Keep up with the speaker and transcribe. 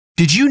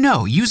Did you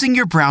know using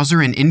your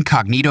browser in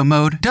incognito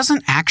mode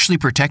doesn't actually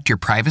protect your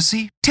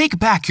privacy? Take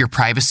back your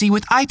privacy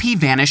with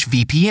IPVanish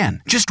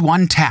VPN. Just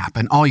one tap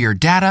and all your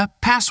data,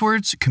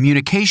 passwords,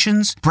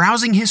 communications,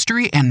 browsing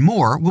history, and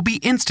more will be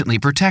instantly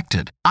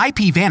protected.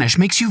 IPVanish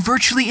makes you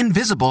virtually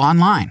invisible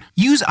online.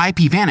 Use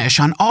IPVanish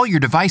on all your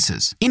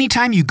devices,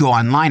 anytime you go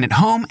online at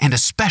home and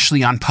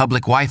especially on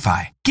public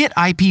Wi-Fi. Get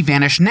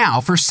IPVanish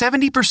now for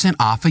 70%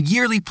 off a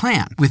yearly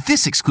plan with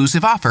this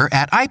exclusive offer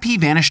at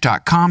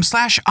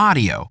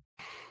ipvanish.com/audio.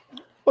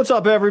 What's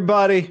up,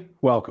 everybody?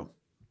 Welcome.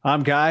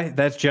 I'm Guy.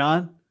 That's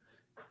John.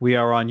 We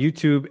are on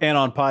YouTube and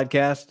on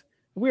podcast.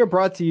 We are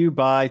brought to you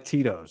by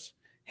Tito's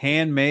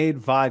Handmade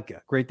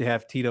Vodka. Great to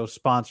have Tito's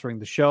sponsoring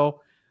the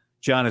show.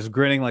 John is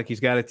grinning like he's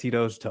got a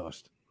Tito's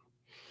toast.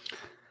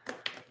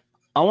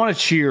 I want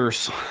to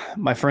cheers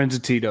my friends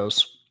at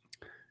Tito's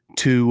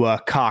to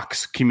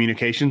Cox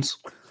Communications,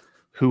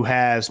 who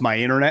has my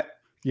internet.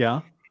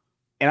 Yeah.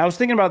 And I was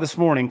thinking about this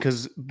morning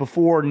because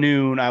before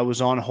noon, I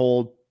was on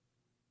hold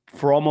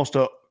for almost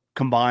a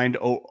combined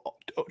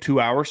 2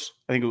 hours.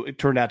 I think it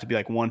turned out to be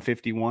like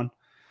 151.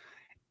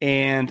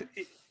 And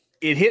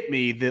it hit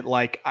me that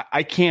like,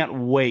 I can't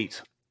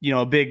wait. You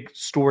know, a big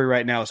story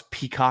right now is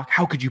Peacock.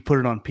 How could you put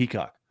it on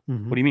Peacock?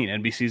 Mm-hmm. What do you mean?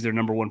 NBC is their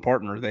number one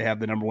partner. They have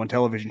the number one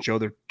television show.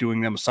 They're doing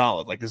them a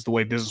solid. Like, this is the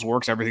way business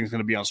works. Everything's going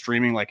to be on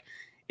streaming. Like,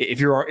 if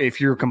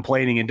you're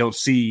complaining and don't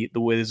see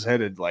the way this is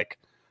headed, like,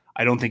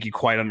 I don't think you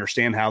quite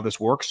understand how this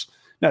works.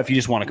 Now, if you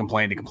just want to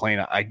complain,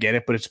 I get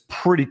it, but it's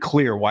pretty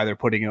clear why they're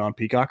putting it on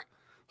Peacock,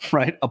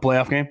 right? A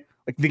playoff game.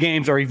 Like, the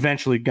games are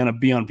eventually going to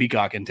be on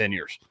Peacock in 10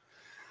 years.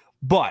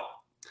 But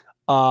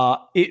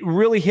it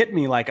really hit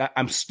me like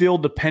I'm still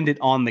dependent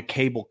on the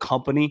cable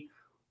company,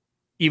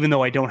 even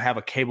though I don't have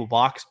a cable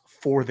box,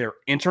 for their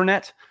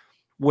internet,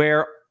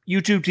 where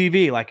YouTube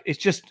TV, like, it's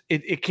just,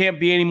 it can't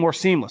be any more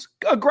seamless.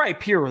 A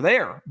gripe here or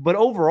there, but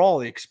overall,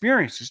 the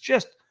experience is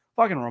just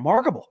fucking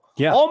remarkable.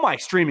 Yeah. All my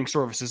streaming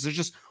services, there's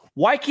just,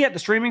 why can't the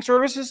streaming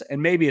services,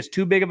 and maybe it's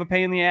too big of a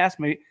pain in the ass,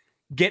 maybe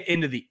get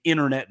into the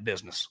internet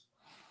business?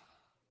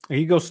 Here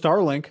you go,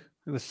 Starlink,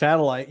 the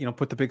satellite,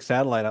 put the big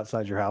satellite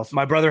outside your house.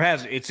 My brother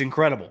has it. It's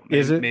incredible.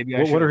 Is it?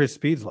 What are his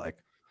speeds like?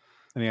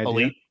 Any idea?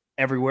 Elite,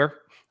 everywhere.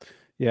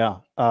 Yeah.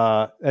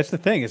 That's the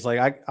thing. It's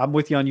like, I'm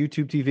with you on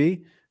YouTube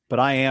TV, but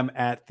I am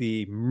at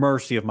the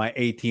mercy of my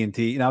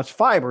AT&T. Now, it's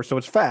fiber, so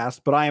it's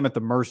fast, but I am at the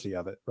mercy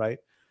of it, right?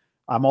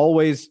 I'm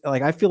always,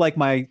 like, I feel like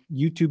my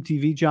YouTube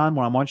TV, John,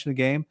 when I'm watching a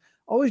game,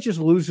 always just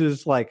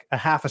loses like a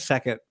half a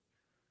second.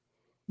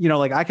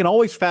 Like, I can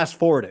always fast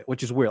forward it,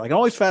 which is weird. I can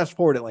always fast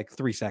forward it like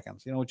 3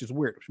 seconds, which is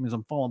weird, which means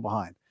I'm falling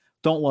behind.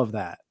 Don't love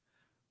that.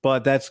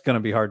 But that's going to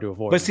be hard to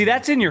avoid. But see,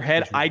 that's in your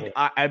head.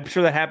 I'm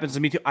sure that happens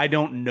to me too. I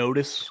don't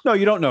notice. No,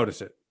 you don't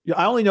notice it.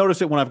 I only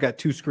notice it when I've got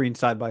two screens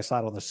side by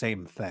side on the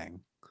same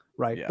thing,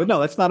 right? Yeah. But no,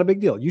 that's not a big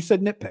deal. You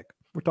said nitpick.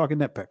 We're talking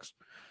nitpicks.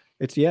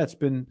 It's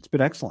been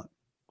excellent.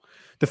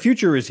 The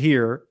future is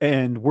here,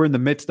 and we're in the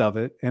midst of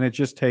it, and it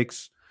just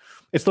takes.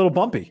 It's a little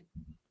bumpy,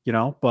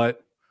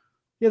 but.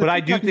 Yeah, but I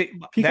do think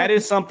that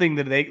is something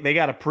that they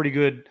got a pretty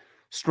good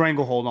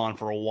stranglehold on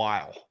for a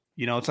while.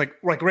 It's like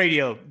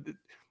radio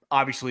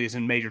obviously is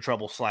in major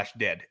trouble /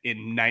 dead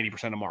in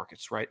 90% of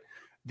markets, right?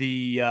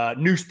 The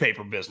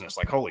newspaper business,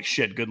 like, holy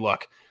shit, good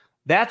luck.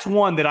 That's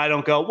one that I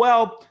don't go,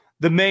 well,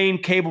 the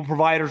main cable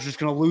provider is just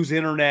going to lose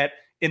internet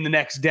in the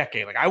next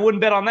decade. Like, I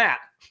wouldn't bet on that.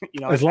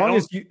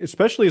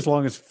 Especially as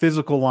long as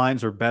physical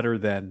lines are better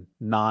than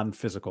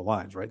non-physical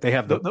lines, right? They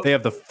have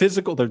the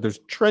physical. There's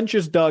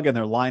trenches dug and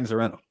their lines are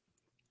in them.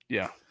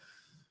 Yeah.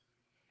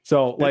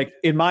 So, like,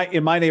 in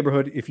my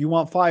neighborhood, if you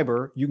want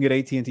fiber, you can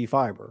get AT&T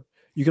fiber.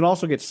 You can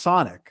also get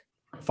Sonic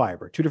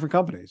fiber. 2 different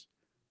companies.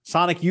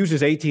 Sonic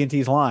uses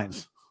AT&T's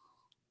lines.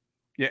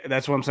 Yeah,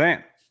 that's what I'm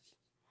saying.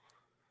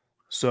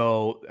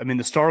 So, I mean,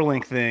 the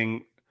Starlink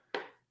thing,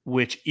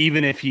 which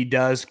even if he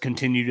does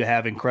continue to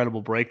have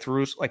incredible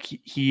breakthroughs, like,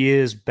 he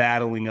is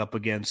battling up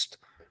against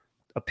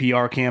a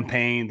PR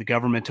campaign. The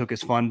government took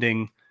his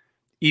funding.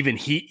 Even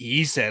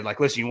he said, like,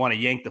 listen, you want to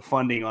yank the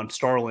funding on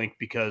Starlink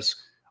because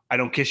I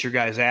don't kiss your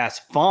guy's ass,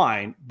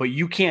 fine, but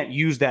you can't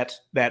use that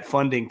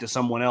funding to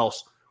someone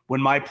else when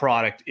my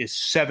product is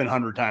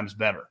 700 times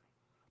better.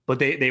 But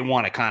they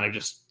want to kind of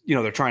just,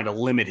 they're trying to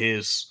limit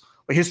his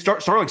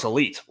Starlink's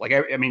elite. Like,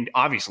 I mean,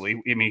 obviously,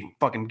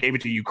 fucking gave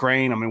it to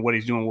Ukraine. I mean, what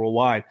he's doing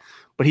worldwide,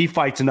 but he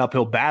fights an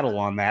uphill battle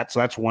on that. So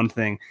that's one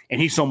thing. And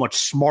he's so much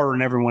smarter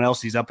than everyone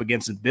else he's up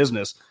against in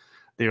business.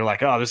 They're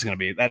like, oh, this is going to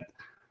be that.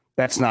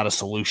 That's not a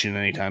solution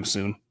anytime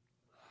soon.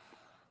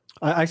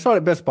 I saw it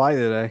at Best Buy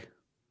today.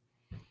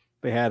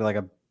 They had like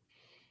a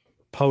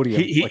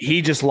podium.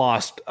 He just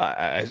lost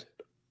a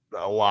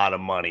lot of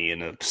money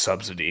in a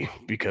subsidy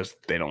because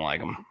they don't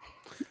like him.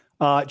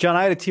 John,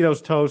 I had a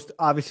Tito's toast,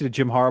 obviously to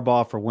Jim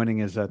Harbaugh for winning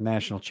his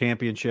national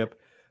championship,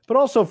 but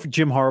also for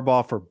Jim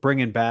Harbaugh for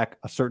bringing back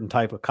a certain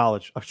type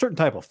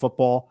of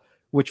football,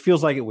 which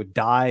feels like it would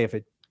die if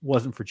it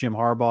wasn't for Jim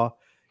Harbaugh.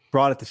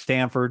 Brought it to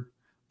Stanford,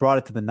 brought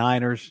it to the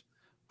Niners.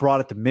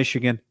 Brought it to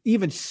Michigan.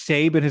 Even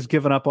Saban has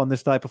given up on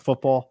this type of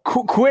football.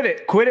 Quit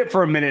it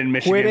for a minute in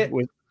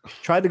Michigan.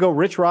 tried to go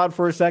Rich Rod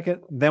for a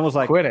second, then was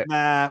like, Quit it.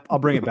 nah, I'll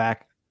bring it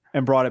back,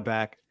 and brought it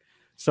back.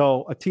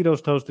 So a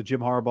Tito's toast to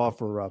Jim Harbaugh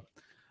for.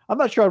 I'm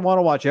not sure I'd want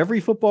to watch every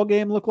football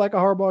game look like a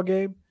Harbaugh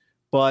game,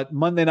 but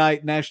Monday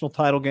night national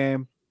title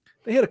game,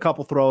 they hit a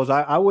couple throws.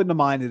 I wouldn't have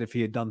minded if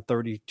he had done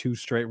 32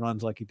 straight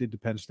runs like he did to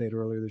Penn State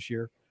earlier this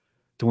year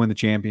to win the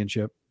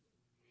championship.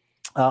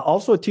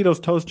 Also, a Tito's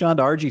toast, John,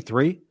 to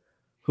RG3,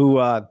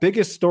 who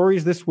biggest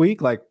stories this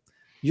week. Like,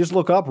 you just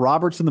look up,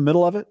 Robert's in the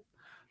middle of it.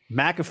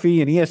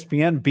 McAfee and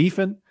ESPN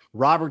beefing.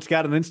 Roberts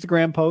got an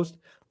Instagram post.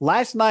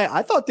 Last night,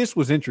 I thought this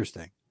was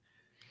interesting.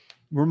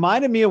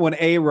 Reminded me of when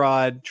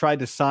A-Rod tried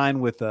to sign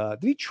with did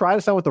he try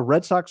to sign with the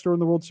Red Sox during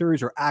the World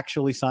Series or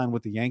actually sign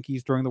with the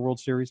Yankees during the World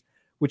Series?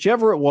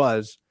 Whichever it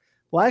was,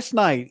 last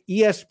night,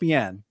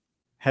 ESPN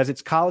has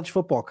its college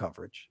football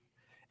coverage,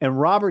 and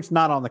Robert's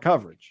not on the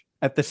coverage.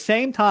 At the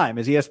same time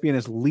as ESPN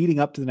is leading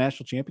up to the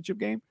national championship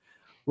game,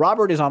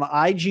 Robert is on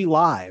IG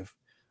Live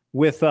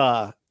with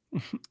Kyle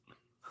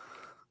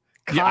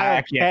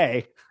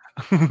K,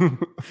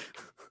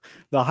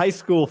 the high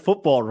school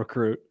football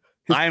recruit.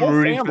 I'm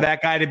rooting for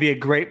that guy to be a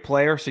great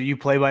player. So you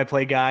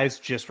play-by-play guys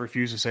just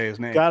refuse to say his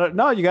name. You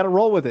got to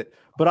roll with it.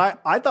 But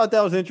I thought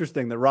that was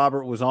interesting that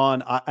Robert was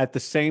on at the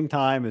same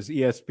time as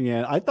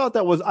ESPN. I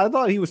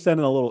thought he was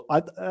sending a little.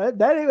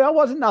 That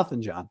wasn't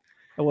nothing, John.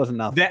 That wasn't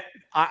nothing. That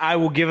I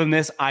will give him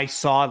this. I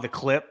saw the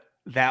clip.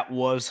 That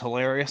was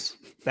hilarious.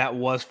 That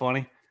was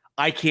funny.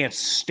 I can't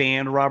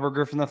stand Robert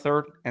Griffin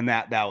III, and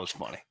that was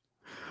funny.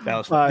 That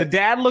was funny. The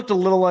dad looked a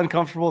little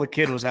uncomfortable. The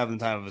kid was having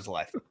the time of his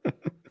life.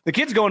 The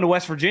kid's going to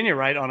West Virginia,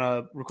 right, on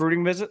a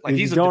recruiting visit? Like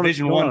he's a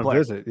Division I player.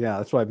 Visit. Yeah,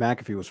 that's why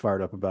McAfee was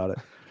fired up about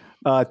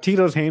it.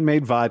 Tito's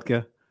handmade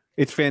vodka.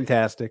 It's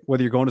fantastic.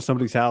 Whether you're going to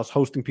somebody's house,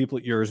 hosting people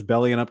at yours,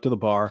 bellying up to the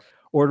bar,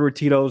 order a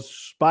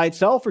Tito's by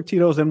itself or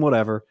Tito's and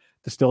whatever.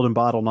 Distilled and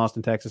bottled in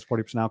Austin, Texas,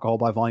 40% alcohol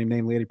by volume,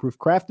 name, lady proof,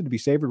 crafted to be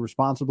savored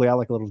responsibly. I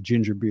like a little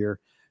ginger beer.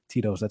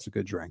 Tito's, that's a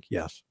good drink.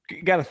 Yes.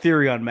 Got a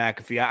theory on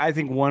McAfee. I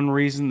think one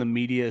reason the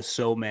media is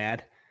so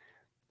mad,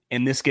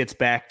 and this gets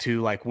back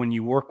to like when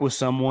you work with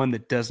someone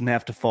that doesn't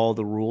have to follow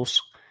the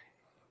rules,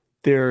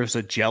 there's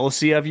a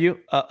jealousy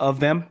of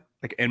them.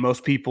 Like, and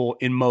most people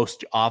in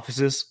most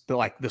offices,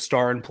 like the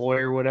star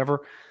employer or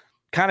whatever,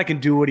 kind of can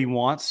do what he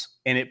wants,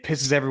 and it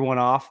pisses everyone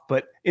off.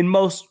 But in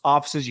most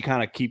offices, you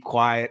kind of keep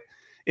quiet.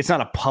 It's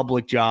not a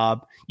public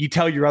job. You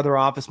tell your other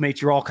office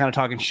mates, you're all kind of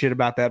talking shit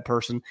about that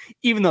person,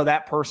 even though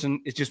that person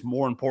is just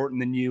more important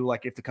than you,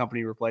 like if the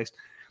company replaced.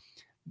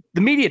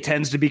 The media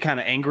tends to be kind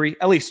of angry,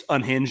 at least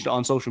unhinged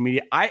on social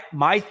media.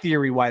 My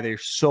theory why they're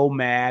so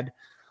mad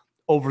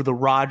over the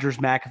Rodgers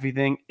McAfee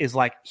thing is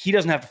like he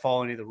doesn't have to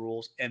follow any of the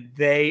rules, and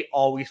they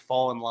always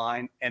fall in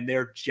line, and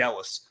they're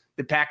jealous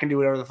that Pat can do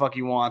whatever the fuck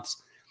he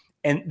wants.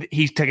 And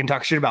he's taking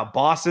talk shit about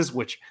bosses,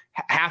 which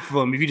half of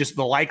them, if you just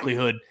the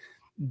likelihood,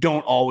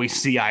 don't always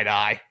see eye to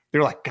eye.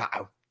 They're like,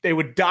 God, they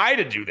would die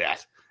to do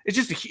that. It's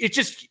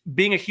just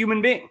being a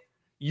human being.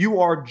 You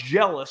are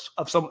jealous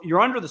of someone.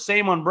 You're under the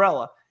same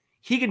umbrella.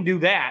 He can do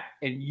that,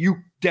 and you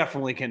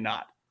definitely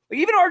cannot. Like,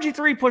 even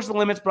RG3 pushed the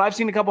limits, but I've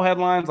seen a couple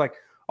headlines like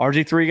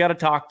RG3 got to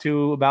talk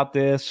to about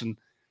this. And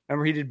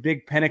remember, he did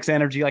big Penix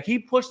energy. Like, he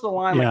pushed the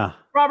line. Yeah. Like,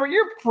 Robert,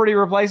 you're pretty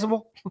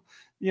replaceable,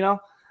 you know?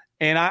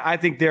 And I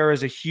think there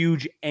is a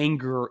huge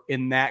anger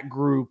in that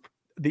group,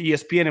 the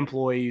ESPN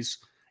employees,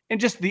 and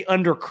just the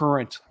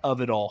undercurrent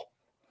of it all,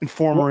 and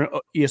former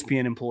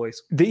ESPN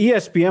employees. The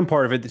ESPN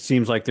part of it, it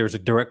seems like there's a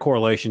direct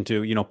correlation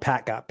to, you know,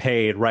 Pat got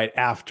paid right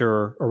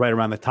after or right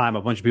around the time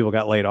a bunch of people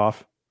got laid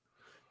off.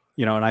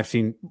 You know, and I've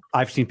seen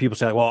people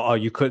say, well,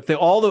 you could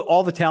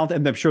all the talent,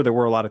 and I'm sure there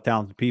were a lot of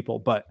talented people,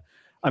 but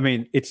I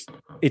mean, it's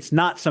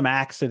not some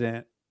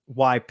accident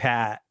why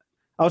Pat.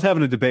 I was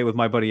having a debate with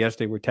my buddy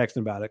yesterday. We were texting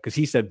about it because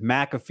he said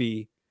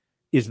McAfee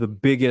is the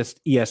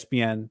biggest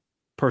ESPN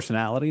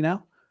personality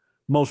now,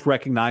 most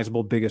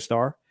recognizable, biggest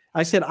star.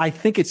 I said, I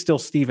think it's still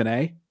Stephen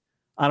A.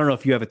 I don't know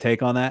if you have a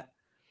take on that.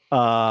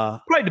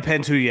 Probably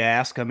depends who you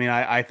ask. I mean,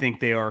 I think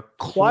they are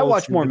close. Well, I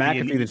watch more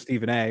McAfee than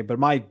Stephen A., but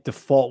my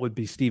default would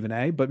be Stephen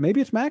A., but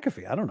maybe it's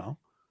McAfee. I don't know.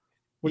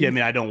 Yeah, I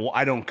mean,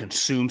 I don't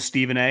consume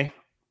Stephen A.,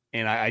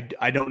 and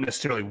I don't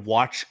necessarily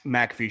watch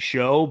McAfee's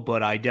show,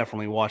 but I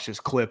definitely watch his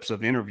clips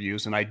of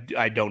interviews, and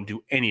I don't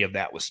do any of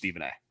that with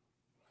Stephen A.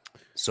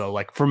 So,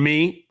 like, for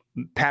me,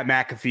 Pat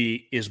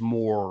McAfee is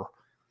more –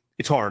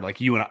 it's hard. Like,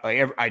 you and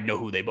I know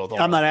who they both are.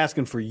 I'm not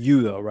asking for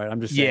you, though, right?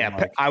 I'm just saying.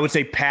 Yeah, I would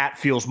say Pat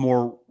feels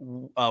more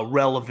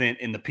relevant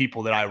in the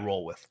people that I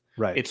roll with.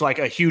 Right. It's like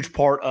a huge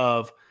part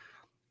of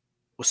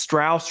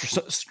Strauss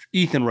or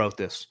Ethan wrote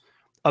this.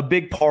 A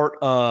big part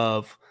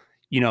of,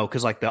 you know,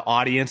 because like the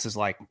audience is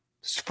like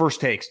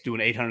First Takes doing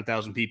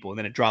 800,000 people, and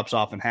then it drops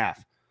off in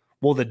half.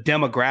 Well, the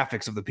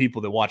demographics of the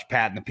people that watch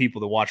Pat and the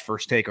people that watch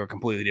First Take are a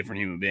completely different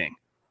human being.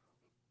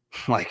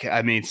 Like,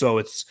 I mean, so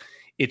it's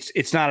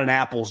not an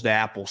apples to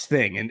apples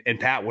thing. And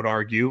Pat would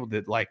argue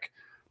that, like,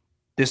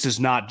 this is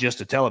not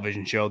just a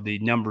television show. The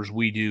numbers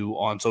we do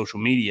on social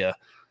media,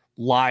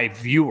 live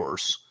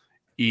viewers,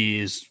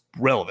 is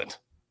relevant,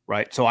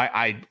 right? So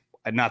I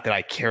not that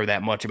I care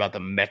that much about the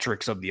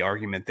metrics of the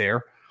argument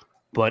there,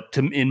 But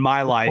in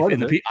my life, part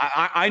and of it.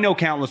 I know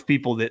countless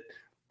people that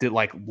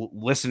like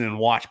listen and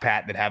watch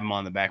Pat that have him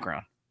on the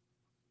background.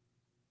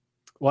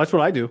 Well, that's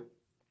what I do.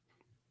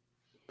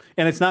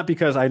 And it's not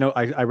because I know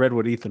I read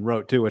what Ethan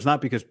wrote too. It's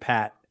not because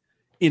Pat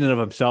in and of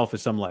himself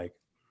is some like,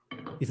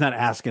 he's not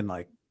asking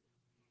like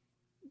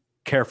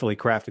carefully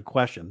crafted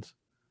questions,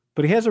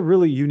 but he has a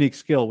really unique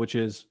skill, which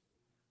is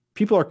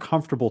people are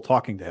comfortable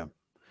talking to him.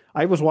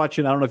 I was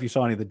watching, I don't know if you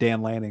saw any of the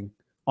Dan Lanning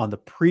on the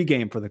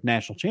pregame for the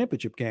national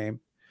championship game,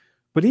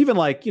 but even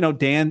like,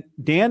 Dan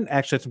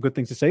actually had some good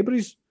things to say, but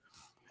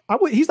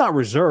he's not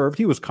reserved.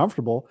 He was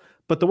comfortable,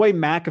 but the way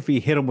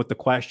McAfee hit him with the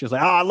questions,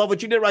 like, I love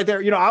what you did right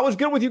there. I was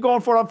good with you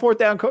going for it on fourth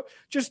down.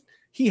 Just,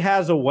 he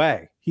has a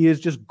way. He is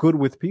just good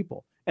with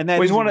people. And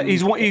that he's one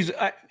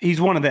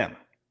of them,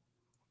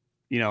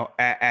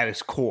 at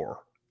his core.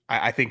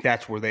 I think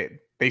that's where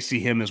they see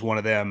him as one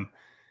of them.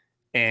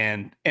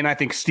 And I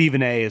think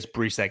Stephen A. has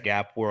breached that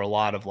gap where a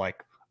lot of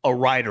like a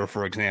writer,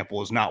 for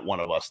example, is not one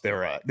of us.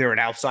 They're an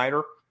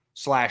outsider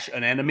 /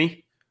 an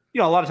enemy.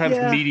 A lot of times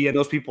the media,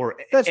 those people are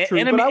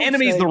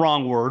enemy is the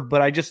wrong word,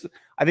 but I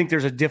think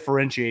there's a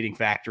differentiating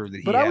factor that he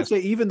has. But I would say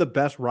even the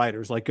best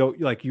writers, like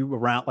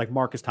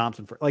Marcus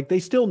Thompson, they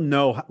still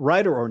know,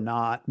 writer or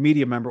not,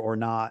 media member or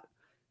not,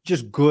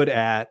 just good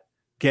at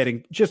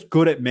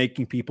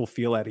making people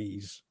feel at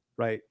ease,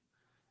 right?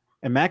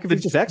 And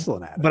McAfee's just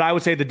excellent at it. But I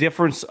would say the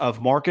difference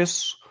of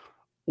Marcus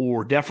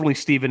or definitely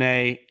Stephen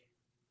A.,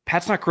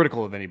 Pat's not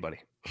critical of anybody.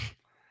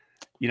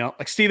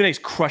 Like Stephen A's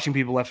crushing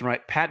people left and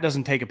right. Pat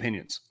doesn't take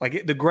opinions.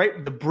 Like the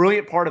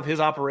brilliant part of his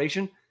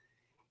operation,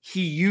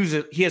 he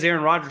has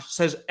Aaron Rodgers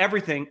says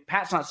everything.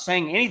 Pat's not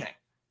saying anything.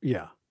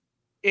 Yeah.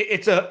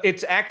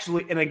 It's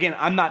actually, and again,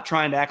 I'm not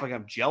trying to act like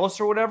I'm jealous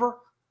or whatever,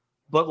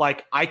 but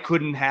like I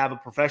couldn't have a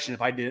profession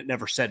if I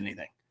never said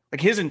anything.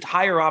 Like his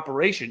entire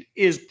operation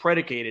is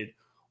predicated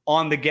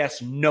on the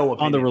guest's no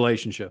opinion. On the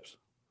relationships.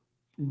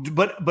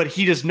 But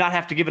he does not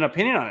have to give an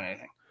opinion on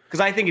anything. Because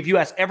I think if you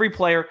ask every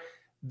player,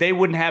 they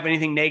wouldn't have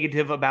anything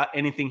negative about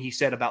anything he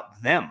said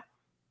about them.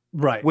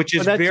 Right. Which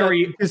is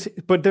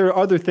but there are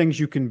other things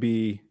you can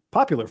be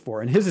popular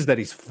for. And his is that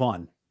he's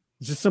fun.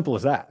 It's as simple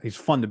as that. He's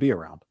fun to be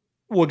around.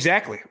 Well,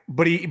 exactly.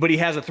 But he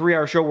has a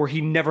 3-hour show where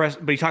he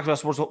talks about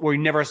sports where he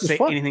never has to say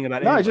anything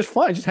about it. No, it's just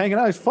fun. Just hanging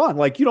out is fun.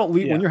 Like you don't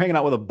leave when you're hanging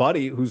out with a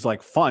buddy who's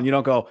like fun. You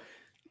don't go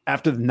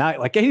after the night.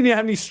 Like he didn't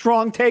have any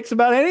strong takes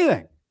about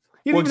anything.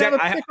 He didn't even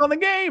have a pick on the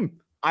game.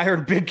 I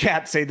heard Big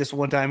Cat say this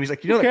one time. He's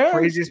like, the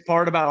craziest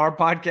part about our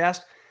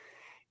podcast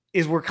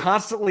is we're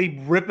constantly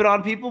ripping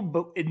on people,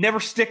 but it never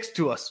sticks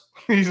to us.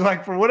 He's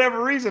like, for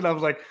whatever reason, I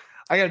was like,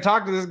 I got to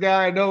talk to this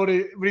guy. I know what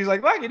but he's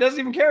like, he doesn't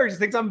even care. He just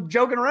thinks I'm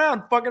joking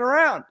around, fucking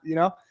around,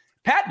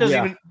 Pat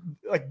doesn't even,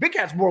 like, Big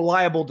Cat's more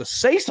liable to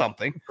say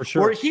something. For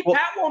sure.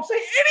 Pat won't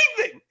say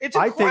anything. It's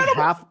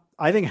incredible.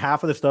 I think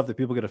half of the stuff that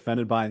people get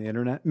offended by on the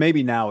internet,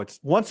 maybe now it's,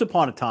 once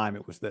upon a time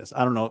it was this.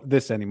 I don't know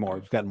this anymore.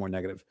 It's gotten more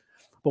negative.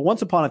 But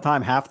once upon a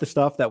time, half the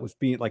stuff that was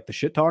being like the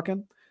shit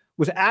talking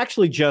was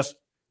actually just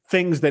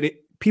things that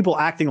people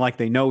acting like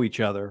they know each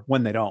other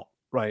when they don't,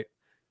 right?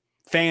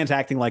 Fans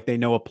acting like they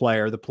know a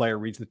player. The player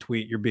reads the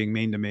tweet, you're being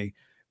mean to me.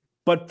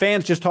 But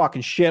fans just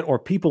talking shit, or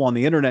people on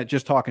the internet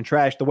just talking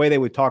trash the way they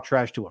would talk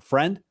trash to a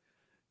friend.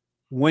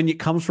 When it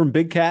comes from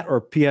Big Cat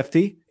or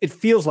PFT, it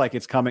feels like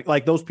it's coming.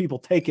 Like those people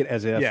take it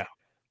as if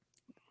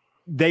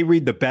they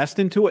read the best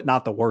into it,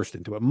 not the worst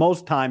into it.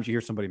 Most times you hear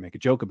somebody make a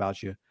joke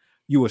about you,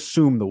 you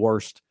assume the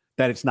worst,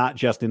 that it's not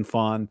just in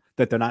fun,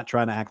 that they're not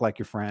trying to act like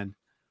your friend,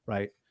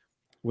 right?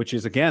 Which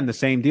is, again, the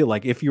same deal.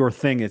 Like if your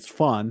thing is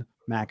fun,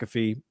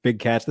 McAfee, Big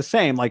Cat's the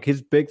same. Like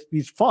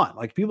he's fun.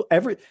 Like people, I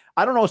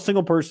don't know a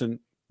single person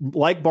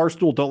like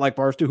Barstool, don't like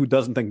Barstool, who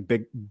doesn't think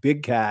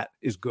Big Cat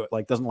is good.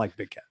 Like doesn't like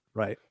Big Cat,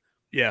 right?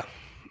 Yeah.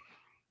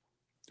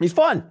 He's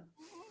fun.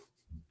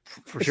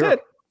 For sure.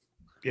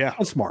 Yeah.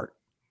 That's smart.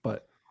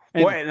 But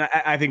and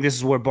I think this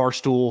is where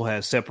Barstool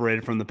has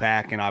separated from the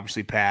pack, and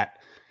obviously Pat.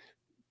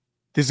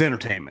 This is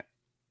entertainment.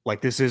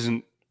 Like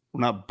we're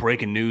not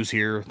breaking news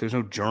here. There's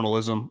no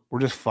journalism. We're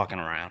just fucking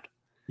around.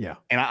 Yeah.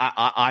 And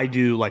I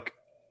do, like,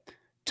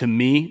 to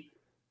me,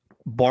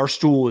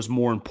 Barstool is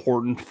more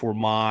important for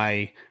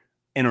my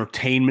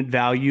entertainment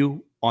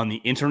value on the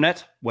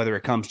internet, whether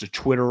it comes to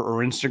Twitter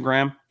or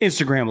Instagram.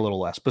 Instagram a little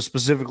less, but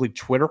specifically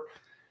Twitter.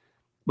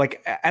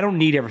 Like, I don't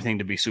need everything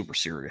to be super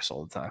serious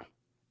all the time,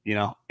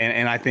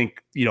 And I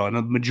think, and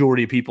the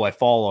majority of people I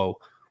follow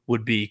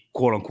would be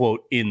quote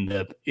unquote in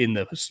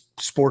the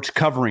sports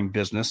covering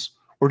business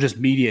or just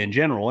media in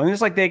general. And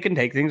it's like, they can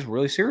take things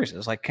really serious.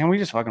 It's like, can we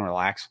just fucking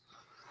relax?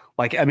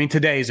 Like, I mean,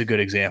 today is a good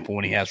example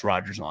when he has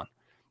Rodgers on.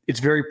 It's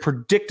very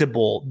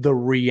predictable, the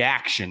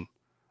reaction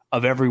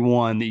of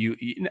everyone that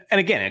and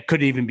again, it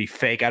could even be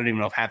fake. I don't even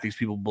know if half these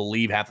people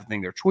believe half the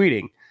thing they're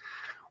tweeting.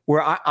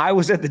 Where I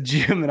was at the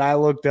gym and I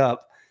looked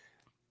up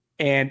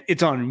and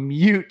it's on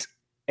mute.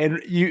 And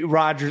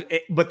Rodgers,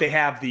 but they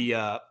have the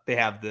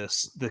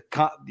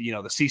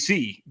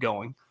CC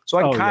going, so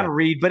I can kind of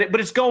read,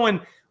 but it's going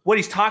what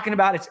he's talking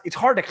about. It's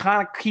hard to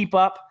kind of keep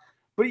up,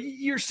 But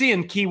you're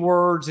seeing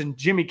keywords and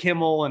Jimmy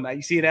Kimmel, and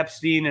you see an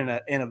Epstein and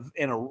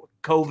a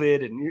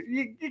COVID, and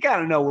you got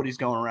to know what he's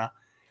going around.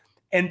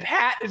 And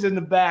Pat is in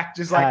the back,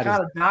 just like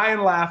kind of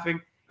dying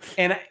laughing.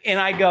 And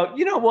I go,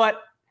 you know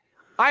what?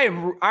 I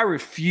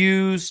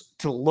refuse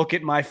to look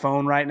at my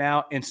phone right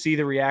now and see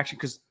the reaction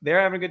because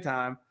they're having a good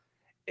time.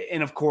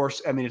 And of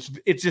course, I mean,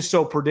 it's just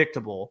so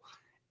predictable.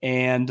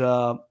 And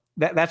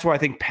that's where I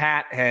think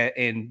Pat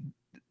and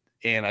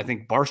I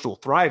think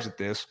Barstool thrives at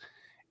this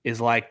is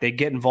like they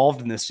get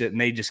involved in this shit and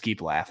they just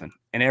keep laughing.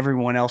 And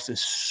everyone else is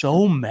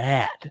so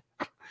mad.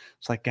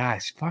 It's like,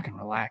 guys, fucking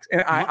relax.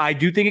 And I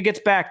do think it gets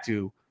back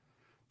to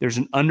there's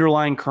an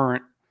underlying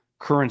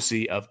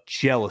currency of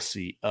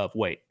jealousy of,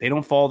 wait, they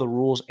don't follow the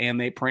rules and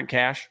they print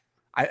cash.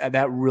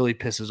 That really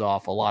pisses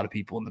off a lot of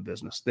people in the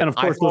business. And of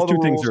course, those two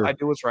things I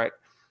do what's right.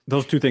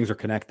 Those two things are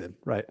connected,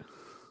 right?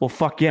 Well,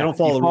 fuck yeah. They don't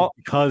follow the rules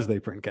because they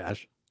print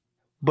cash.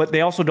 But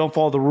they also don't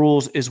follow the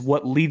rules is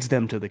what leads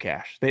them to the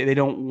cash. They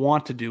don't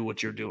want to do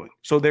what you're doing.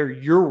 So they're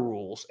your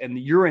rules and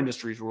your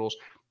industry's rules.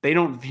 They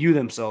don't view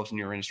themselves in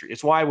your industry.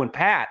 It's why when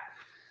Pat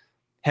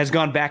has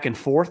gone back and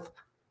forth,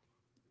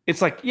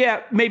 it's like,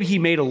 yeah, maybe he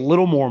made a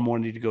little more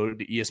money to go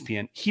to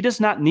ESPN. He does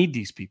not need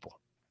these people.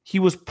 He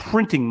was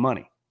printing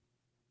money.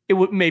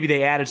 Maybe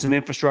they added some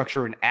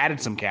infrastructure and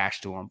added some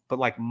cash to him, but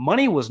like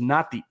money was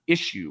not the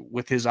issue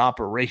with his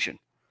operation.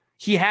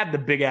 He had the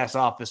big ass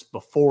office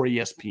before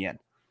ESPN.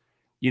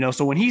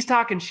 So when he's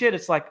talking shit,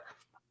 it's like,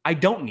 I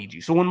don't need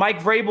you. So when Mike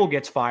Vrabel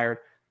gets fired,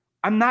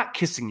 I'm not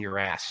kissing your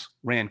ass,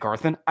 Rand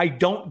Carthen. I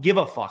don't give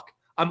a fuck.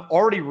 I'm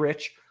already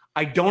rich.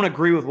 I don't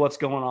agree with what's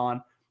going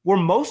on. Where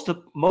most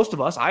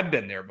of us, I've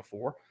been there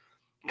before,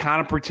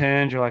 kind of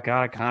pretend you're like,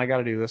 God, I kind of got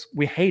to do this.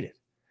 We hate it.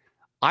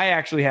 I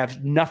actually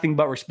have nothing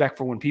but respect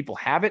for when people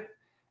have it.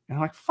 And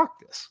I'm like, fuck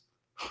this.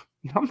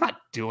 I'm not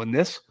doing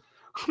this.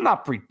 I'm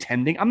not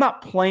pretending. I'm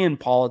not playing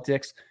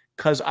politics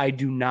because I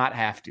do not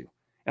have to.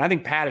 And I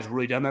think Pat has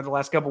really done that the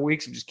last couple of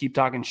weeks and just keep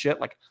talking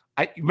shit. Like,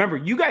 I remember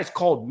you guys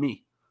called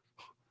me.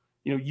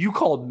 You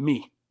called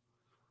me.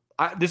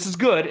 This is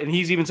good. And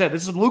he's even said,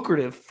 this is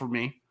lucrative for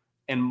me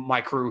and my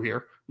crew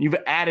here. You've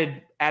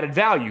added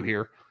value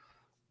here.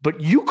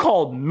 But you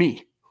called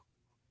me.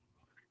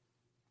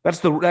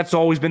 That's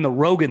always been the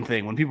Rogan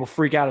thing when people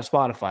freak out at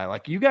Spotify.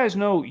 Like, you guys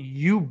know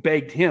you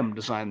begged him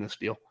to sign this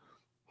deal.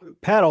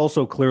 Pat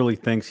also clearly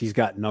thinks he's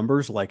got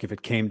numbers, like if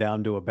it came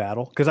down to a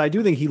battle. Because I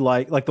do think he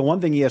like the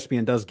one thing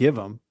ESPN does give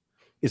him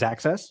is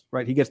access,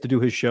 right? He gets to do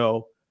his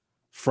show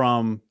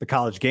from the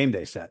College Game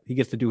Day set. He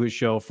gets to do his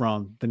show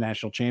from the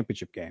national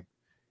championship game.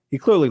 He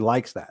clearly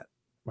likes that,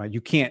 right? You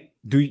can't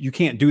do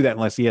that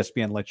unless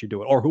ESPN lets you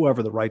do it, or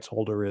whoever the rights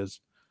holder is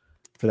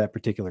for that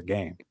particular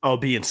game. Oh,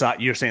 be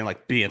inside. You're saying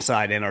like be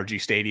inside NRG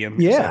Stadium.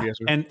 Yeah.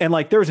 And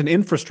like there's an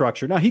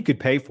infrastructure. Now he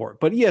could pay for it,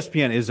 but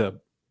ESPN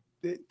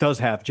does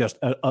have just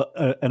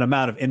an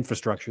amount of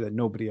infrastructure that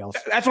nobody else.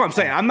 That's what I'm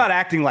saying. I'm not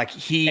acting like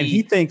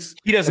he thinks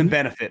he doesn't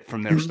benefit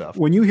from their stuff.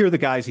 When you hear the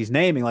guys he's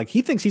naming, like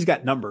he thinks he's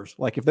got numbers.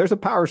 Like if there's a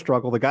power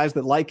struggle, the guys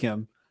that like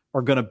him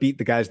are going to beat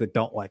the guys that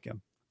don't like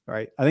him.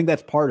 Right. I think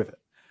that's part of it.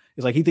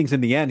 It's like he thinks in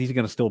the end he's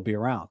going to still be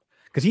around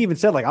because he even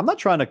said like, I'm not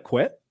trying to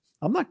quit.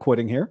 I'm not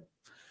quitting here.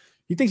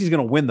 He thinks he's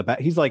going to win the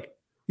battle. He's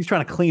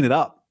trying to clean it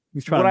up.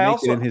 He's trying to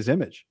make it in his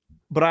image.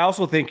 But I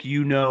also think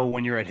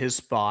when you're at his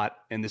spot,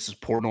 and this is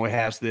Portnoy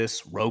has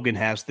this, Rogan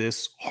has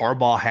this,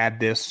 Harbaugh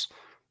had this.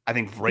 I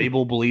think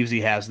Vrabel believes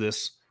he has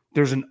this.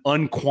 There's an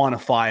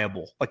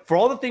unquantifiable, like for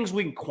all the things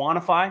we can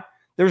quantify,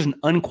 there's an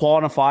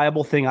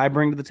unquantifiable thing I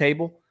bring to the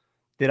table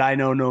that I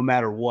know no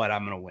matter what,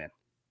 I'm going to win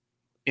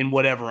in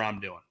whatever I'm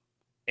doing.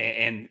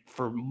 And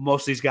for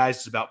most of these guys,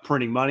 it's about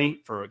printing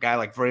money. For a guy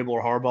like Vrabel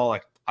or Harbaugh,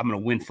 like I'm going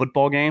to win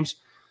football games.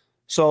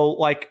 So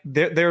like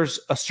there's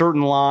a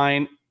certain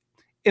line.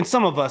 And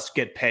some of us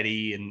get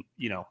petty and,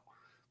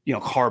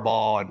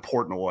 Harbaugh and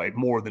Portnoy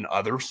more than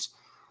others.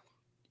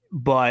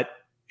 But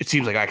it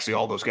seems like actually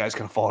all those guys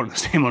kind of fall under the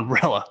same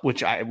umbrella,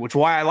 which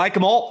why I like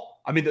them all.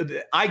 I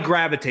mean, I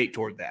gravitate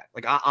toward that.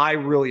 Like I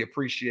really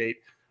appreciate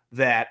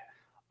that.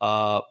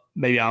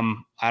 Maybe I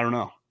don't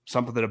know,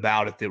 something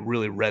about it that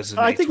really resonates.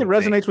 I think it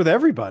resonates with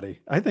everybody.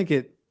 I think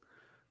it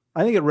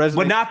resonates.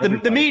 But not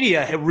the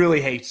media. It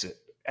really hates it.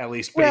 At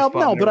least. Well,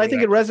 no, but I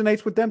think it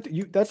resonates with them.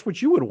 That's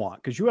what you would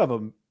want because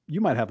you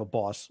might have a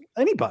boss.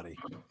 Anybody.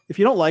 If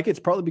you don't like it, it's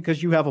probably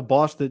because you have a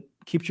boss that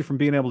keeps you from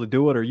being able to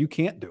do it or you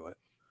can't do it.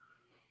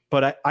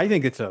 But I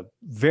think it's a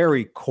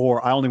very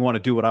core, I only want to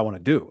do what I want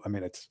to do. I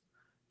mean,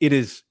 it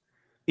is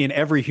in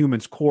every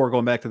human's core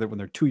going back to when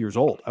they're 2 years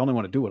old. I only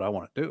want to do what I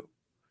want to do.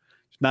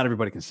 Not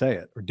everybody can say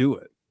it or do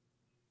it.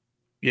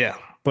 Yeah.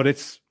 But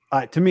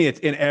to me, it's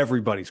in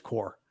everybody's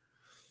core.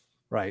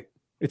 Right.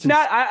 It's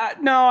not,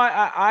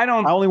 I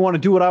don't. I only want to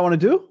do what I want to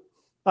do.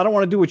 I don't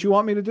want to do what you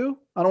want me to do.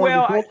 I don't want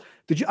to be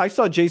cool. I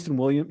saw Jason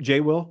Williams,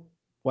 J. Will,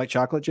 White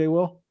Chocolate J.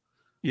 Will.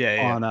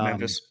 Yeah. On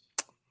Memphis.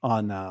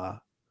 On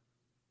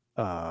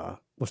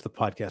what's the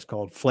podcast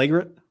called?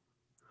 Flagrant.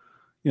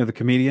 The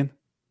comedian.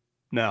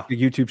 No. The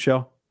YouTube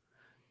show.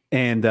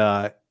 And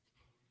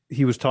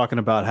he was talking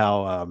about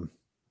how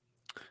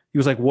He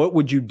was like, what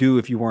would you do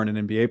if you weren't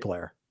an NBA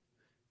player?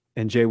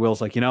 And Jay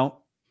Will's like,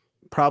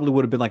 probably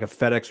would have been like a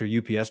FedEx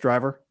or UPS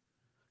driver,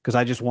 because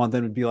I just want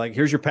them to be like,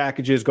 here's your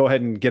packages. Go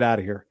ahead and get out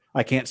of here.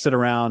 I can't sit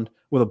around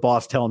with a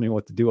boss telling me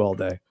what to do all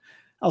day.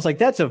 I was like,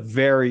 that's a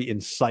very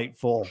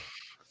insightful,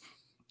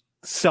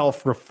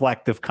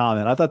 self-reflective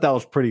comment. I thought that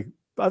was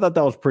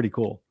pretty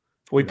cool.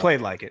 Well, he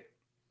played like it.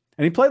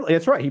 And he played,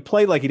 that's right. He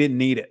played like he didn't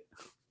need it.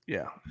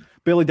 Yeah.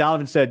 Billy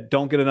Donovan said,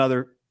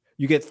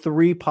 you get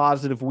 3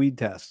 positive weed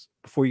tests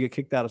before you get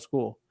kicked out of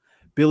school.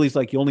 Billy's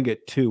like, you only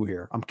get 2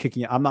 here. I'm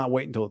kicking you. I'm not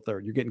waiting until the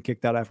 3rd. You're getting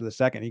kicked out after the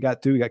 2nd. He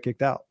got 2. He got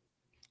kicked out.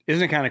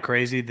 Isn't it kind of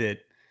crazy that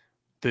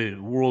the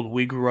world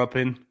we grew up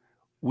in,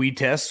 weed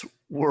tests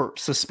were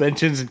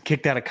suspensions and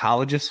kicked out of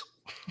colleges?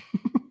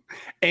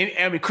 And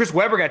I mean, Chris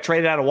Webber got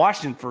traded out of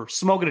Washington for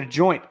smoking a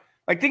joint.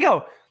 Like, think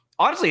how,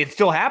 honestly, it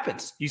still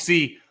happens. You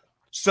see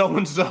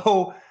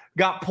so-and-so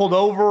got pulled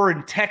over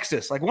in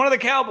Texas, like one of the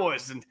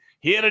Cowboys, and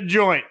he had a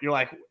joint. You're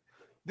like,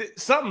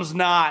 something's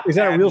not. Is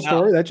that a real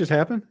story? That just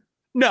happened?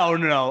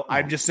 No.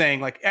 I'm just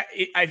saying, like,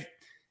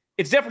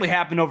 it's definitely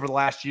happened over the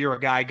last year. A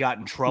guy got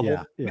in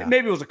trouble. Yeah.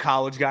 Maybe it was a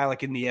college guy,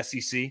 like in the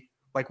SEC,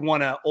 like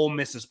one of Ole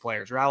Miss's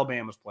players or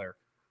Alabama's player.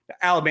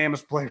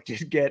 Alabama's player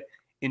did get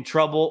in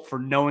trouble for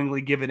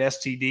knowingly giving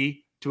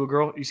STD to a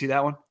girl. You see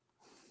that one?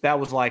 That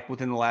was like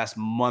within the last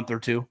month or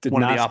two.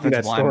 One of the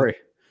offensive linemen.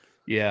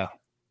 Yeah.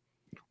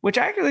 Which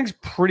I actually think is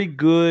pretty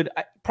good.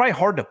 Probably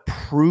hard to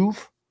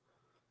prove.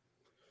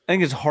 I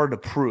think it's hard to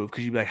prove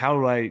because you'd be like, how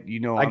do I,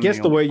 I guess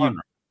the way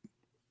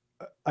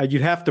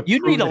you'd have to.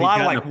 You need a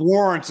lot of like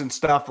warrants and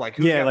stuff. Like,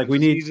 like we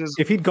need.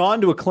 If he'd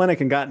gone to a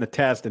clinic and gotten a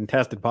test and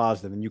tested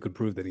positive, then you could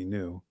prove that he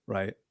knew,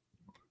 right?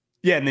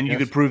 Yeah, and then you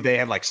could prove they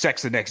had like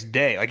sex the next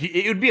day. Like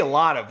it would be a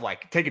lot of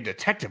like taking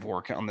detective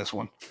work on this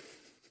one.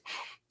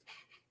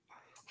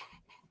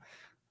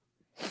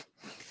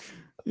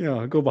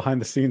 Go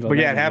behind the scenes. But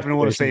yeah, it happened to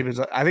want to save his.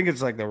 I think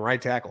it's like the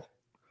right tackle.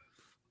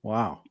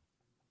 Wow.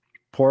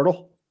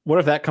 Portal. What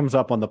if that comes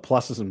up on the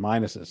pluses and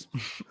minuses?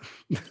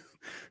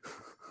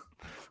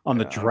 On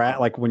the draft,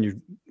 like when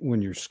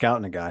you're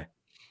scouting a guy.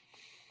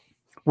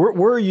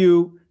 Were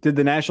you? Did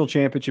the national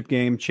championship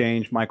game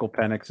change Michael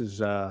Penix's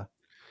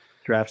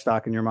draft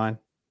stock in your mind?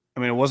 I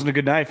mean, it wasn't a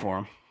good night for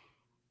him.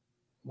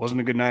 Wasn't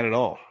a good night at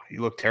all. He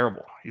looked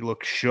terrible. He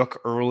looked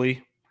shook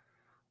early.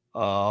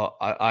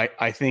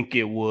 I think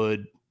it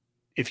would,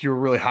 if you were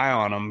really high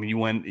on him,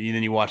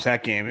 then you watch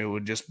that game, it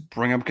would just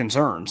bring up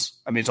concerns.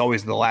 I mean, it's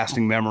always the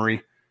lasting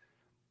memory.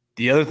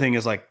 The other thing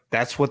is like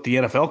that's what the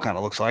NFL kind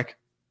of looks like,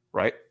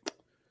 right?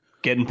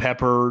 Getting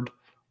peppered,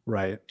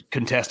 right?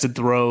 Contested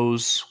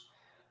throws.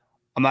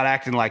 I'm not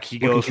acting like he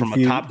goes from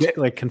a top,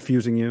 like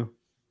confusing you,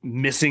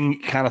 missing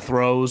kind of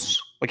throws.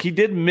 Like he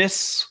did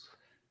miss.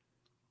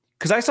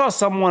 Because I saw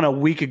someone a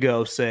week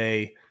ago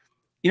say,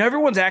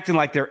 everyone's acting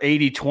like they're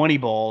 80-20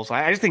 balls.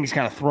 I just think he's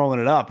kind of throwing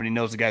it up, and he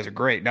knows the guys are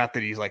great. Not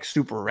that he's like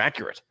super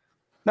accurate.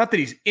 Not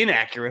that he's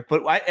inaccurate,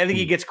 but I think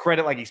he gets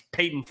credit like he's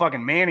Peyton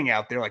fucking Manning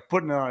out there, like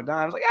putting it on a dime.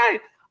 I was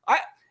like,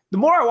 the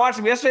more I watched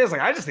him yesterday, I was like,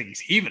 I just think he's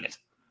heaving it.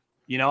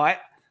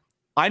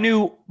 I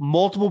knew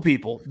multiple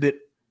people that,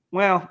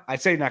 well,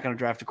 I'd say not going to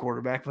draft a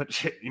quarterback, but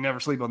shit, you never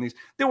sleep on these.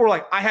 They were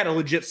like, I had a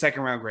legit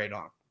second-round grade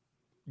on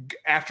him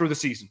after the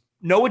season.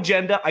 No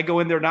agenda. I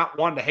go in there not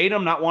wanting to hate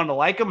him, not wanting to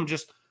like him,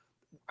 just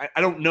I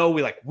don't know.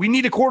 We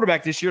need a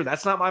quarterback this year.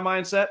 That's not my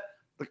mindset.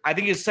 Like, I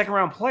think he's a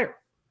second-round player.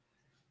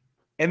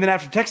 And then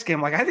after Texas game,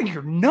 I'm like, I think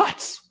you're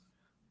nuts.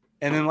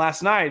 And then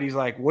last night, he's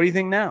like, what do you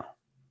think now?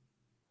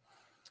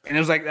 And it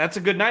was like, that's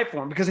a good night for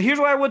him. Because here's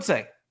what I would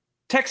say.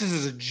 Texas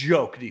is a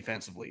joke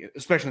defensively,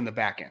 especially in the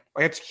back end.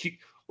 Like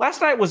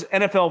last night was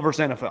NFL versus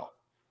NFL.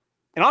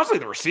 And honestly,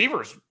 the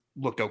receivers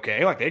looked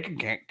okay. Like they can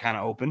kind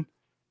of open.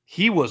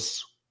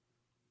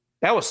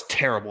 That was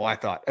terrible, I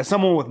thought. As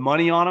someone with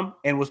money on him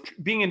and was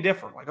being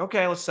indifferent. Like,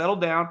 okay, let's settle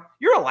down.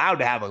 You're allowed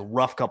to have a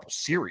rough couple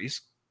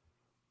series.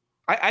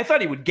 I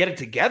thought he would get it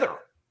together.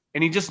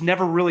 And he just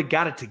never really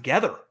got it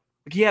together.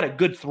 Like he had a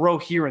good throw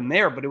here and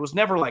there, but it was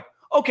never like,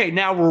 okay,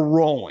 now we're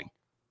rolling.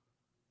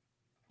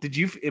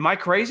 Am I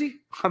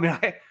crazy? I mean,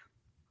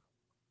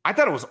 I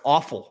thought it was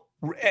awful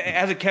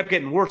as it kept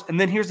getting worse. And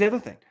then here's the other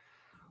thing.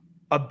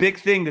 A big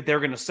thing that they're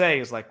going to say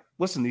is like,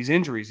 listen, these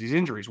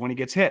injuries when he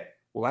gets hit.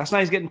 Well, last night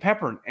he's getting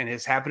peppered, and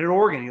it's happened at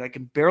Oregon. He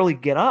can barely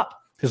get up.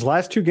 His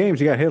last 2 games,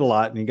 he got hit a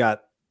lot, and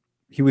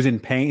he was in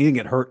pain. He didn't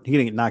get hurt. He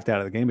didn't get knocked out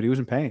of the game, but he was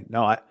in pain.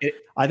 No, I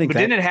think. But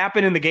didn't it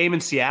happen in the game in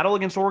Seattle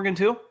against Oregon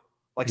too?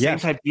 Like same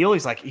type deal.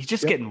 He's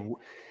just getting.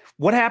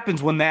 What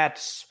happens when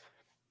that's?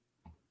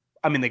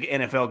 I mean, the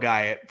NFL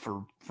guy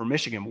for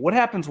Michigan. What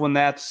happens when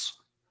that's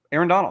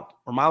Aaron Donald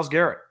or Myles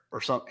Garrett or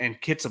something and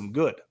hits him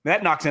good?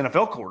 That knocks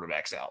NFL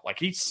quarterbacks out.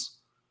 Like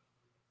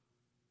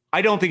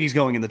I don't think he's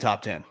going in the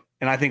top 10.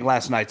 And I think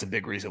last night's a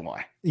big reason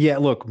why. Yeah,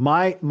 look,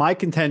 my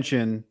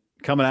contention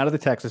coming out of the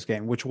Texas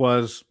game, which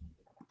was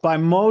by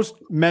most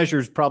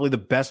measures probably the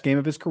best game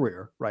of his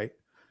career, right?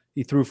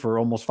 He threw for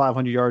almost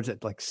 500 yards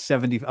at like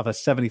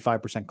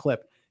 75%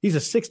 clip. He's a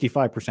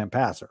 65%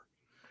 passer.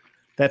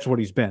 That's what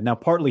he's been. Now,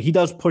 partly he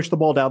does push the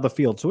ball down the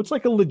field, so it's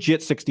like a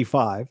legit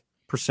 65%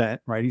 100%,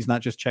 right? He's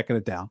not just checking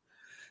it down.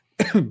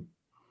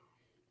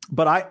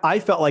 But I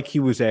felt like he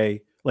was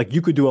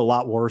you could do a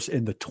lot worse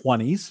in the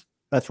 20s.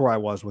 That's where I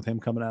was with him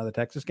coming out of the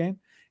Texas game.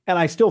 And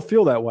I still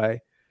feel that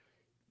way.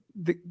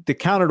 The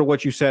counter to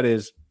what you said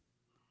is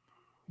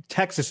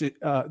Texas,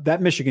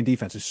 that Michigan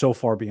defense is so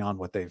far beyond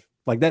what they've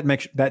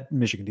that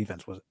Michigan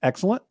defense was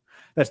excellent.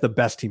 That's the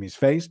best team he's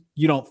faced.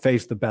 You don't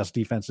face the best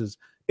defenses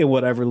in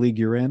whatever league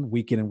you're in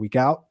and week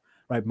out,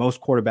 right?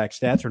 Most quarterback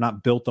stats are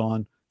not built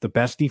on the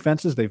best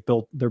defenses. They're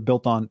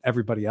built on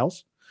everybody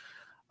else.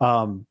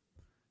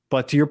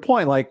 But to your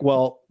point,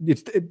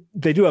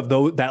 they do have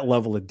that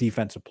level of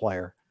defensive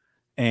player,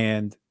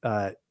 and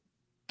the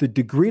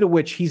degree to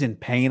which he's in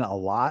pain a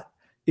lot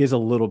is a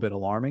little bit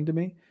alarming to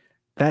me.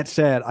 That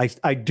said,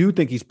 I do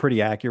think he's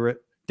pretty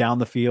accurate down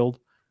the field.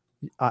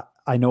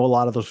 I know a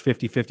lot of those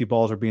 50-50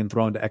 balls are being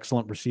thrown to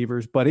excellent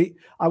receivers, but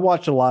I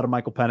watched a lot of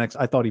Michael Penix.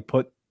 I thought he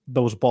put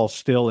those balls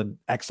still in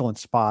excellent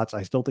spots.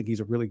 I still think he's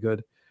a really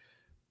good,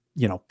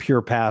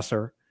 pure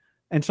passer.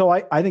 And so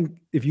I think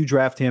if you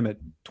draft him at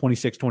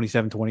 26,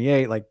 27,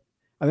 28, I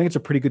think it's a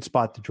pretty good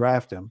spot to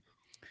draft him.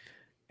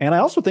 And I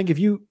also think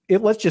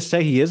let's just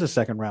say he is a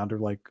second rounder,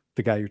 like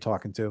the guy you're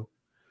talking to,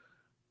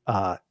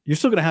 you're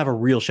still going to have a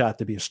real shot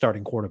to be a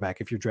starting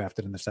quarterback if you're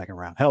drafted in the second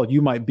round. Hell,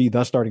 you might be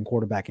the starting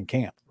quarterback in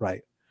camp,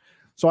 right?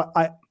 So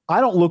I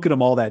don't look at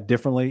him all that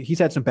differently. He's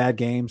had some bad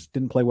games,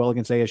 didn't play well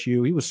against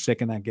ASU. He was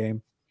sick in that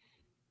game.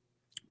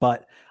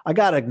 But I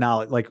got to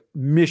acknowledge,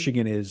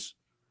 Michigan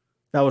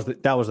that was a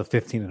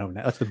 15-0.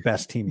 That's the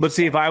best team. But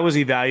see, if I was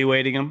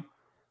evaluating him,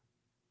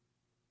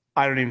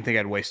 I don't even think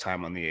I'd waste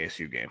time on the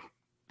ASU game.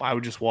 I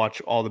would just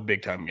watch all the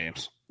big time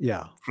games.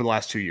 Yeah, for the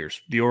last 2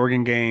 years, the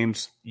Oregon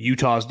games,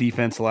 Utah's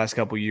defense the last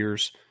couple of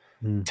years,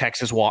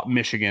 Texas,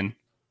 Michigan.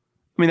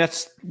 I mean,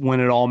 that's when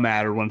it all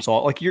mattered. When it's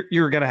all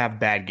you're going to have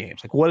bad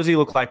games. What does he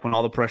look like when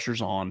all the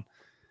pressure's on?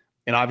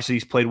 And obviously,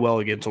 he's played well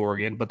against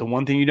Oregon. But the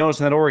one thing you notice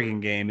in that Oregon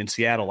game in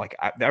Seattle,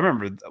 I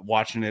remember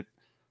watching it,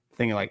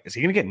 thinking is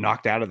he going to get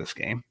knocked out of this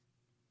game?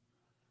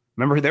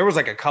 Remember, there was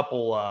a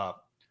couple.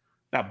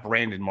 Not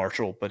Brandon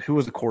Marshall, but who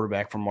was the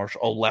quarterback from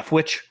Marshall? Oh,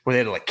 Leftwich, where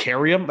they had to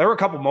carry him. There were a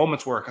couple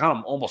moments where it kind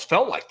of almost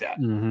felt like that.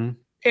 Mm-hmm.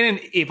 And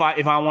if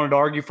I wanted to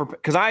argue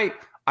because I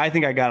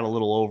think I got a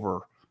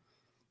little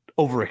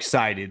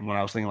overexcited when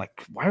I was thinking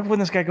why wouldn't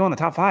this guy go in the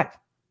top 5? Because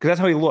that's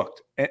how he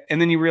looked.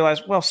 And then you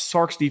realize, well,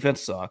 Sark's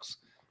defense sucks.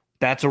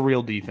 That's a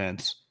real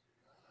defense.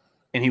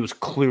 And he was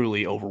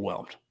clearly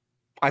overwhelmed.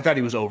 I thought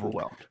he was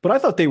overwhelmed. But I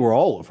thought they were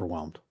all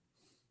overwhelmed.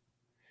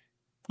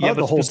 Yeah,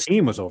 but the whole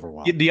team was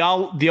overwhelmed. The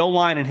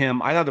O-line and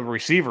him, I thought the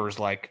receivers,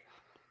 they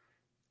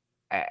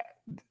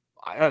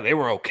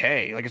were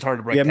okay. It's hard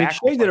to break. Yeah,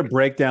 Shea did a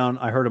breakdown.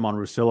 I heard him on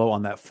Russillo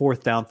on that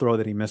 4th down throw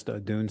that he missed to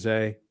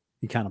Odunze.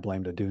 He kind of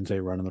blamed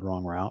Odunze running the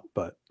wrong route,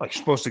 but you're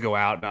supposed to go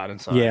out, not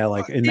inside. Yeah,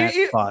 in that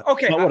spot.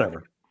 Okay, but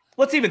whatever.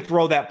 Let's even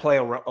throw that play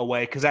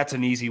away because that's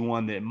an easy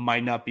one that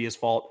might not be his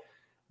fault.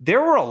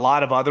 There were a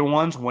lot of other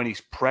ones when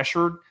he's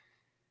pressured.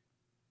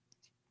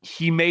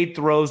 He made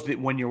throws that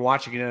when you're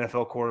watching an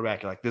NFL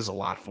quarterback, you're this is a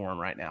lot for him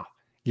right now.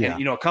 Yeah.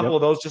 And, a couple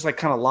of those just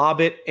kind of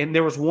lob it. And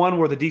there was one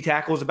where the D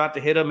tackle was about to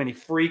hit him and he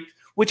freaked,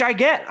 which I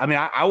get. I mean,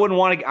 I wouldn't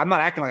want to – I'm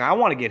not acting like I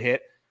want to get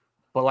hit.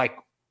 But,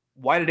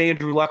 why did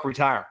Andrew Luck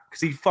retire?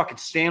 Because he fucking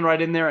stand right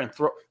in there and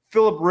throw –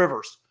 Phillip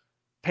Rivers,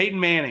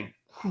 Peyton Manning,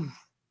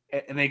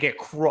 and they get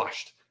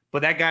crushed.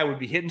 But that guy would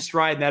be hitting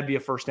stride and that'd be a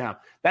first down.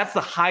 That's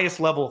the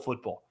highest level of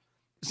football.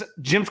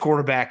 Jim's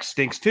quarterback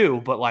stinks too,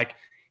 but,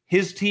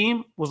 his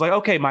team was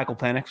okay, Michael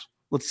Penix,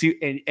 let's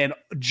see. And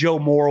Joe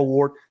Moore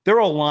Award, their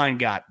O-line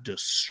got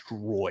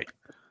destroyed.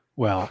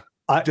 Well,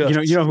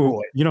 you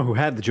know who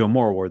had the Joe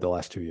Moore Award the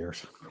last 2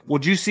 years?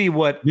 Would you see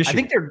what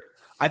Michigan.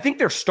 I think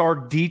their star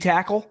D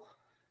tackle,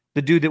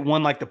 the dude that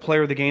won the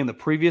player of the game the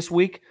previous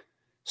week,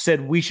 said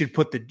we should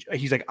put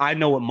he's I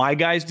know what my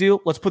guys do.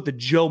 Let's put the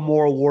Joe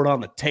Moore Award on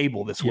the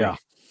table this week. Yeah,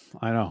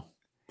 I know.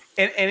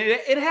 And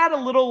it had a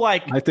little I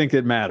think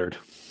it mattered.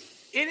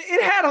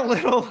 It had a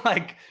little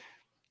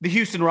the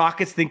Houston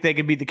Rockets think they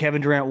can beat the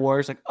Kevin Durant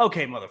Warriors.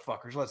 Okay,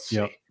 motherfuckers, let's see.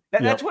 Yep.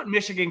 That's what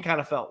Michigan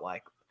kind of felt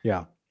like.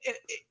 Yeah.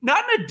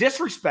 Not in a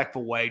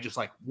disrespectful way, just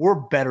we're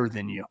better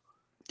than you.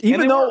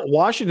 Even though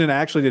Washington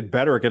actually did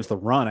better against the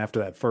run after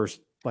that first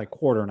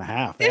quarter and a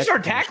half. They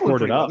started tackling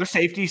pretty well. Their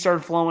safety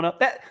started flowing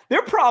up.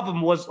 Their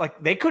problem was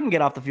they couldn't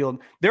get off the field.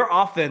 Their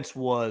offense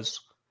was,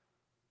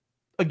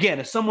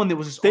 again, as someone that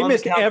was just they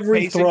missed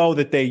every throw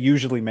that they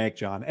usually make,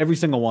 John. Every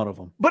single one of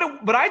them.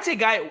 But I'd say,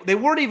 they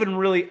weren't even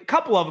really a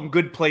couple of them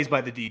good plays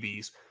by the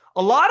DBs.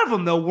 A lot of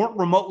them though weren't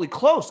remotely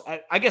close.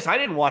 I guess I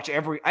didn't watch the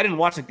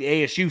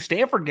ASU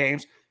Stanford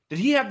games. Did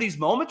he have these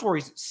moments where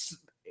he's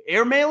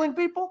airmailing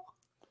people?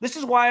 This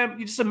is why I'm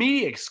just a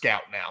media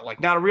scout now.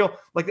 Not a real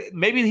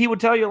maybe he would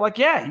tell you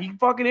yeah, he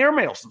fucking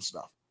airmails some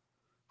stuff.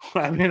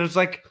 I mean, it's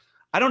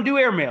I don't do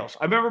airmails.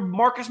 I remember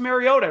Marcus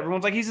Mariota.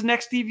 Everyone's he's the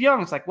next Steve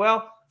Young. It's I've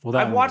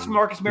watched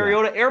Marcus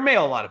Mariota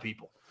airmail a lot of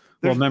people.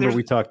 Remember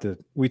we talked to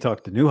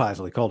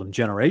Neuheisel. He called him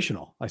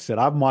generational. I said,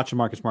 I'm watching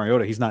Marcus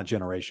Mariota. He's not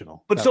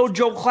generational. But so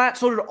Joe Klatt,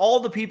 so did all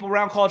the people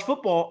around college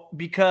football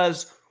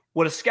because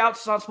What a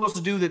scout's not supposed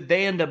to do that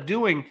they end up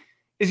doing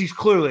is he's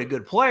clearly a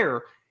good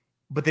player,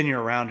 but then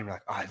you're around him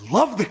like, I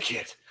love the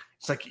kid.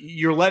 It's like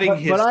you're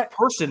letting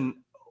person.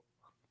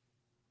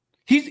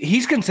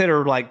 He's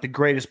considered like the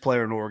greatest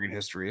player in Oregon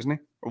history, isn't he?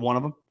 Or one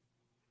of them?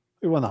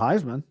 He won the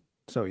Heisman.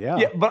 So, yeah.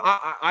 Yeah, but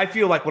I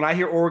feel like when I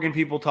hear Oregon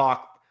people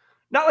talk,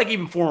 not like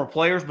even former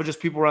players, but just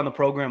people around the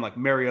program, like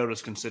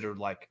Mariota's considered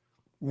like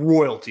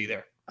royalty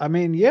there. I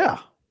mean, yeah.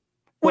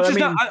 Which is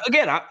not,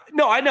 again,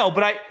 I know,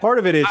 but part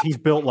of it is he's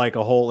built like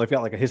a whole, they've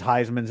got like his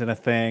Heisman's in a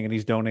thing and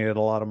he's donated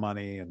a lot of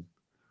money. And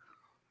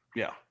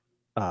yeah.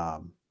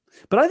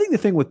 But I think the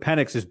thing with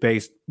Penix is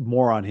based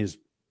more on his,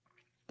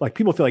 like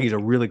people feel like he's a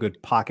really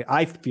good pocket.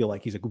 I feel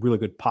like he's a really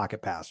good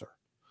pocket passer.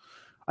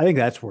 I think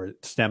that's where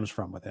it stems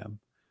from with him.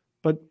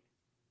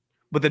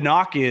 But the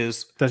knock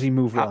is, does he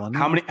move well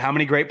enough? How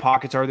many great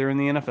pockets are there in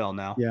the NFL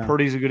now? Yeah.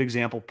 Purdy's a good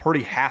example.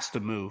 Purdy has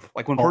to move.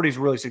 Like when Purdy's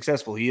really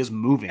successful, he is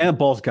moving. And the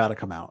ball's got to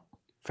come out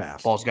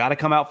fast.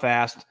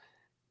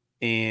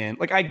 And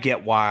like I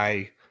get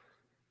why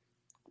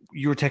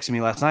you were texting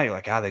me last night. You're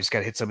like, they just got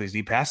to hit some of these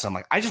deep passes. I'm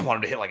like, I just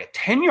wanted to hit like a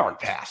 10-yard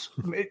pass.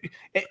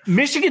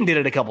 Michigan did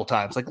it a couple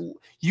times. Like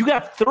you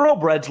got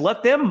thoroughbreds,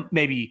 let them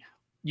maybe,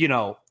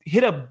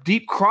 hit a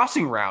deep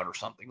crossing route or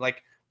something.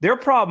 Like their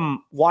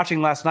problem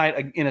watching last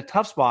night in a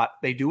tough spot,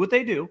 they do what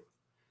they do.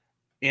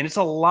 And it's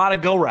a lot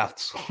of go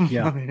routes.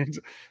 Yeah. I mean,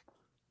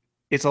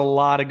 it's a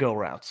lot of go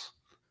routes.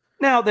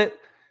 Now that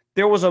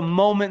there was a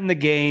moment in the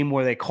game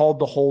where they called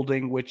the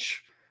holding,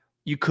 which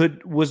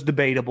was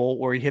debatable,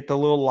 where he hit the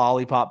little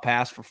lollipop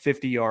pass for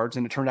 50 yards,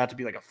 and it turned out to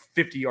be like a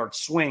 50-yard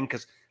swing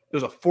because it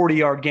was a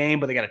 40-yard game,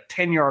 but they got a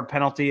 10-yard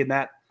penalty, and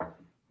that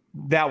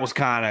was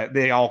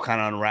they all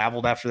kind of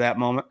unraveled after that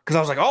moment. Because I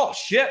was like, oh,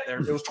 shit, it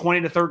was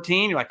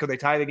 20-13. You're like, could they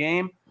tie the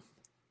game?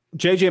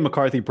 J.J.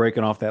 McCarthy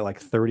breaking off that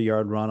like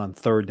 30-yard run on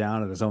third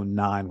down at his own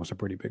 9 was a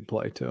pretty big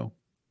play too.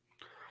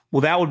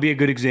 Well, that would be a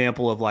good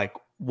example of like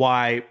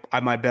why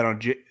I might bet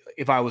on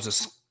if I was a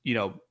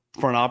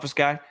front office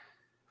guy.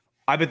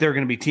 I bet there are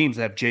going to be teams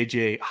that have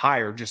JJ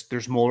higher. Just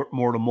there's more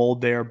to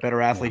mold there.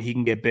 Better athlete, he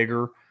can get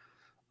bigger.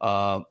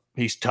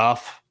 He's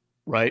tough,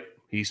 right?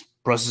 He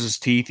brushes his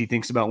teeth. He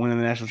thinks about winning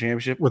the national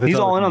championship. He's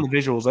all in on the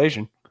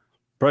visualization.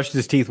 Brushes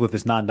his teeth with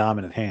his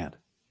non-dominant hand.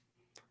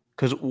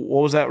 Because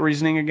what was that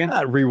reasoning again?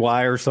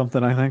 Rewire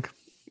something, I think.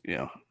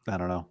 Yeah. I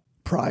don't know.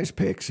 Prize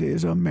Picks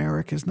is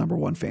America's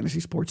 #1 fantasy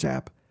sports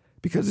app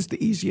because it's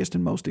the easiest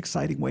and most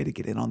exciting way to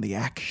get in on the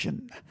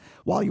action.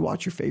 While you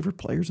watch your favorite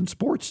players in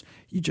sports,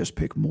 you just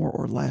pick more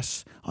or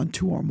less on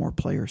 2 or more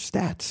player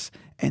stats,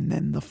 and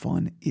then the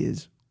fun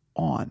is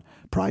on.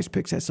 Prize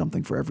Picks has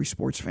something for every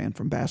sports fan,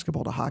 from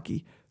basketball to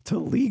hockey to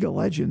League of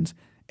Legends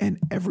and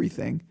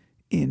everything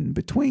in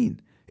between.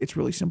 It's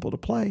really simple to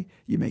play.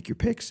 You make your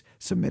picks,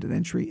 submit an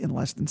entry in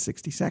less than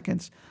 60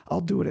 seconds.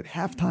 I'll do it at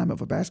halftime of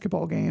a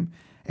basketball game,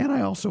 and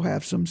I also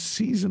have some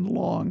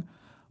season-long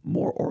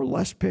more or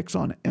less picks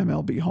on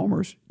MLB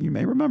homers. You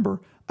may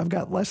remember I've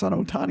got less on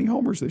Ohtani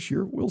homers this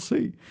year. We'll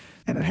see.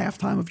 And at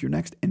halftime of your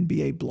next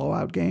NBA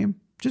blowout game,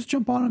 just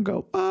jump on and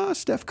go,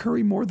 Steph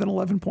Curry more than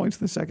 11 points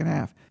in the second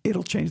half.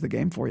 It'll change the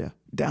game for you.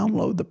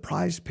 Download the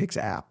Prize Picks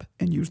app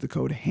and use the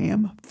code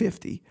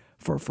HAM50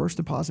 for a first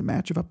deposit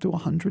match of up to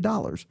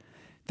 $100.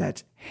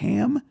 That's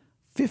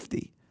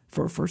HAM50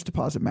 for a first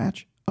deposit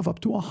match of up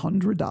to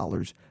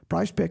 $100.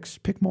 Prize Picks,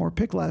 pick more,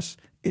 pick less.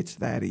 It's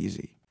that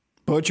easy.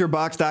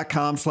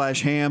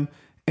 ButcherBox.com/ham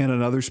and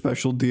another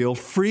special deal.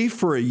 Free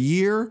for a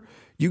year.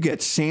 You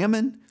get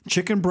salmon,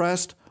 chicken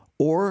breast,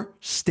 or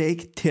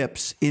steak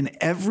tips in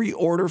every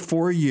order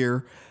for a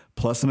year,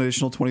 plus an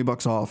additional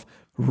 $20 off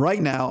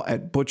right now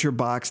at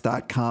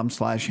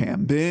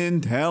ButcherBox.com/ham. Been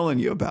telling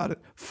you about it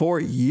for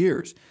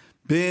years.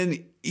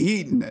 Been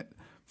eating it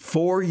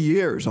for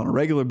years on a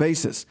regular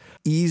basis.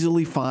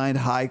 Easily find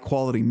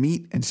high-quality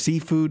meat and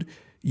seafood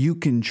you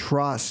can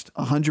trust.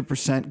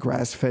 100%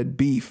 grass-fed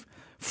beef,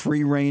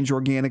 free-range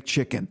organic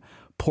chicken,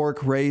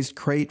 pork raised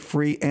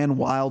crate-free and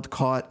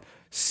wild-caught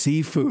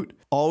seafood.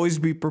 Always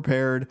be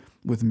prepared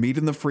with meat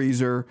in the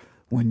freezer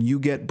when you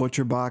get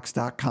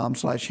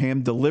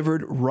ButcherBox.com/ham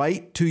delivered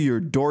right to your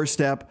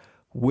doorstep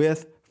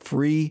with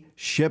free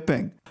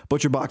shipping.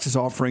 ButcherBox is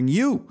offering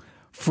you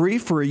free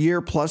for a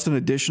year plus an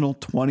additional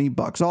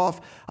 $20 off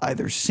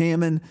either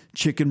salmon,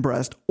 chicken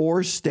breast,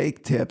 or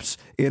steak tips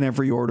in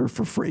every order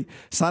for free.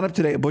 Sign up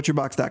today at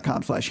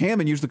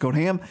ButcherBox.com/ham and use the code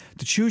HAM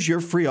to choose your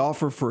free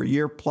offer for a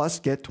year plus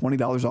get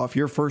 $20 off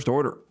your first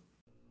order.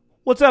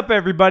 What's up,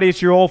 everybody?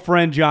 It's your old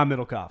friend, John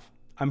Middlecoff.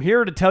 I'm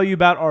here to tell you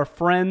about our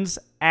friends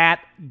at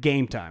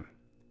Game Time.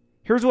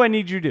 Here's what I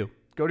need you to do.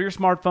 Go to your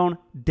smartphone,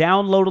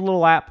 download a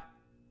little app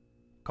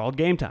called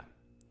Game Time.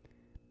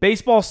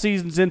 Baseball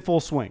season's in full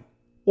swing.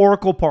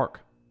 Oracle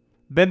Park.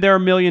 Been there a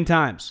million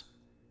times.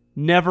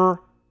 Never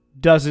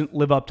doesn't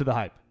live up to the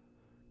hype.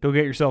 Go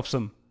get yourself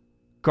some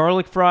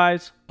garlic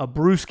fries, a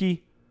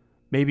brewski,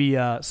 maybe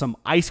some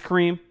ice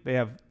cream. They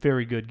have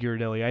very good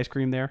Ghirardelli ice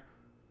cream there.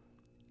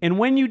 And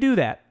when you do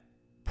that,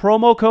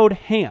 promo code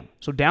HAM.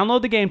 So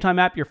download the Game Time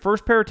app. Your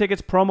first pair of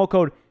tickets, promo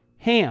code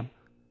HAM,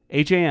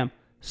 H-A-M,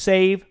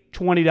 save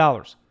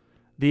 $20.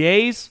 The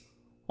A's,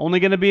 only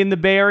going to be in the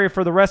Bay Area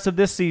for the rest of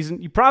this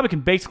season. You probably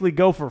can basically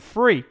go for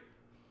free.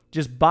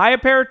 Just buy a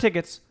pair of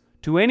tickets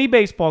to any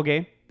baseball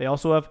game. They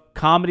also have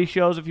comedy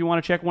shows if you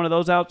want to check one of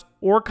those out,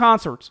 or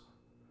concerts.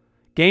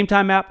 Game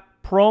Time app,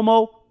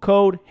 promo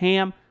code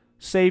HAM.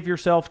 Save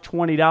yourself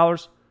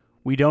 $20.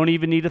 We don't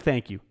even need a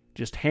thank you.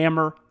 Just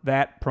hammer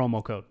that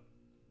promo code.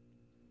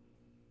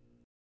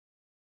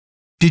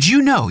 Did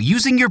you know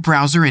using your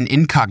browser in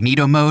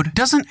incognito mode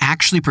doesn't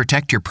actually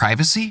protect your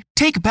privacy?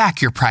 Take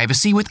back your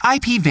privacy with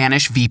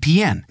IPVanish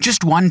VPN.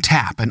 Just one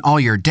tap and all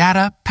your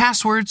data,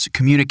 passwords,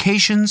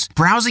 communications,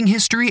 browsing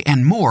history,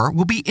 and more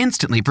will be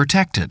instantly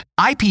protected.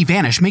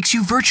 IPVanish makes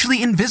you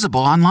virtually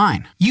invisible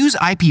online. Use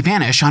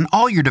IPVanish on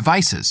all your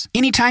devices,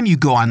 anytime you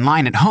go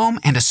online at home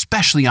and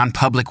especially on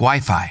public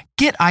Wi-Fi.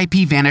 Get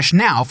IPVanish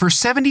now for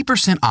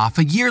 70% off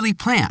a yearly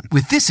plan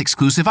with this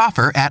exclusive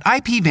offer at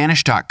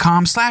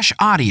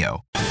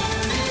ipvanish.com/audio.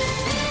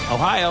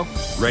 Ohio,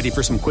 ready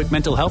for some quick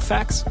mental health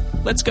facts?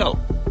 Let's go.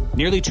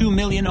 Nearly 2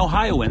 million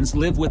Ohioans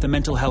live with a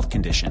mental health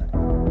condition.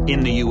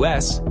 In the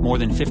U.S., more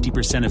than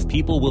 50% of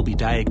people will be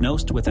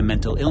diagnosed with a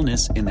mental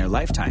illness in their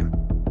lifetime.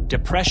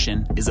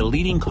 Depression is a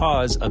leading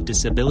cause of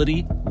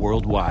disability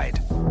worldwide.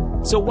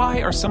 So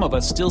why are some of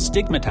us still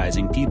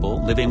stigmatizing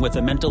people living with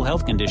a mental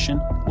health condition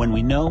when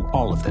we know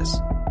all of this?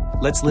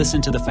 Let's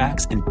listen to the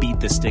facts and beat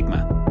the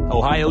stigma.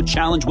 Ohio,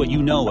 challenge what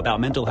you know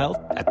about mental health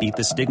at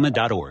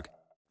beatthestigma.org.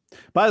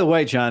 By the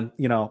way, John,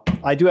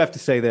 I do have to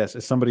say this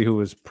as somebody who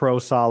is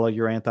pro-Saleh,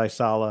 you're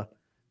anti-Saleh,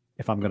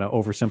 if I'm going to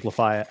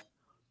oversimplify it.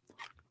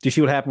 Do you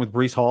see what happened with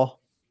Breece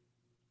Hall?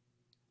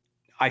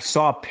 I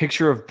saw a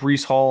picture of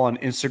Breece Hall on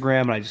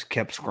Instagram, and I just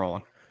kept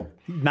scrolling.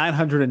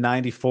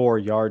 994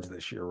 yards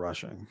this year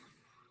rushing.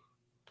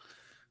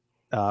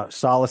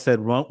 Saleh said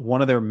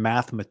one of their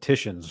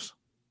mathematicians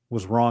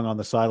was wrong on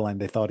the sideline.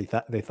 They thought he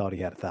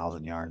had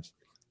 1,000 yards.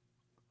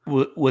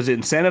 Was it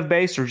incentive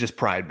based or just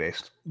pride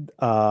based?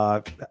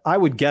 I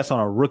would guess on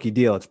a rookie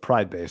deal, it's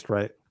pride based,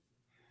 right?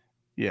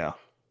 Yeah.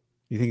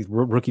 You think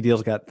rookie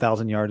deal's got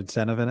 1,000-yard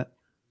incentive in it?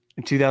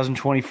 In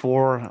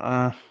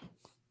 2024,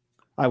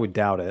 I would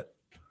doubt it.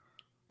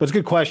 But it's a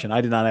good question. I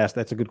did not ask.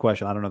 That's a good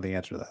question. I don't know the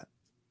answer to that.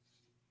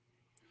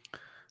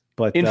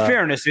 But in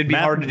fairness, it'd be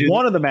hard to do.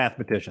 One of the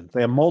mathematicians.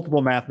 They have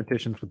multiple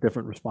mathematicians with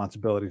different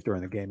responsibilities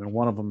during the game, and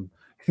one of them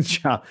is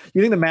John.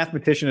 You think the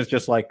mathematician is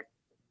just like,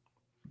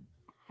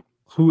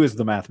 who is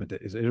the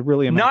mathematician? Is it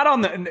really a not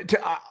on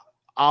the?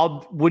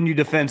 Wouldn't you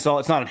defend Saul?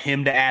 It's not on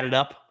him to add it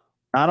up.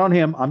 Not on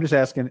him. I'm just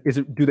asking: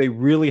 do they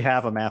really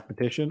have a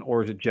mathematician,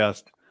 or is it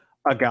just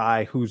a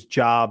guy whose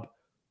job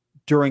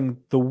during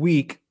the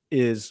week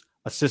is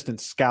assistant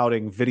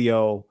scouting,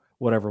 video,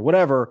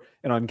 whatever,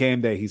 and on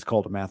game day he's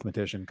called a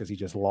mathematician because he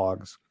just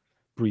logs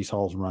Breece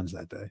Hall's runs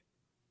that day?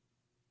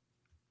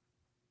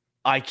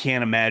 I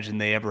can't imagine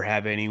they ever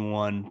have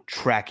anyone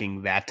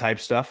tracking that type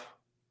stuff.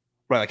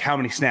 Right, like how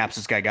many snaps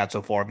this guy got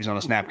so far if he's on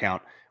a snap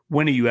count.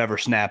 When are you ever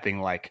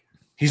snapping? Like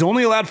he's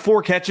only allowed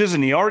 4 catches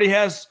and he already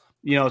has,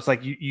 it's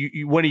like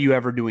you when are you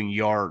ever doing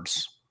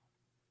yards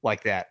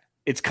like that?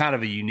 It's kind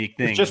of a unique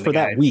thing. It's just for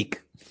that week.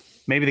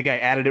 Maybe the guy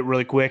added it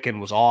really quick and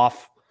was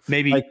off.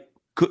 Maybe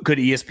could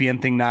ESPN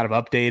thing not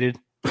have updated?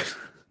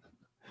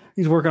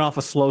 He's working off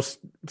a slow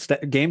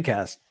game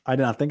cast. I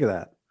did not think of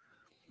that.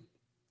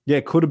 Yeah,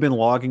 it could have been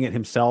logging it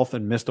himself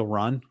and missed a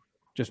run.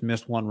 Just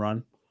missed one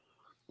run.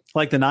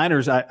 Like the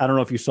Niners, I don't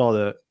know if you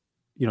saw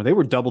they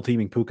were double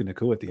teaming Puka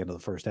Nacua at the end of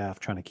the first half,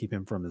 trying to keep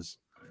him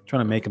trying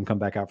to make him come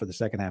back out for the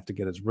second half to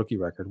get his rookie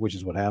record, which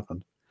is what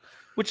happened.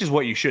 Which is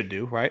what you should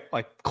do, right?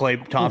 Like Clay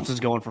Thompson's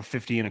going for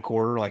 50 and a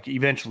quarter. Like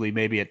eventually,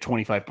 maybe at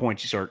 25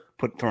 points, you start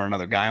throwing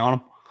another guy on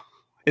him.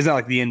 Isn't that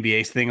like the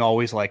NBA's thing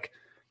always? Like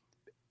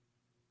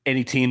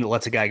any team that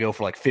lets a guy go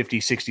for like 50,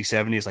 60,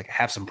 70 is like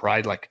have some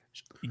pride, like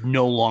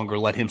no longer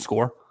let him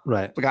score.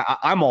 Right. Like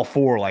I'm all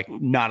for like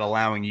not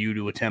allowing you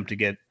to attempt to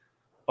get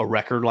a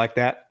record like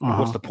that.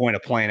 What's the point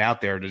of playing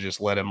out there to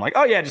just let him like,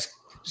 oh yeah, just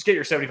get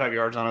your 75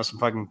 yards on us and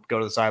fucking go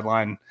to the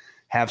sideline and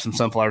have some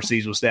sunflower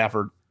seeds with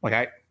Stafford.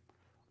 Like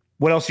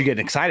what else are you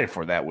getting excited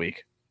for that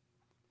week?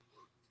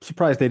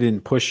 Surprised they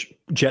didn't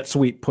jet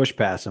sweep push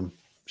pass him.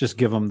 Just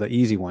give him the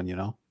easy one,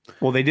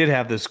 Well, they did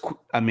have this,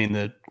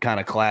 the kind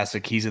of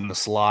classic, he's in the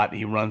slot.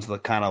 He runs the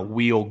kind of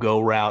wheel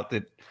go route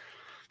that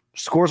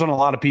scores on a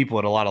lot of people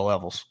at a lot of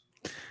levels.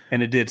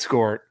 And it did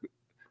score.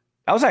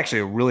 That was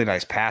actually a really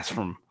nice pass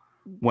from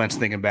Wentz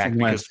thinking back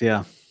because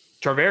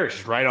Tarvarius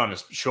is right on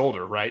his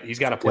shoulder, right? He's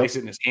got to place it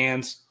in his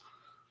hands.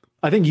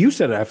 I think you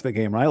said it after the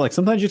game, right? Like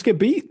sometimes you just get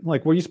beat.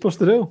 Like what are you supposed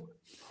to do?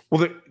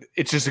 Well,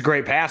 it's just a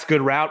great pass,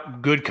 good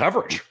route, good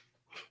coverage.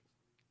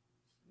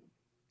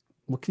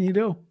 What can you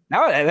do?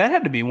 Now that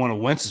had to be one of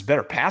Wentz's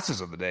better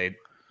passes of the day,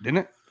 didn't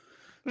it?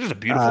 It was just a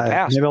beautiful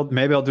pass.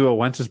 Maybe I'll do a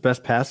Wentz's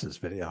best passes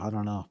video. I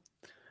don't know.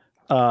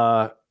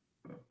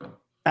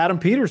 Adam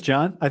Peters,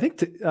 John. I think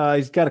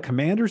he's got a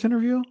Commanders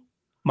interview.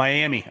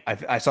 Miami.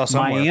 I saw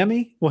somewhere.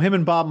 Miami. Well, him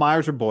and Bob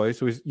Myers are boys.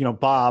 So he's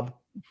Bob.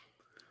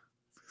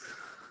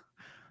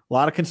 A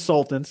lot of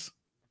consultants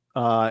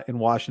in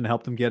Washington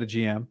helped him get a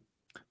GM.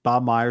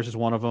 Bob Myers is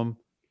one of them.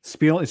 Is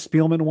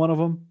Spielman one of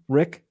them?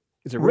 Rick?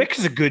 Is it Rick? Rick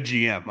is a good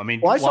GM. I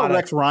mean, well, I saw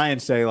Rex Ryan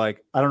say,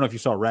 like, I don't know if you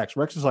saw Rex.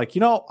 Rex is like, I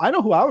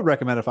know who I would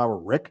recommend if I were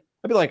Rick.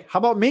 I'd be like, how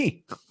about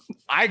me?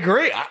 I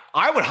agree.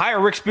 I would hire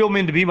Rick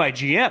Spielman to be my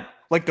GM.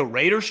 Like the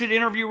Raiders should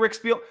interview Rick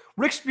Spielman.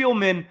 Rick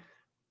Spielman,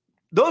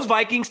 those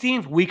Vikings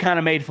teams, we kind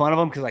of made fun of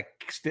them because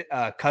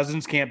like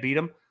Cousins can't beat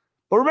them.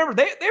 But remember,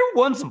 they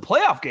won some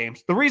playoff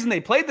games. The reason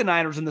they played the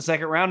Niners in the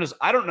second round is,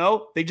 I don't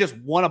know, they just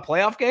won a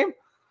playoff game.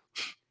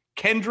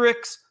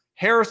 Kendricks,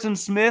 Harrison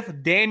Smith,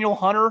 Daniel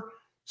Hunter,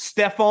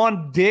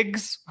 Stephon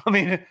Diggs. I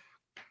mean,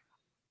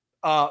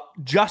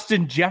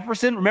 Justin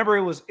Jefferson. Remember,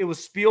 it was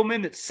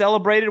Spielman that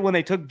celebrated when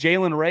they took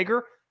Jalen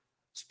Reagor.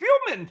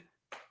 Spielman,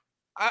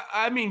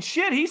 I mean,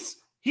 shit,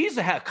 he's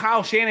a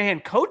Kyle Shanahan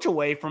coach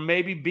away from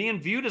maybe being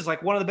viewed as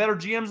like one of the better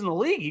GMs in the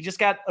league. He just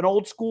got an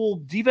old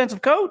school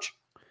defensive coach.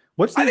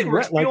 I think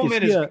Rick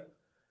Spielman is. I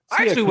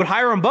actually would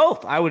hire them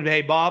both. I would,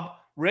 hey, Bob,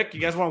 Rick, you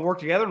guys want to work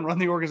together and run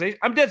the organization?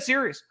 I'm dead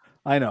serious.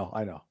 I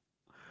know.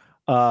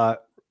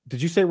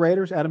 Did you say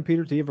Raiders? Adam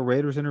Peters? Do you have a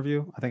Raiders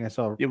interview? I think I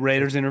saw a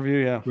Raiders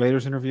interview. Yeah,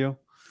 Raiders interview.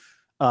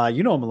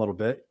 You know him a little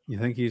bit. You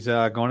think he's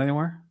going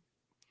anywhere?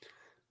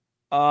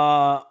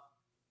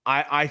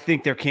 I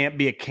think there can't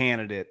be a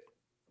candidate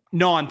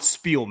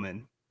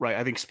non-Spielman, right?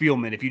 I think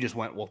Spielman, if you just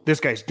went, well, this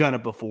guy's done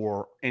it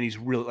before, and he's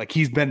really like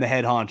he's been the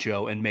head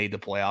honcho and made the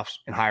playoffs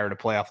and hired a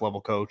playoff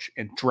level coach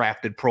and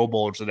drafted Pro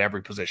Bowlers at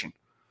every position.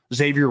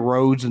 Xavier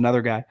Rhodes,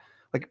 another guy.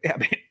 Like, I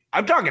mean,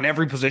 I'm talking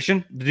every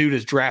position. The dude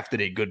has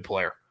drafted a good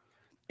player.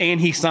 And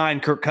he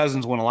signed Kirk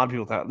Cousins when a lot of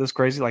people thought this is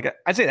crazy. Like,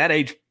 I'd say that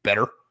age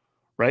better,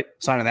 right?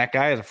 Signing that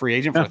guy as a free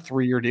agent for a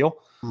 3-year deal.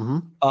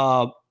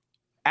 Mm-hmm.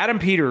 Adam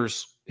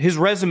Peters, his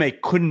resume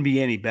couldn't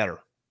be any better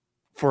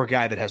for a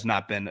guy that has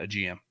not been a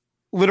GM.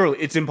 Literally,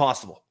 it's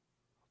impossible.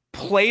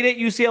 Played at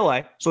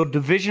UCLA, so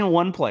Division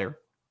I player.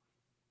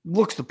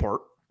 Looks the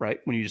part, right?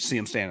 When you just see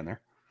him standing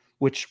there,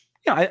 which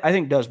I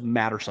think does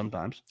matter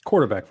sometimes.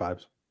 Quarterback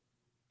vibes,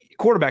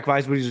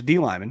 but he's a D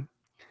lineman.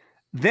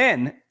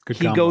 Then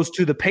he goes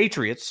to the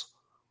Patriots,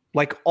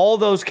 like all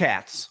those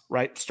cats,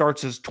 right?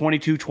 Starts as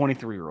 22,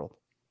 23-year-old.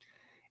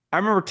 I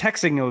remember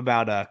texting him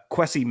about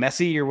Kwesi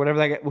Messi or whatever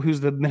that guy, who's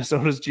the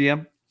Minnesota's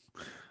GM.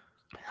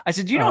 I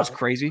said, you know what's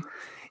crazy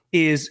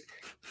is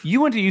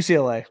you went to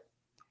UCLA,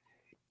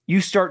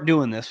 you start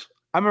doing this.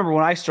 I remember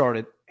when I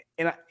started,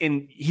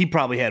 and he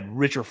probably had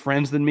richer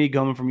friends than me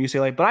going from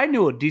UCLA, but I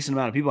knew a decent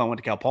amount of people I went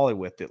to Cal Poly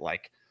with that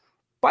like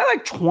by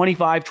like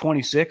 25,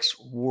 26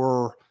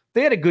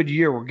 they had a good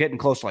year. We're getting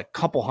close to like a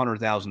couple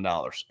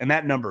 $100,000. And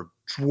that number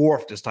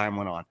dwarfed as time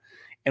went on.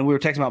 And we were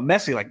texting about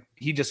Messi, like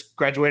he just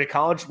graduated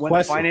college, went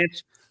to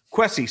finance.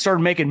 Kwesi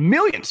started making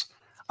millions.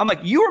 I'm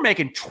like, you were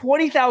making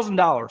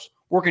 $20,000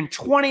 working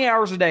 20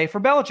 hours a day for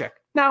Belichick.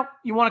 Now,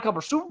 you won a couple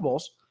of Super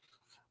Bowls,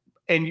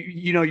 and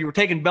you were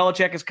taking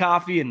Belichick as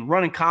coffee and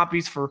running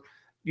copies for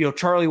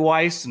Charlie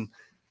Weiss, and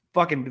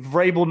fucking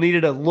Vrabel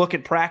needed a look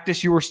at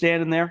practice. You were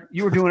standing there.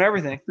 You were doing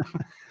everything.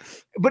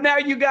 But now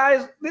you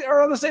guys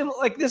are on the same,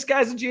 like this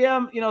guy's a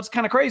GM, it's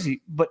kind of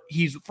crazy. But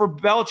he's for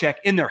Belichick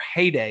in their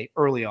heyday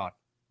early on,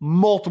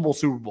 multiple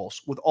Super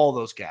Bowls with all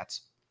those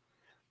cats.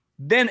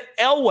 Then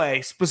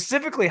Elway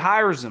specifically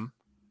hires him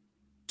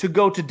to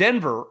go to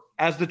Denver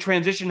as the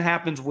transition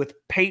happens with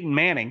Peyton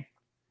Manning.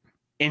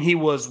 And he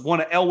was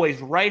one of Elway's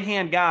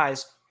right-hand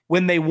guys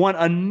when they won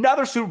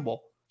another Super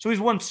Bowl. So he's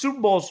won Super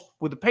Bowls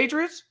with the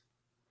Patriots,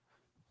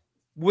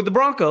 with the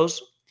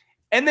Broncos,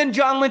 and then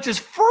John Lynch's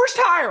first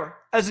hire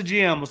as a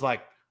GM was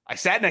like, I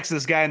sat next to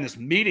this guy in this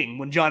meeting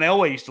when John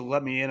Elway used to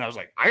let me in. I was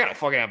like, I got to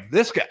fucking have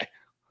this guy.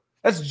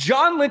 That's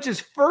John Lynch's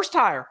first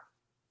hire.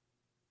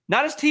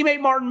 Not his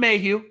teammate Martin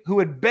Mayhew, who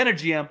had been a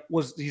GM,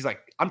 he's like,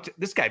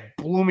 this guy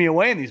blew me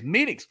away in these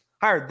meetings.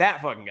 Hired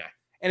that fucking guy.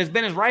 And has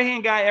been his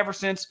right-hand guy ever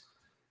since.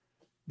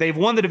 They've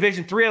won the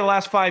division 3 out of the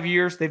last 5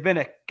 years. They've been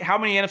at how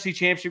many NFC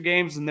championship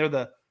games, and they're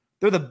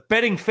the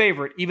betting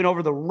favorite, even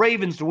over the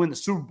Ravens, to win the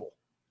Super Bowl.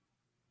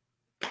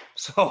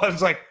 So I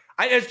was like,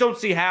 I just don't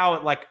see how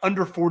at like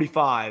under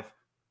 45,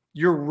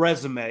 your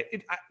resume,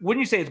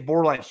 wouldn't you say it's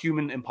borderline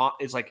human?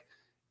 It's like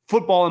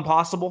football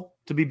impossible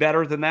to be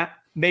better than that.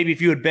 Maybe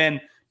if you had been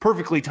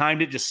perfectly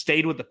timed it, just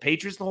stayed with the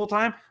Patriots the whole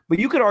time. But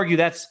you could argue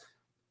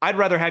I'd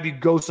rather have you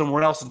go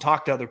somewhere else and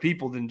talk to other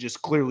people than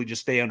just clearly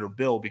just stay under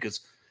Bill,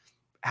 because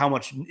how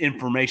much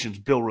information is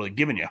Bill really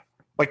giving you?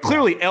 Like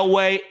clearly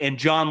Elway and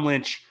John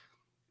Lynch,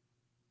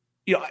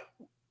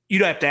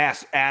 you'd have to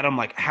ask Adam,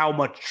 like, how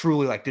much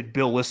truly, like, did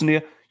Bill listen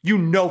to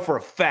you? For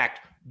a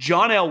fact,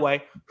 John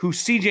Elway, who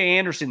C.J.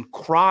 Anderson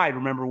cried,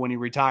 remember, when he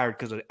retired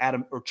because of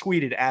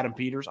tweeted Adam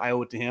Peters. I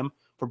owe it to him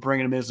for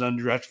bringing him in as an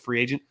undrafted free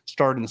agent,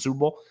 started in the Super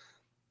Bowl.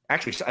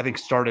 Actually, I think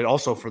started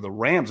also for the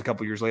Rams a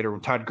couple years later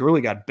when Todd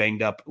Gurley got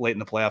banged up late in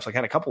the playoffs. Like,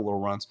 had a couple little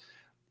runs.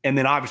 And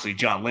then obviously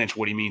John Lynch,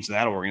 what he means to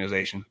that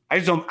organization. I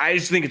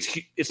just think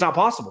it's not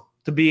possible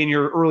to be in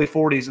your early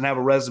 40s and have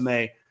a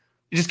resume.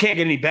 You just can't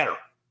get any better.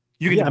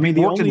 You can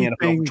work in the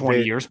NFL for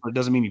 20 years, but it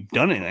doesn't mean you've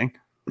done anything.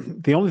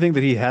 The only thing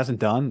that he hasn't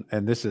done,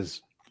 and this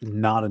is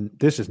not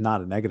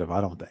a negative,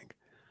 I don't think,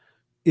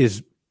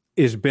 is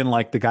been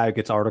like the guy who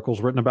gets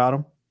articles written about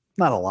him.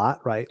 Not a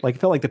lot, right? Like, it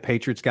felt like the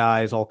Patriots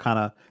guys all kind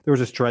of, there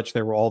was a stretch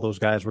there where all those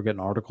guys were getting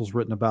articles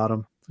written about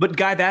him. But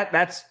Guy,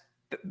 that's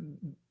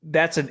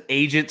an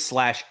agent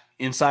 /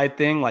 inside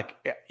thing. Like,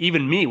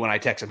 even me, when I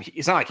text him,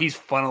 it's not like he's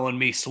funneling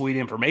me sweet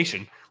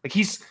information. Like,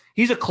 he's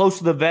a close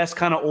to the vest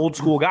kind of old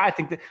school guy.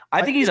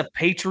 I think he's a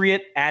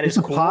patriot at his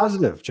core. It's a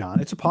positive, John.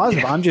 It's a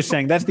positive. I'm just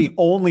saying that's the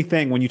only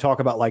thing when you talk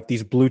about like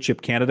these blue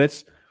chip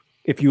candidates.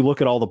 If you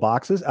look at all the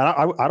boxes,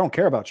 I don't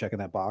care about checking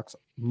that box.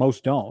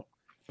 Most don't.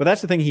 But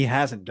that's the thing he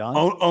hasn't done.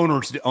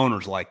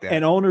 Owners like that.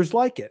 And owners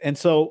like it. And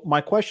so my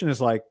question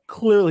is, like,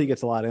 clearly he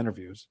gets a lot of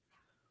interviews.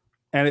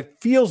 And it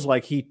feels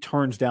like he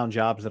turns down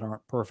jobs that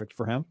aren't perfect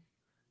for him.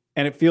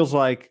 And it feels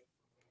like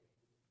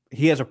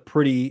he has a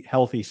pretty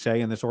healthy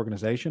say in this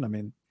organization. I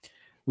mean,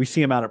 we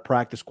see him out at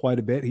practice quite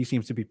a bit. He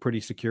seems to be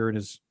pretty secure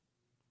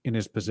in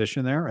his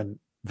position there and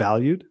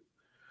valued.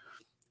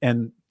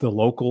 And the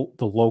local,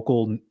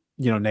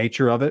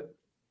 nature of it,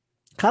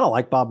 kind of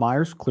like Bob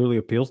Myers, clearly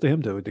appeals to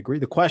him to a degree.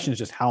 The question is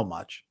just how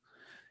much,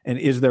 and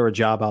is there a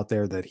job out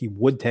there that he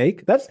would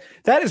take?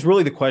 That is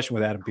really the question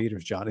with Adam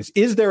Peters, John.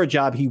 Is there a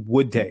job he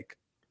would take?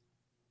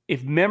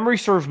 If memory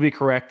serves me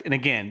correct, and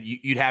again,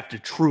 you'd have to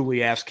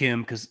truly ask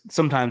him, because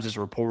sometimes it's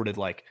reported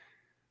like,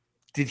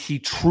 did he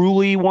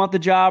truly want the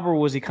job, or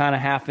was he kind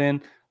of half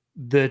in?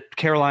 The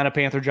Carolina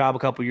Panther job a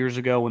couple years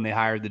ago when they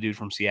hired the dude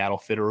from Seattle,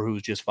 Fitterer, who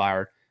was just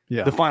fired.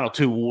 Yeah. The final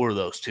two were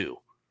those two.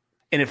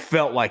 And it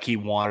felt like he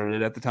wanted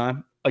it at the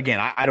time. Again,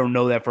 I don't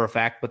know that for a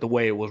fact, but the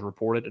way it was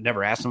reported, I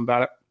never asked him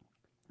about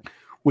it,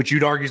 which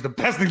you'd argue is the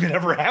best thing that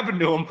ever happened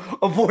to him,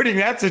 avoiding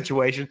that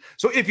situation.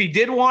 So if he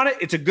did want it,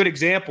 it's a good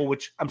example,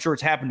 which I'm sure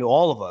it's happened to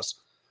all of us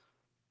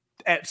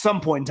at some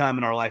point in time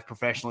in our life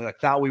professionally, like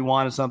thought we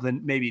wanted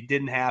something, maybe it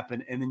didn't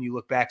happen, and then you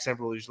look back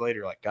several years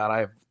later, like, God,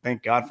 I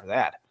thank God for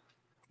that,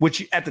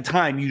 which at the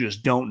time you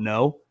just don't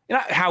know. And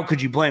how could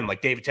you blame him?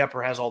 Like, David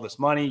Tepper has all this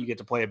money. You get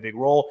to play a big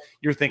role.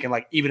 You're thinking,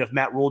 like, even if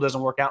Matt Rule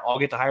doesn't work out, I'll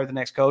get to hire the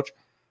next coach.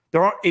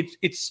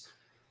 It's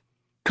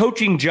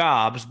coaching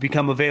jobs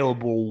become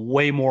available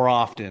way more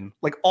often.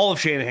 Like, all of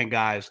Shanahan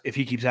guys, if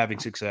he keeps having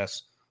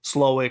success,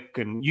 Slowick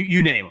and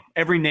you name them,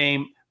 every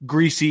name,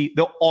 Greasy,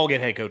 they'll all get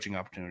head coaching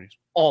opportunities.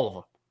 All of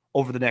them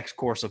over the next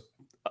course of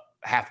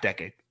half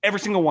decade.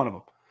 Every single one of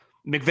them.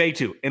 McVay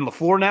too. And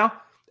LaFleur now,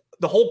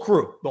 the whole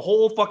crew, the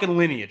whole fucking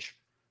lineage.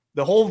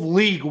 The whole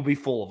league will be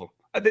full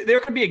of them. There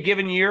could be a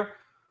given year.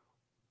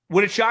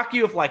 Would it shock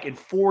you if, like, in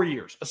 4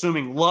 years,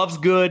 assuming Love's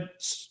good,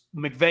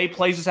 McVay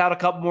plays us out a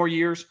couple more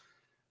years,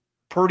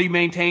 Purdy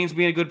maintains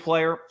being a good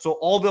player, so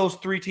all those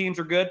three teams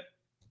are good,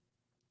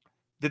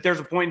 that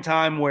there's a point in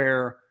time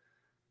where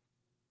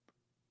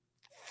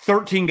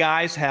 13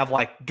 guys have,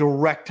 like,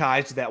 direct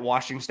ties to that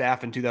Washington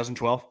staff in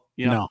 2012?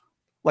 You know? No.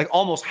 Like,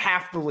 almost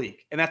half the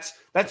league. And that's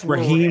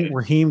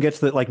Raheem gets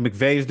the, like,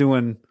 McVay's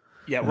doing –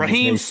 yeah,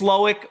 Raheem,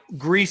 Slowick,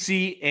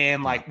 Greasy,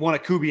 and like one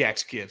of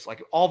Kubiak's kids.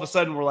 Like, all of a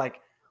sudden we're like,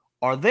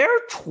 are there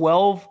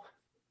 12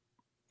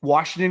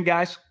 Washington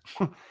guys?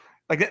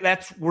 Like,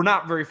 we're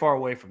not very far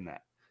away from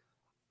that.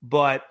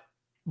 But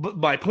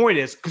my point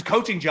is, because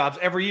coaching jobs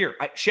every year,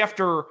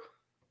 Schefter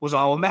was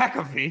on with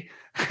McAfee,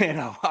 and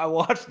I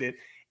watched it,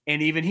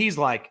 and even he's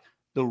like,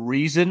 the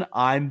reason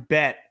I'm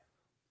bet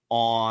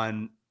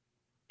on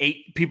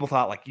 8, people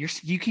thought, like,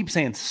 you keep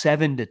saying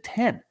 7 to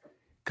 10.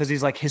 Because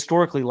he's like,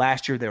 historically,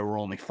 last year there were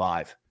only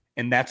 5,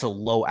 and that's a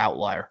low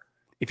outlier.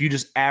 If you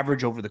just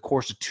average over the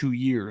course of 2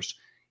 years,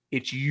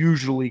 it's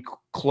usually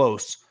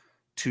close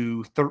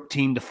to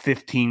 13 to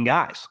 15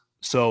 guys.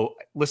 So,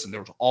 listen,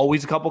 there was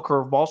always a couple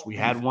curveballs. We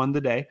had one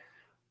today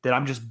that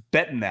I'm just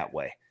betting that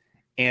way.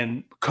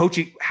 And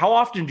coaching, how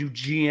often do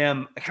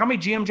how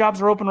many GM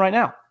jobs are open right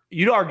now?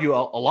 You'd argue a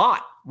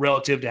lot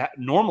relative to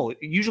normal.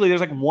 Usually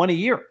there's like one a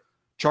year.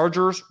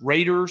 Chargers,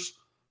 Raiders,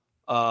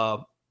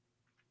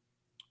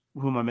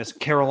 who am I missing?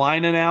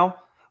 Carolina now.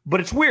 But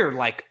it's weird.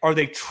 Like, are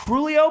they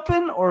truly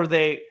open, or are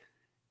they,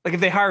 like, if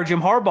they hire Jim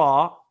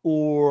Harbaugh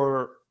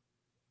or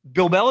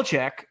Bill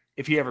Belichick,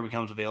 if he ever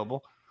becomes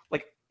available,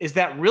 like, is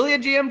that really a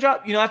GM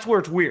job? You know, that's where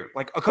it's weird.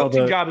 Like, a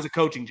coaching job is a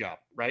coaching job,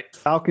 right?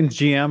 Falcons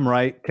GM,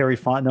 right? Terry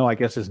Fontenot, I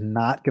guess, is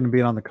not going to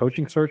be on the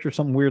coaching search or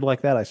something weird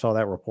like that. I saw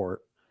that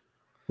report,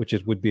 which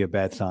would be a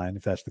bad sign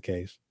if that's the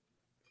case.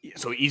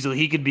 So easily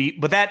he could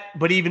be,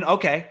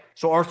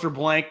 so Arthur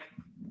Blank,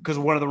 because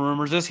one of the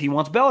rumors is he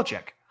wants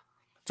Belichick.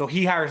 So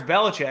he hires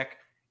Belichick.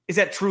 Is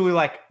that truly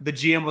like the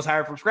GM was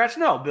hired from scratch?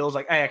 No. Bill's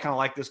like, hey, I kind of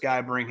like this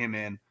guy, bring him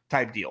in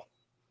type deal.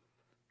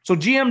 So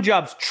GM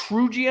jobs,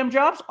 true GM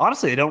jobs,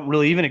 honestly, they don't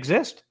really even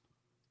exist.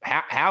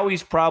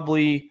 Howie's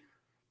probably,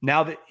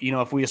 now that,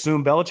 if we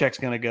assume Belichick's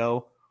going to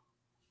go,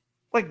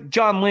 like,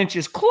 John Lynch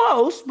is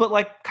close, but,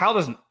 like, Kyle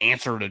doesn't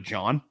answer to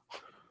John.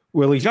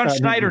 Well, John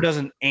Schneider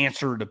doesn't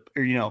answer to,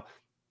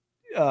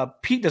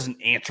 Pete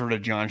doesn't answer to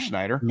John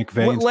Schneider.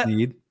 McVay and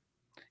Snead.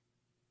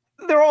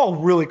 They're all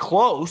really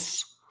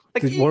close.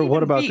 Like,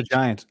 what about the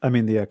Giants? I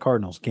mean, the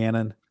Cardinals.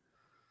 Gannon.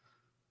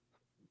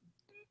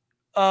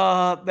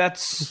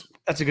 That's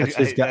a good.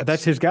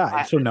 That's his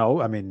guy. So no.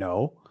 I mean,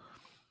 no.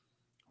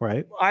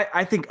 right?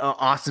 I think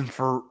Austin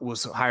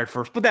was hired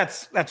first, but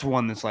that's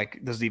one that's like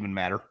doesn't even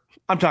matter.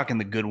 I'm talking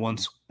the good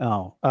ones.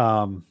 Oh,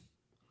 John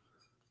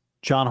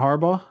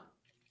Harbaugh.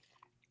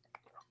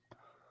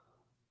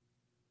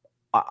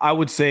 I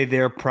would say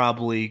they're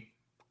probably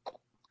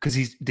because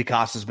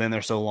DeCosta's been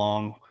there so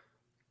long.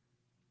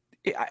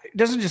 It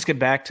doesn't just get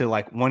back to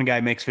like one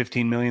guy makes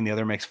 15 million, the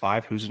other makes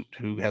 5.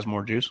 Who has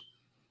more juice?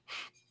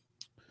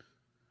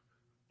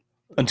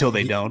 Until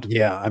they don't.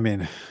 Yeah, I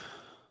mean,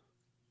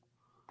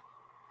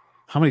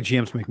 how many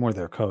GMs make more than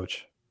their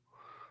coach?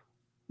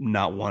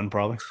 Not one,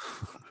 probably.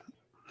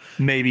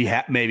 maybe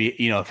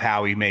if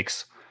Howie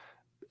makes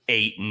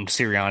 8 and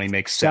Sirianni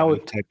makes 7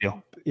 type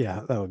deal.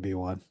 Yeah, that would be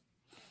one.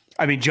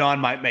 I mean, John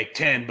might make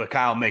 10, but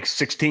Kyle makes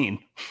 16.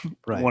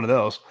 Right. One of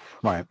those.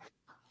 Right.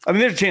 I mean,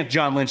 there's a chance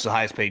John Lynch is the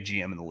highest paid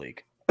GM in the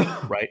league,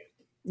 right?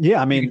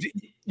 Yeah, I mean,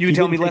 you can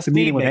tell me less the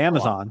meeting with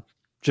Amazon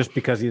just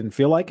because he didn't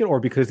feel like it, or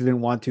because he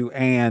didn't want to.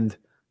 And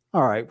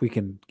all right, we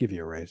can give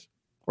you a raise,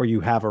 or you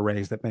have a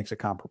raise that makes it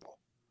comparable.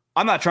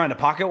 I'm not trying to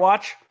pocket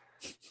watch,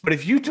 but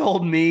if you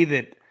told me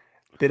that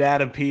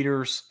Adam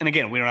Peters, and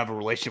again, we don't have a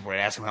relationship where I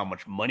ask him how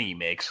much money he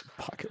makes.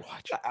 Pocket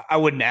watch. I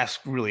wouldn't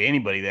ask really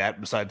anybody that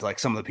besides like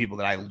some of the people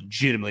that I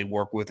legitimately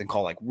work with and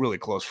call like really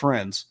close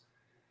friends.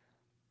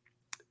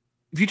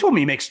 If you told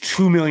me he makes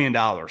 $2 million,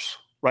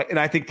 right? And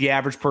I think the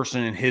average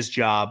person in his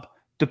job,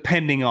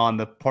 depending on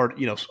the part,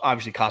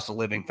 obviously cost of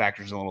living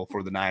factors in a little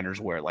for the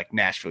Niners, where like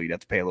Nashville, you'd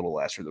have to pay a little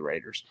less for the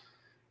Raiders.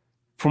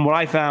 From what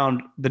I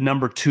found, the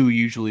number 2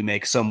 usually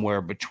makes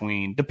somewhere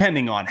between,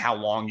 depending on how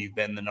long you've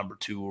been the number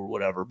 2 or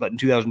whatever, but in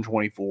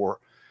 2024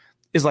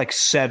 is like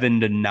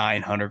 $700,000 to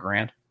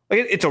 $900,000.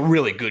 Like it's a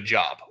really good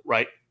job,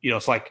 right?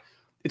 It's like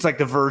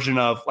the version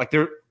of like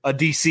they're a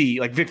DC,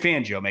 like Vic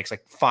Fangio makes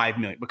like $5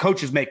 million, but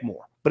coaches make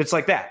more. But it's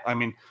like that. I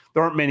mean,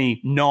 there aren't many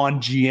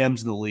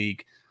non-GMs in the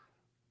league,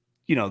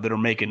 that are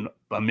making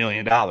 $1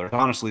 million.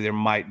 Honestly, there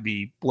might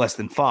be less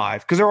than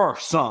 5 because there are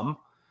some.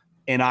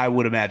 And I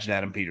would imagine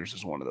Adam Peters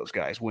is one of those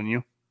guys, wouldn't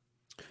you?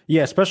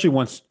 Yeah, especially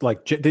once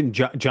like didn't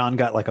John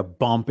got like a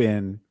bump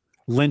in,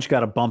 Lynch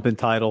got a bump in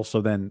title,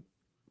 so then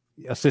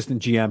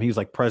assistant GM, he was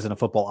like president of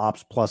football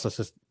ops plus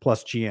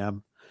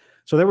GM.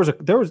 So there was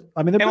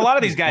I mean, and a lot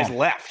of these guys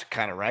left,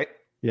 kind of, right?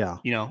 Yeah,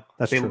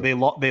 that's true.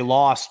 They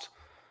lost.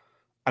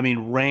 I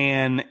mean,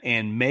 Rand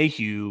and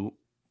Mayhew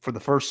for the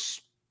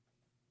first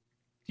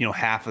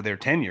half of their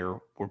tenure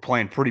were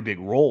playing pretty big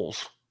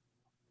roles,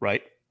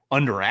 right?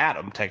 Under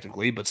Adam,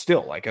 technically, but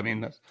still, like, I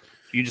mean,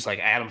 you just like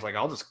Adam's like,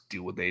 I'll just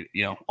do what they,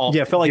 I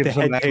felt like the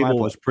head table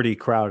was pretty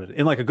crowded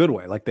in like a good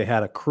way. Like they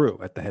had a crew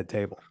at the head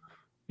table.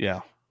 Yeah.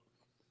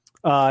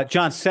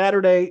 John,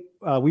 Saturday,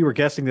 we were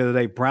guessing the other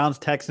day, Browns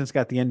Texans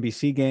got the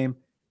NBC game.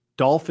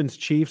 Dolphins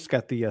Chiefs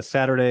got the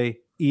Saturday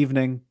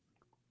evening,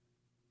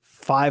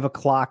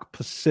 5:00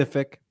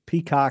 Pacific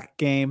Peacock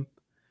game.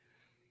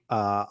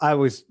 I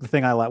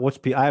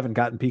haven't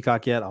gotten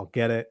Peacock yet. I'll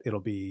get it. It'll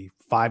be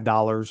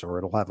 $5 or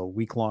it'll have a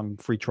week-long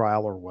free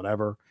trial or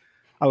whatever.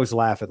 I always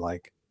laugh at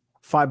like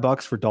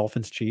 $5 for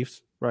Dolphins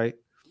Chiefs, right?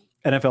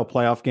 NFL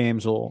playoff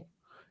games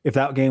if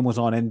that game was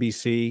on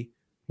NBC,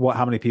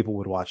 how many people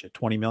would watch it?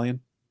 20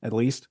 million at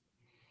least,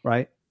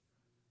 right?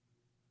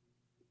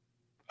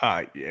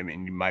 I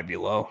mean, you might be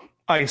low.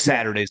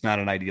 Saturday's not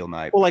an ideal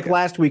night. Well, like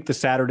last week, the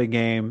Saturday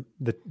game,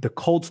 the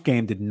Colts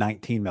game did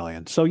 19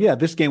 million. So yeah,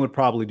 this game would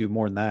probably do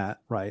more than that,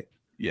 right?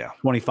 Yeah.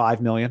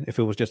 25 million if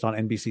it was just on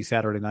NBC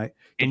Saturday night.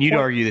 And you'd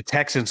argue the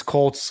Texans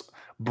Colts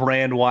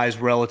brand wise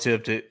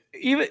relative to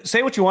even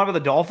say what you want about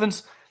the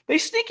Dolphins. They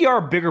sneaky are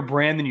a bigger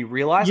brand than you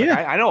realize. Yeah.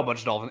 Like, I know a bunch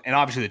of Dolphins, and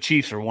obviously the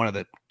Chiefs are one of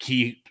the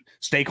key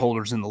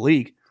stakeholders in the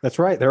league. That's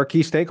right. They're a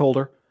key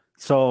stakeholder.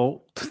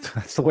 So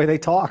that's the way they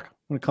talk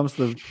when it comes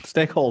to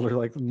stakeholders,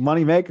 like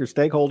money makers,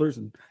 stakeholders,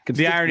 and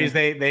the irony is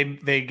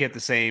they get the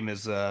same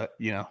as the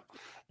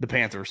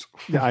Panthers.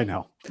 Yeah, I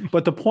know.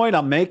 But the point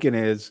I'm making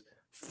is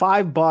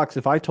 $5.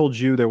 If I told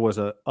you there was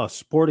a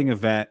sporting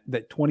event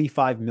that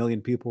 25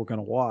 million people were going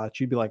to watch,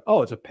 you'd be like,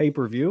 oh, it's a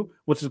pay-per-view.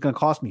 What's it going to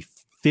cost me?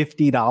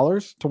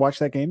 $50 to watch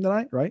that game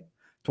tonight, right?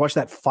 To watch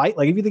that fight.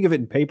 Like if you think of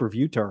it in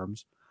pay-per-view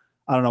terms,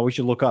 I don't know. We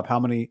should look up how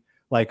many,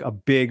 like a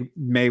big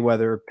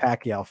Mayweather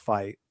Pacquiao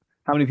fight.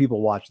 How many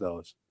people watch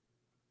those?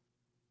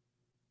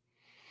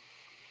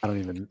 I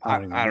don't know. I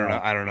don't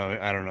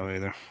know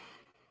either.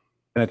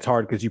 And it's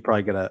hard because you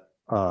probably get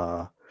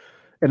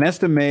an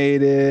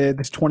estimated,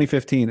 it's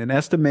 2015, an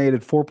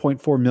estimated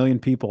 4.4 million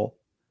people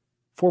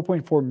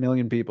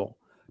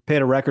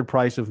paid a record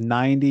price of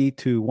 $90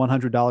 to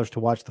 $100 to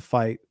watch the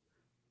fight,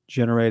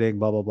 generating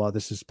blah, blah, blah.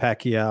 This is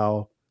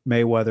Pacquiao,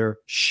 Mayweather,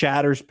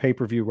 shatters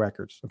pay-per-view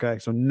records. Okay.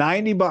 So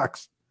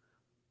 $90,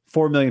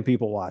 4 million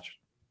people watched.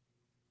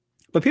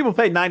 But people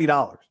paid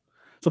 $90.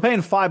 So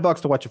paying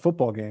 $5 to watch a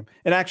football game,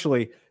 and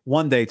actually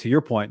one day, to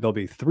your point, there'll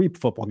be 3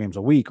 football games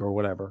a week or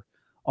whatever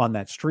on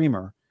that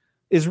streamer,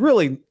 is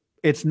really,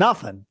 it's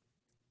nothing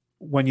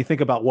when you think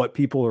about what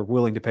people are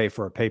willing to pay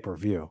for a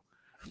pay-per-view.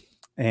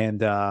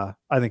 And I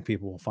think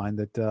people will find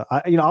that,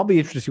 I'll be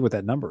interested to see what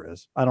that number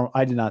is. I don't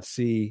know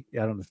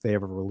if they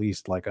ever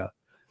released like a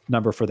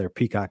number for their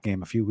Peacock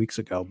game a few weeks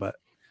ago, but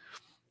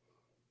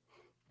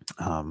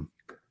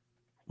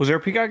Was there a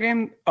Peacock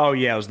game? Oh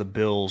yeah, it was the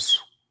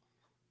Bills.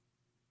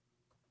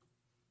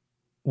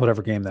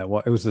 Whatever game that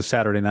was. It was the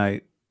Saturday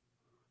night.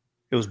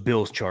 It was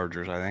Bills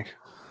Chargers, I think.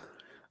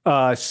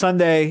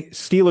 Sunday,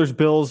 Steelers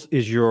Bills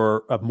is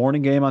your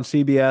morning game on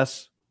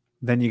CBS.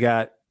 Then you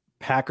got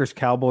Packers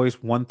Cowboys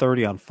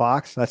 1:30 on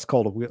Fox. That's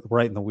called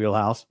right in the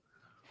wheelhouse.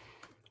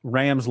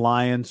 Rams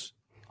Lions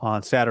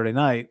on Saturday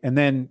night, and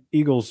then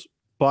Eagles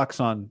Bucks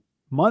on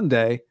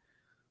Monday,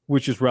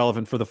 which is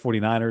relevant for the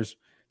 49ers,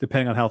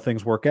 depending on how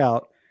things work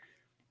out.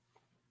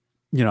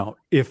 You know,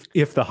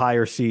 if the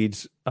higher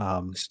seeds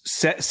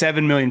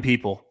 7 million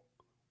people,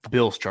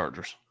 Bills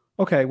Chargers.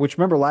 Okay, which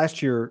remember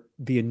last year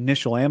the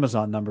initial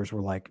Amazon numbers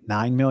were like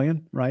 9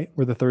 million, right?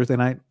 Were the Thursday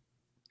night?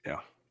 Yeah.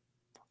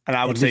 And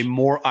I would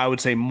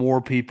say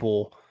more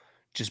people,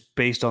 just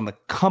based on the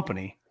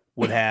company,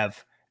 would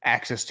have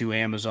access to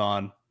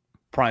Amazon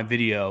Prime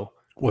Video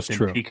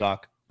than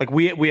Peacock. Like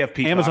we have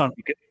Peacock. Amazon.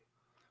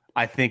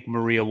 I think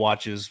Maria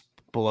watches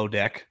Below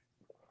Deck.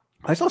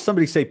 I saw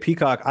somebody say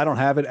Peacock. I don't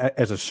have it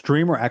as a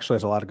streamer. Actually,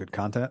 has a lot of good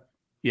content.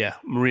 Yeah,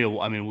 Maria.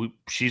 I mean,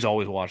 she's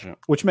always watching it,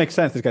 which makes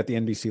sense. It's got the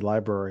NBC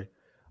library.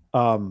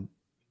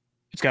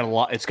 It's got a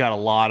lot. It's got a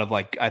lot of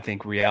I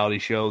think reality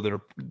show that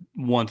are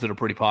ones that are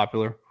pretty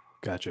popular.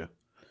 Gotcha.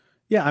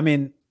 Yeah, I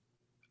mean,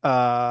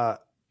 I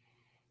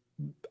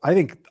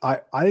think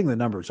the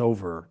number's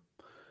over.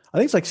 I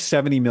think it's like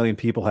 70 million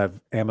people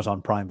have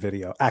Amazon Prime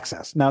Video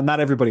access. Now, not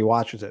everybody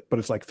watches it, but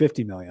it's like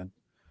 50 million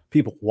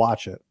people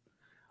watch it,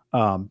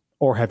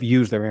 or have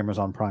used their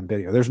Amazon Prime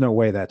Video. There's no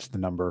way that's the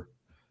number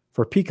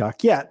for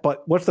Peacock yet.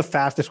 But what's the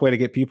fastest way to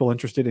get people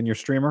interested in your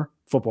streamer?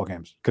 Football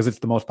games, because it's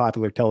the most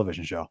popular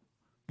television show.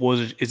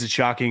 Is it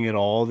shocking at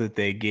all that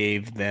they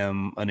gave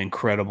them an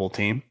incredible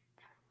team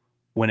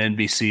when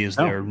NBC is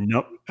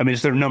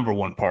it's their number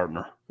one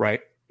partner, right?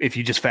 If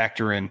you just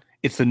factor in,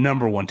 it's the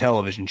number one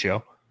television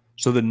show.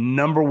 So the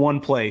number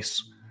one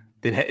place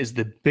that is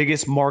the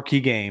biggest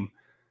marquee game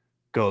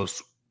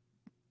goes,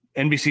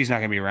 NBC's not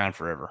going to be around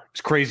forever.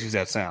 As crazy as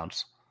that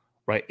sounds,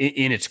 right?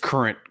 In its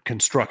current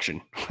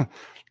construction,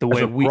 the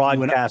way we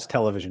broadcast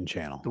television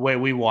channel, the way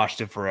we watched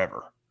it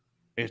forever.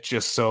 It's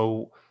just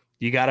so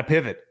you got to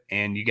pivot,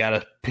 and you got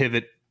to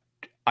pivot.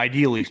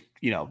 Ideally,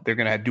 they're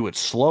going to do it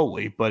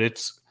slowly, but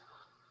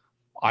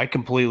I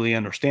completely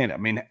understand it. I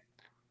mean,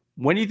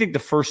 when do you think the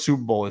first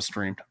Super Bowl is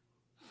streamed?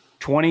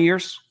 20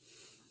 years?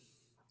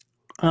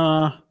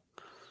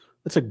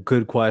 That's a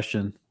good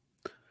question.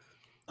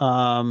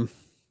 10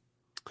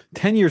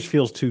 years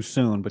feels too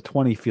soon, but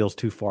 20 feels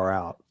too far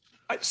out.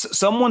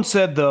 Someone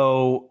said,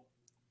 though,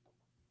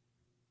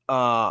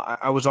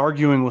 I was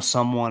arguing with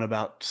someone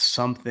about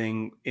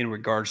something in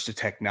regards to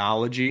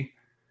technology.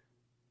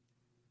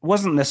 It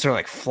wasn't necessarily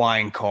like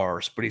flying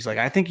cars, but he's like,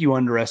 I think you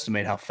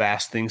underestimate how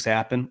fast things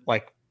happen.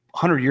 Like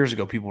 100 years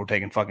ago, people were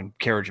taking fucking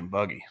carriage and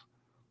buggy.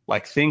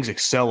 Like things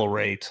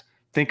accelerate.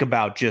 Think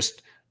about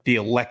just the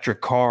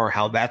electric car,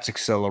 how that's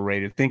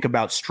accelerated. Think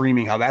about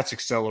streaming, how that's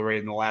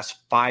accelerated in the last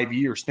 5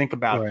 years. Think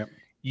about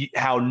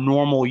how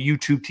normal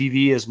YouTube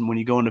TV is when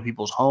you go into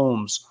people's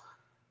homes.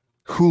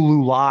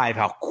 Hulu Live,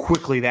 how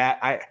quickly that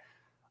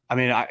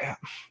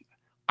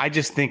I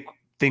just think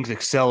things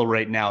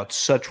accelerate now at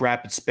such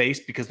rapid space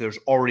because there's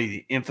already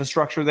the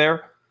infrastructure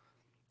there.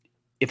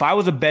 If I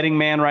was a betting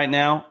man right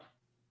now,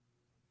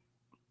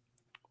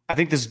 I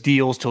think this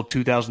deal is till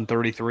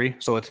 2033,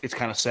 so it's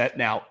kind of set.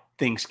 Now,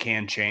 things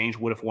can change.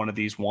 What if one of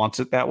these wants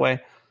it that way?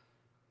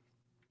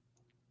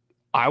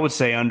 I would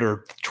say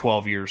under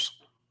 12 years.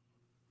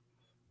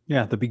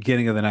 Yeah, the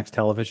beginning of the next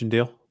television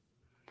deal.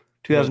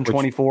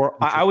 2024.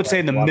 I would say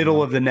in the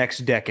middle of the next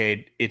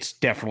decade, it's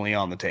definitely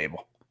on the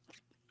table.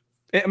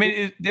 I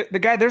mean,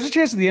 there's a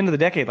chance at the end of the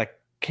decade, like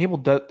cable,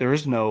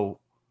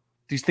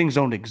 these things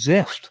don't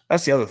exist.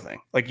 That's the other thing.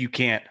 Like you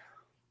can't,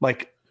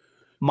 like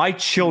my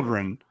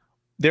children,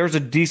 there's a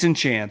decent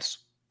chance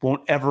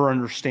won't ever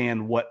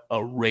understand what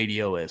a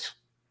radio is.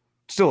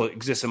 It still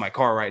exists in my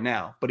car right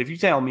now. But if you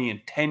tell me in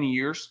 10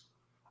 years,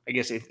 I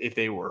guess if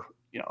they were,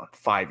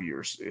 5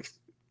 years, if,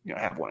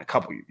 have one, a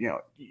couple,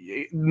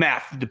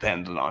 math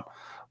depends on,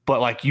 but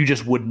like you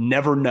just would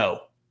never know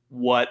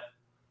what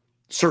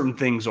certain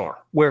things are.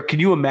 Where can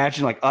you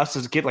imagine like us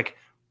as a kid, like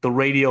the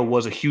radio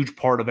was a huge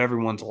part of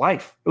everyone's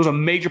life. It was a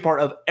major part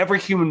of every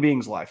human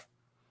being's life,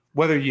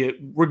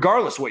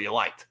 regardless what you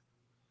liked.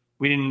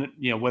 We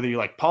didn't, whether you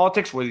like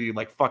politics, whether you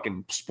like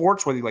fucking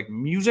sports, whether you like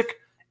music,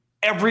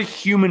 every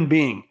human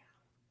being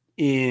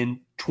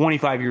in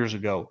 25 years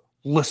ago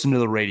listened to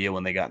the radio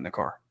when they got in the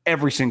car.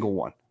 Every single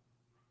one.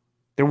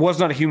 There was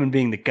not a human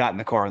being that got in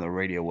the car and the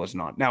radio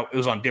wasn't on. Now, it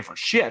was on different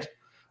shit,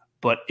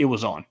 but it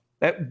was on.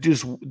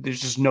 There's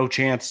just no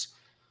chance.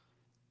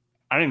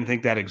 I don't even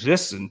think that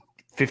exists in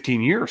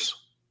 15 years.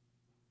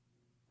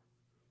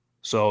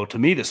 So to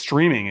me, the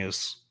streaming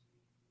is,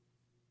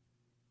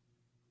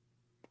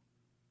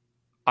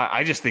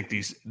 I just think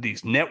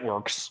these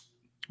networks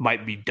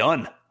might be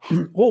done.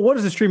 Well, what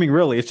is the streaming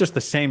really? It's just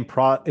the same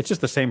it's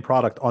just the same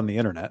product on the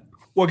internet.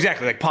 Well,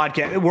 exactly. Like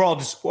podcast, we're all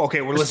just,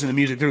 okay, we're listening to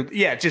music through.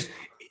 Yeah,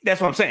 That's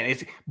what I'm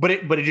saying. But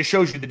it just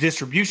shows you the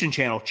distribution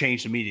channel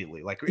changed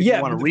immediately. Like if you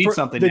want to read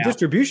something, the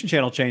distribution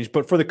channel changed,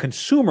 but for the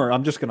consumer,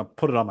 I'm just going to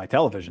put it on my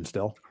television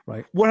still,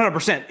 right?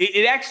 100%.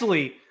 It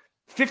actually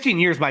 15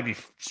 years might be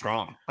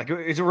strong. Like,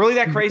 is it really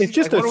that crazy? It's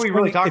just what are we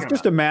really talking about? It's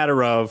just a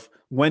matter of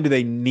when do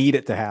they need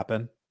it to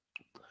happen.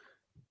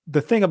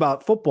 The thing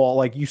about football,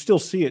 like you still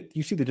see it.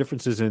 You see the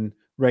differences in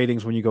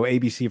ratings when you go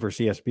ABC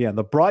versus ESPN.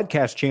 The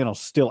broadcast channels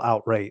still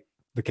outrate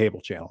the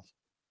cable channels.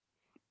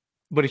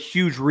 But a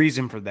huge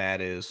reason for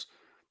that is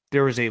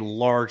there is a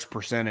large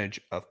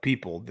percentage of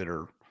people that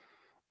are,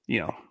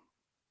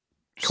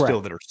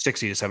 still that are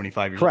 60 to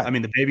 75 years old. I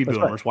mean, the baby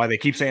boomers, why they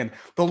keep saying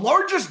the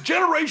largest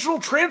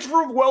generational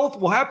transfer of wealth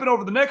will happen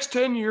over the next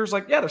 10 years.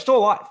 Like, yeah, they're still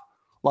alive.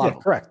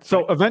 Correct.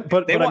 So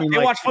they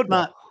watch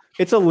football.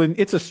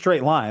 It's a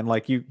straight line.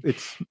 Like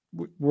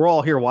we're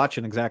all here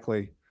watching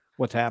exactly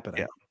what's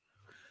happening. Yeah.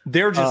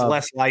 They're just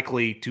less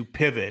likely to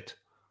pivot.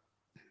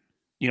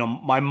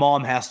 My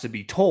mom has to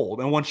be told.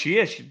 And once she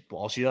is,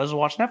 all she does is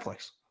watch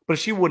Netflix. But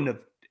if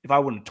I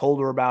wouldn't have told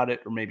her about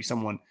it, or maybe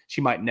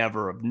she might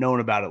never have known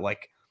about it,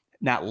 like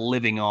not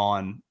living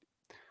on,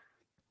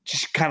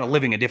 just kind of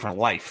living a different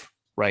life,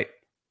 right?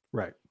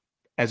 Right.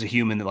 As a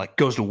human that like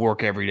goes to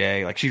work every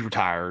day, like she's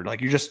retired.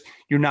 Like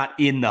you're not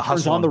in the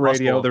hustle on the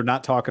radio. They're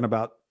not talking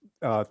about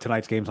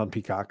tonight's games on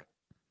Peacock.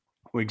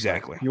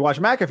 Exactly. You watch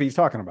McAfee, he's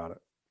talking about it.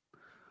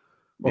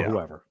 Or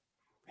whoever.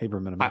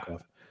 Haberman and McAfee.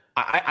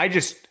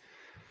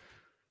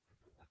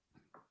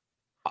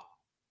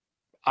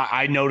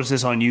 I notice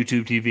this on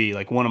YouTube TV.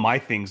 Like one of my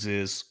things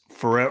is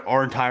for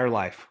our entire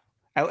life,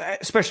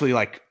 especially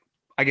like,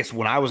 I guess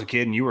when I was a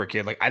kid and you were a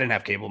kid, like I didn't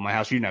have cable in my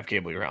house. You didn't have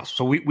cable in your house.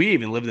 So we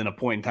even lived in a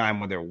point in time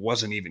when there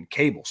wasn't even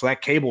cable. So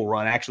that cable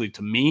run actually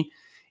to me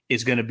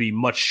is going to be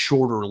much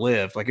shorter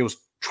lived. Like it was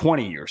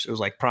 20 years. It was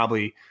like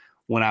probably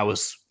when I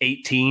was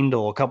 18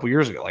 till a couple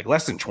years ago, like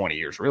less than 20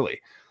 years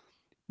really.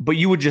 But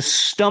you would just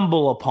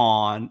stumble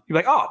upon, you're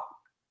like, oh,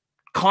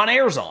 Con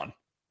Air's on.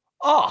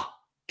 Oh,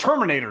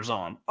 Terminator's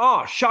on.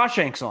 Oh,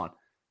 Shawshank's on.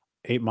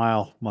 8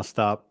 Mile, Must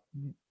Stop.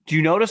 Do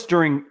you notice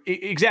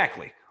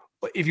exactly.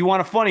 If you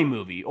want a funny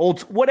movie,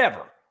 old,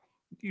 whatever,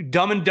 you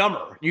Dumb and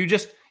Dumber,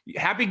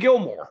 Happy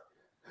Gilmore.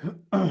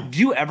 Do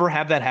you ever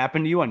have that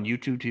happen to you on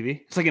YouTube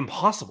TV? It's like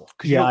impossible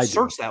because you don't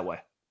search that way.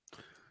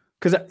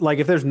 Because like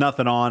if there's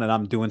nothing on and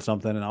I'm doing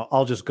something and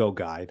I'll just go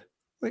guide.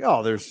 Like,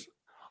 oh, there's.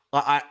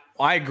 I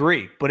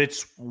agree, but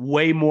it's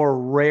way more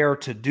rare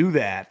to do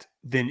that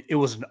than it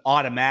was an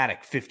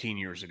automatic 15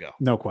 years ago.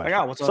 No question.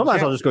 Like,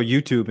 sometimes I'll just go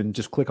YouTube and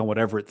just click on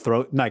whatever it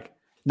throws. Like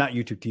not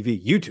YouTube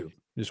TV, YouTube.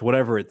 Just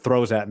whatever it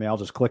throws at me, I'll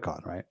just click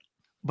on, right?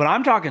 But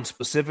I'm talking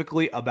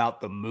specifically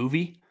about the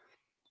movie.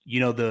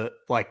 The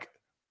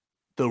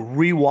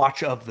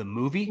rewatch of the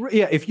movie.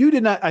 Yeah, if you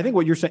did not, I think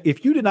what you're saying,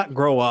 if you did not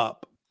grow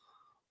up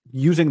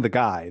using the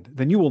guide,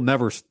 then you will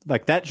never,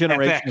 like that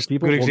generation of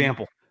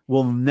people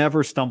will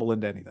never stumble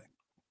into anything.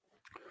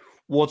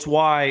 Well, it's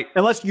why.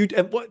 Unless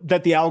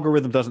that the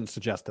algorithm doesn't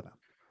suggest to them.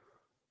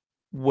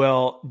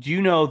 Well, do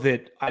you know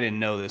that I didn't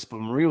know this, but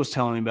Maria was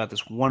telling me about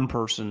this one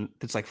person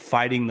that's like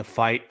fighting the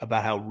fight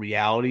about how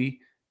reality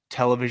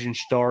television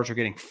stars are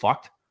getting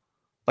fucked.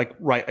 Like,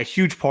 right, a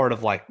huge part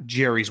of like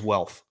Jerry's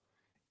wealth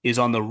is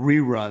on the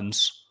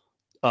reruns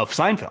of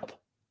Seinfeld,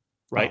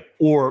 right?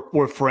 Oh.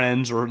 Or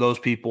Friends or those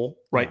people,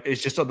 right? Yeah.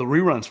 It's just on the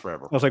reruns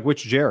forever. I was like,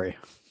 which Jerry?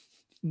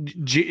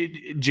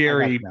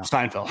 Jerry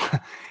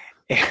Seinfeld.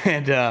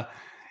 And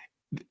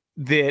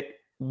that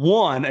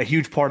one, a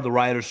huge part of the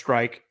writer's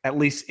strike, at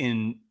least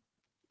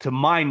to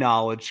my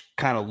knowledge,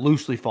 kind of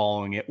loosely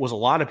following it, was a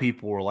lot of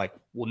people were like,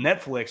 well,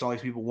 Netflix, all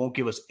these people won't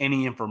give us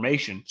any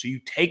information. So you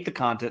take the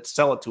content,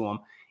 sell it to them,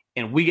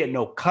 and we get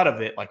no cut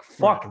of it. Like,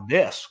 fuck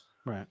this.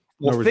 Right.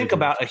 Well, think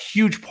about a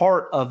huge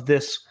part of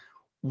this.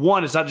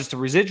 One, it's not just the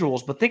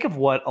residuals, but think of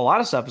what a lot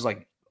of stuff is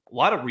like. A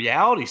lot of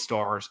reality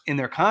stars in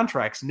their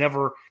contracts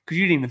never, because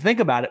you didn't even think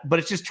about it, but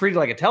it's just treated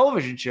like a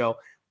television show,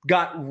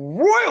 got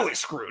royally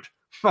screwed.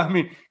 I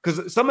mean,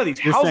 because some of these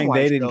housewives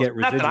they didn't shows, get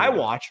not that I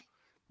watch,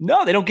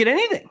 no, they don't get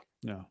anything.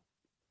 No.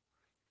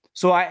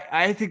 So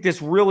I think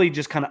this really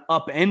just kind of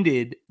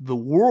upended the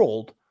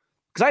world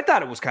because I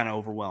thought it was kind of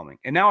overwhelming.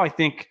 And now I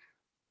think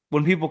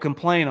when people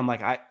complain, I'm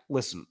like,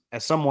 listen,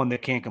 as someone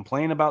that can't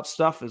complain about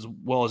stuff as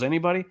well as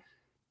anybody,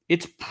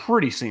 it's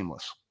pretty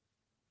seamless.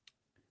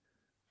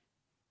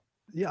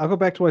 Yeah, I'll go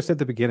back to what I said at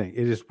the beginning.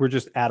 We're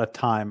just at a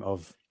time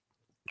of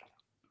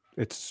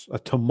it's a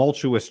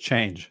tumultuous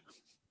change.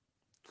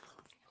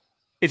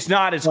 It's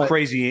not as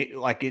crazy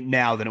like it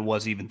now than it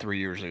was even 3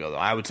 years ago, though.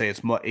 I would say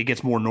it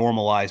gets more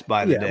normalized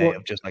by the day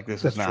of just like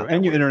this is not. True.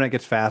 And your internet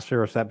gets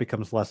faster, so that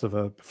becomes less of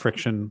a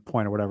friction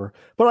point or whatever.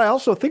 But I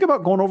also think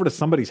about going over to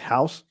somebody's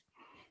house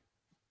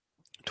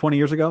 20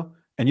 years ago,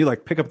 and you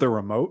like pick up their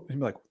remote, and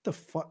you're like, "What the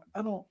fuck?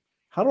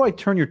 How do I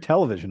turn your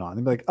television on?"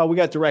 And be like, "Oh, we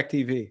got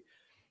DirecTV.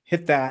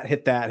 Hit that,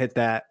 hit that, hit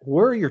that.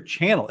 Where are your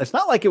channels?" It's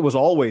not like it was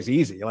always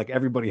easy. Like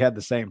everybody had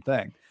the same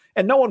thing,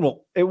 and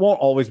it won't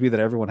always be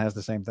that everyone has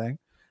the same thing.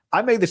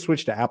 I made the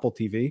switch to Apple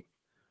TV,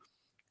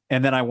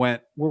 and then I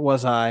went, where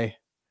was I?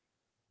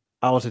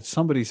 I was at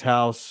somebody's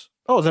house.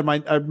 Oh, I was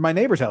at my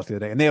neighbor's house the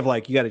other day, and they have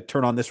like, you got to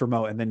turn on this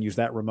remote and then use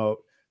that remote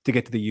to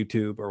get to the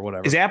YouTube or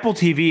whatever. Is Apple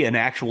TV an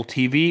actual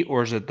TV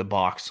or is it the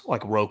box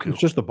like Roku? It's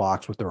just the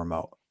box with the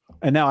remote.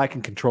 And now I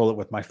can control it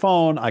with my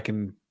phone.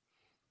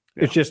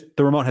 It's just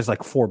the remote has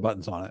like 4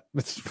 buttons on it.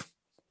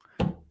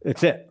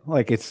 It's it.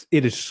 Like it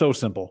is so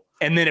simple.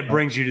 And then it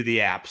brings you to the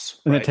apps.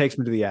 And it takes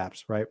me to the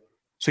apps, right?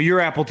 So your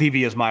Apple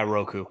TV is my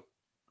Roku.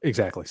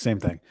 Exactly. Same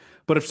thing.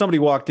 But if somebody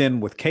walked in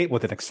with an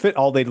Xfinity,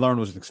 all they'd learn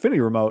was an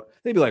Xfinity remote,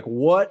 they'd be like,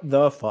 what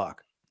the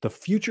fuck? The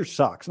future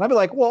sucks. And I'd be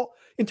like, well,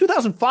 in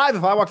 2005,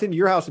 if I walked into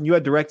your house and you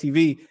had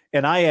DirecTV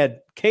and I had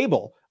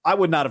cable, I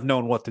would not have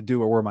known what to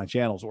do or where my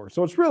channels were.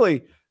 So it's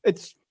really,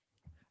 it's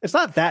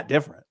not that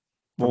different.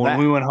 Well, when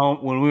we went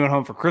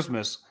home for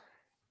Christmas,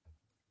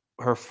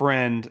 her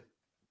friend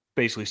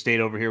basically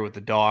stayed over here with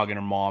the dog and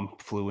her mom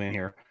flew in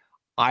here.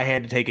 I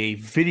had to take a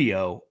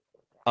video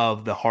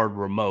of the hard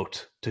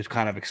remote to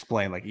kind of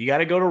explain, like, you got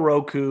to go to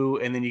Roku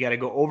and then you got to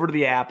go over to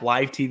the app,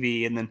 live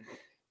TV, and then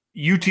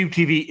YouTube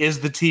TV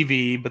is the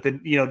TV, but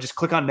then, just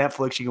click on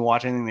Netflix. You can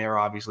watch anything there,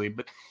 obviously,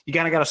 but you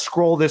kind of got to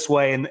scroll this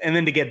way. And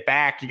then to get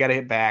back, you got to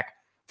hit back.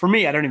 For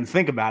me, I don't even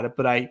think about it,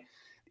 but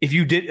if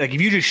you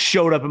just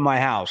showed up in my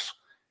house,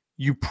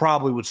 you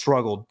probably would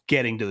struggle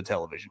getting to the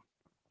television.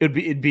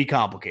 It'd be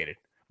complicated.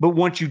 But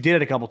once you did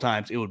it a couple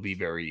times, it would be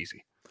very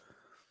easy.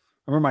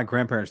 I remember my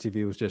grandparents'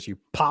 TV was just, you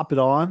pop it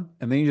on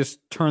and then you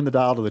just turn the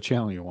dial to the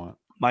channel you want.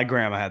 My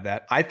grandma had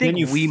that. I think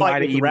we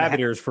might have even rabbit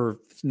ears for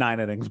 9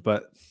 innings,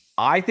 but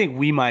I think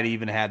we might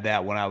even had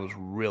that when I was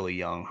really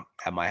young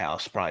at my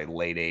house, probably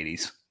late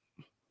 80s.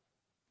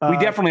 We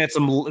definitely had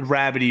some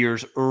rabbit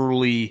ears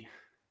early,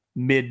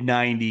 mid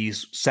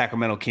 90s,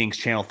 Sacramento Kings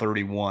Channel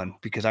 31,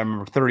 because I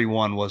remember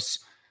 31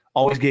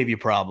 always gave you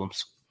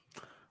problems.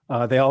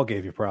 They all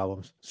gave you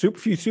problems.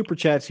 Few super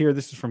chats here.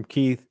 This is from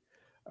Keith.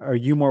 Are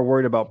you more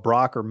worried about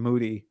Brock or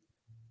Moody?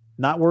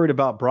 Not worried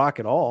about Brock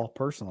at all,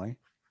 personally.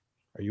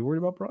 Are you worried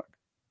about Brock?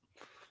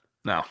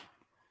 No.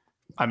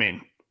 I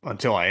mean,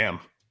 until I am.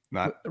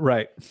 Not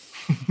right.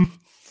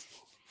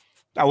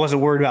 I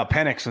wasn't worried about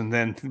Penix, and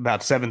then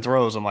about 7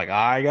 throws, I'm like,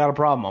 I got a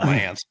problem on my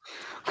hands.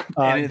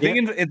 And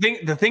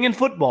the thing in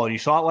football, and you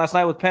saw it last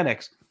night with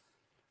Penix,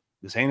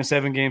 this ain't a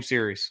 7-game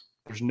series.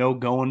 There's no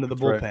going to the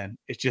bullpen. Right.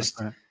 It's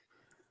just,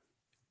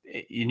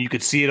 and you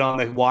could see it on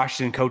the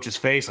Washington coach's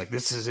face, like,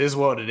 this is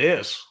what it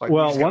is. Like,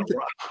 well,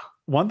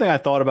 one thing I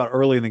thought about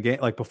early in the game,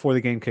 like before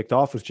the game kicked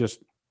off, was just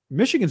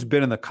Michigan's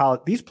been in the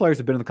college. These players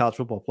have been in the college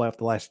football playoff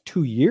the last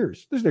 2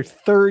 years. This is their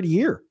 3rd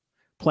year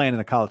playing in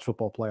the college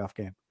football playoff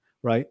game,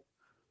 right?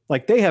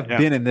 Like, they have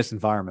been in this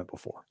environment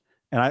before.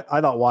 And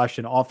I thought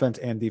Washington offense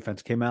and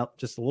defense came out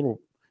just a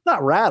little,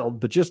 not rattled,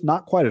 but just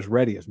not quite as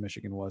ready as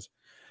Michigan was.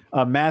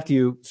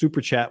 Matthew,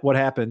 super chat, what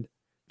happened?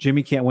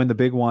 Jimmy can't win the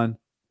big one,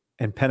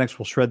 and Penix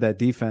will shred that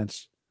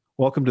defense.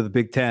 Welcome to the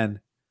Big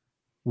Ten.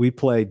 We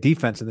play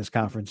defense in this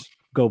conference.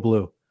 Go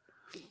blue.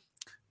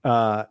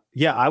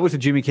 I was a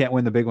Jimmy can't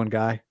win the big one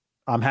guy.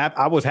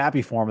 I was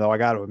happy for him, though. I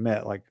got to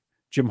admit, like,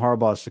 Jim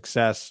Harbaugh's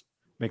success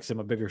makes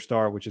him a bigger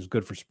star, which is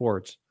good for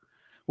sports.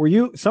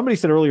 Somebody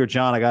said earlier,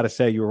 John, I got to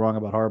say you were wrong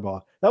about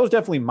Harbaugh. That was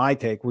definitely my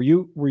take. Did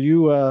you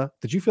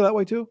feel that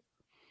way too?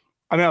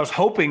 I mean, I was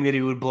hoping that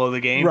he would blow the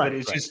game, but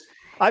it's just,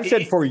 I've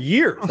said for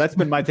years, that's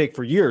been my take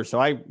for years. So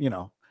I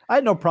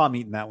had no problem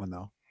eating that one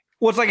though.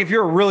 Well, it's like, if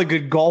you're a really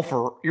good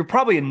golfer, you're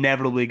probably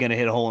inevitably going to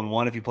hit a hole in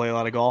one if you play a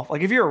lot of golf.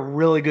 Like, if you're a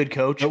really good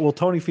coach. Will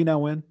Tony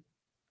Finau win?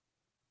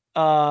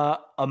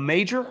 A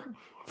major?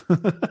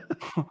 The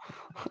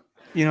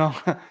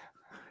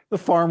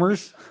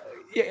Farmers.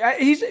 Yeah,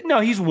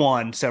 he's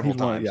won several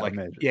times.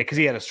 Because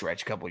he had a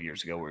stretch a couple of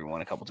years ago where he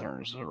won a couple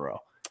tournaments in a row.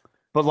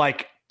 But,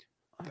 like,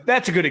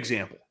 that's a good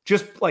example.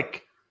 Just,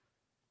 like,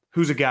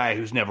 who's a guy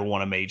who's never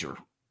won a major?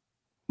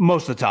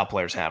 Most of the top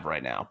players have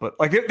right now. But,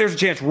 like, there's a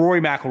chance Rory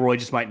McIlroy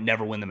just might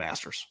never win the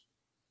Masters.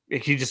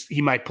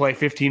 He might play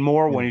 15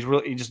 more when he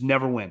just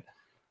never win.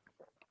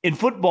 In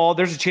football,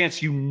 there's a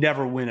chance you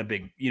never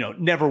win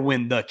never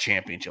win the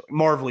championship.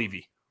 Marv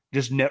Levy,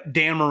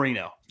 Dan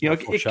Marino.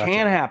 It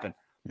can happen.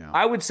 Yeah.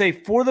 I would say,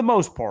 for the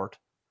most part,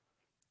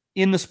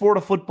 in the sport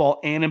of football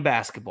and in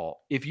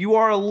basketball, if you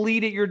are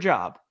elite at your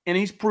job, and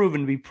he's proven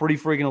to be pretty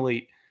freaking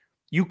elite,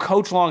 you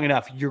coach long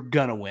enough, you're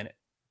going to win it.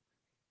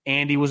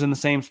 Andy was in the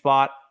same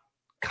spot.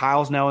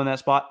 Kyle's now in that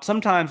spot.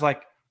 Sometimes,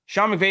 like,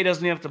 Sean McVay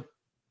doesn't even have to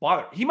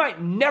bother. He might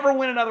never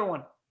win another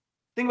one.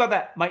 Think about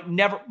that.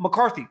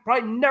 McCarthy,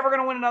 probably never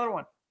going to win another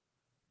one.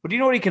 But do you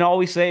know what he can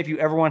always say if you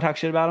ever want to talk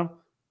shit about him?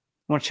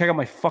 Want to check out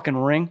my fucking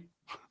ring?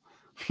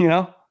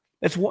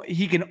 That's what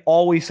he can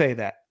always say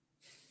that.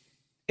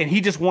 And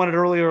he just wanted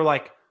earlier,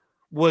 like,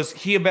 was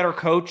he a better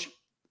coach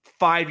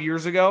 5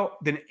 years ago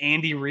than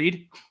Andy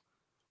Reid?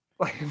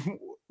 Like,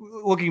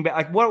 looking back,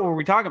 like, what were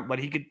we talking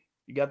about? You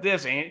got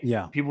this,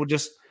 and people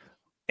just,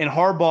 and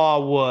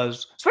Harbaugh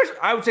was, especially,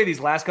 I would say these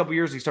last couple of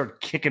years, he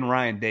started kicking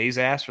Ryan Day's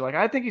ass. You're like,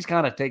 I think he's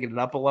kind of taking it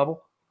up a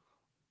level.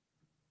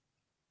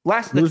 The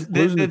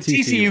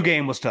TCU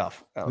game was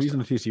tough. Losing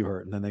the TCU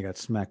hurt, and then they got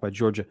smacked by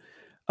Georgia.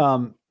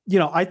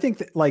 I think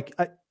that, like,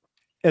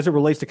 as it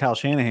relates to Kyle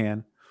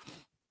Shanahan,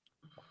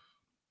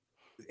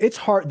 it's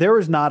hard. There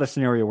is not a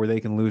scenario where they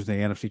can lose the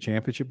NFC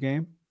Championship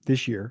game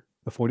this year,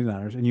 the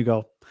 49ers, and you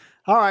go,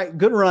 all right,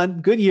 good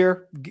run, good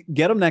year,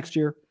 get them next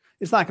year.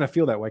 It's not going to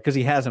feel that way because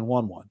he hasn't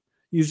won one.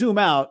 You zoom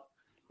out,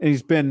 and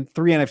he's been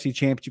 3 NFC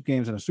Championship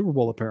games and a Super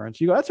Bowl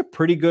appearance. You go, that's a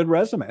pretty good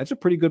resume. That's a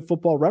pretty good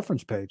football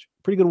reference page,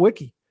 pretty good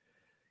wiki.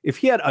 If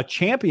he had a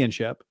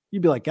championship,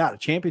 you'd be like, God, a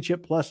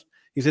championship plus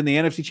he's in the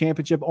NFC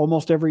Championship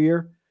almost every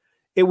year.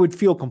 It would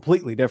feel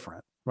completely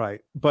different,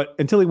 right? But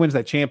until he wins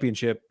that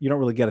championship, you don't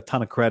really get a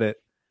ton of credit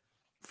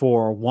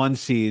for 1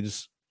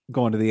 seeds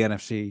going to the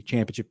NFC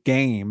Championship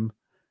game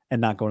and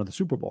not going to the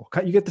Super Bowl.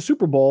 You get the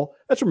Super Bowl,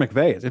 that's where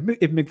McVay is. If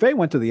McVay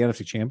went to the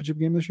NFC Championship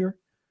game this year,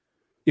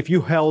 if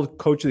you held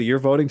Coach of the Year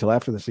voting till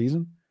after the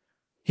season,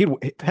 he'd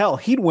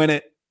win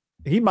it.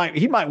 He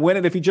might win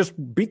it if he just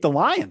beat the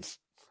Lions.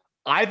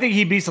 I think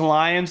he beats the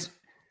Lions.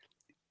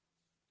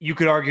 You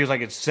could argue it's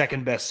like its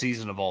second best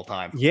season of all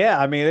time. Yeah,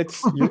 I mean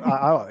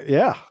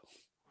yeah,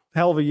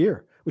 hell of a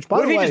year. Which by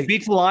what the if way, he just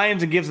beats the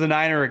Lions and gives the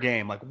Niner a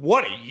game? Like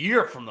what a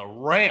year from the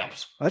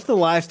Rams. That's the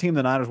last team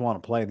the Niners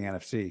want to play in the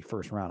NFC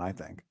first round. I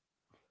think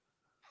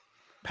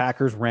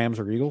Packers, Rams,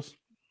 or Eagles.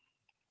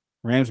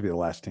 Rams would be the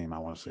last team I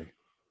want to see.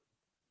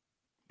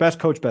 Best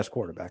coach, best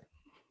quarterback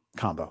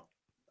combo.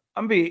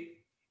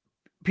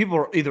 People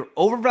are either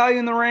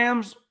overvaluing the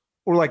Rams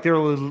or like they're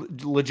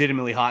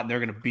legitimately hot and they're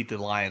going to beat the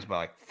Lions by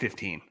like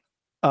 15.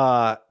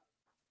 I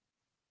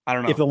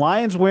don't know. If the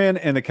Lions win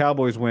and the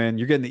Cowboys win,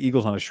 you're getting the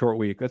Eagles on a short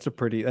week. That's a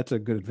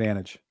good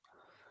advantage.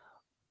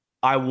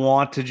 I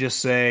want to just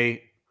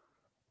say,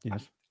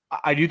 yes,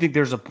 I do think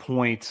there's a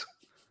point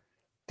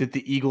that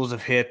the Eagles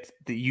have hit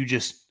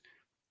that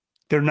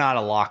they're not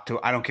a lock to.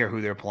 I don't care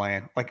who they're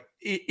playing. Like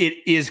it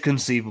is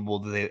conceivable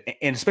that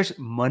and especially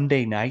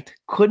Monday night,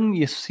 couldn't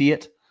you see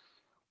it?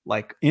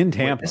 Like in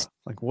Tampa,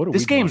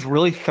 this game's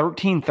really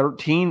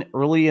 13-13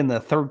 early in the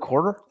third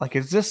quarter. Like,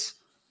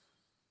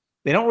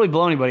 they don't really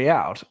blow anybody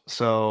out.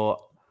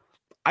 So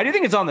I do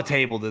think it's on the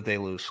table that they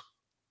lose,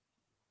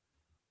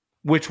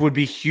 which would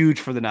be huge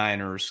for the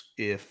Niners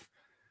if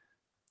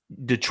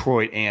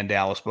Detroit and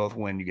Dallas both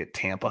win. You get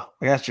Tampa.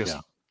 Like that's just,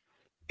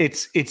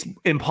 it's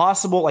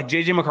impossible. Like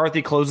JJ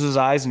McCarthy closes his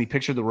eyes and he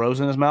pictured the rose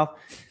in his mouth.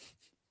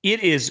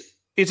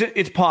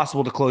 It's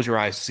possible to close your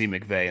eyes to see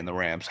McVay and the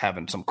Rams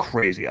having some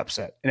crazy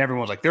upset. And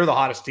everyone's like, they're the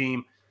hottest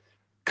team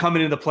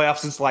coming into the playoffs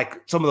since like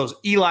some of those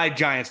Eli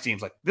Giants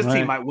teams. Like this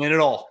team might win it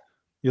all.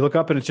 You look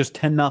up and it's just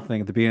 10-0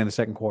 at the beginning of the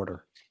second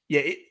quarter.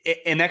 Yeah.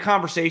 And that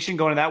conversation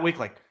going to that week,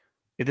 like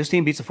if this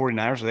team beats the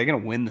 49ers, are they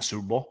going to win the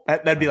Super Bowl?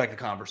 That'd be like the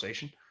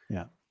conversation.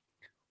 Yeah.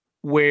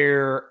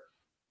 Where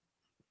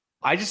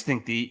I just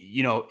think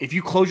if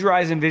you close your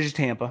eyes and envision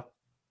Tampa,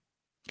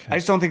 I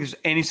just don't think there's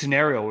any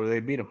scenario where they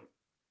beat them.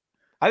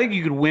 I think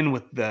you could win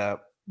with the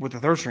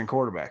third string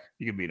quarterback.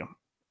 You could beat them.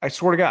 I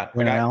swear to God.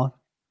 Allen?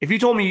 If you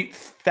told me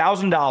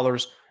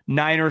 $1,000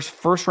 Niners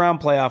first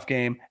round playoff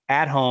game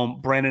at home,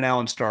 Brandon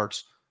Allen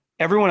starts,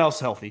 everyone else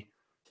healthy,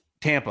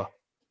 Tampa,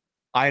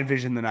 I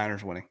envision the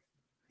Niners winning.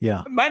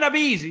 Yeah, it might not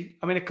be easy.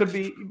 I mean, it could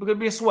be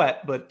a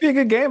sweat, but be a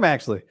good game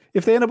actually.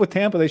 If they end up with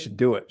Tampa, they should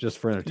do it just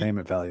for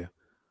entertainment value.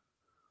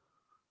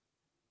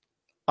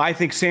 I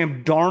think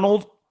Sam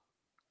Darnold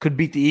could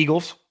beat the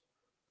Eagles.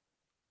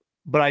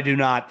 But I do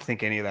not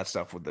think any of that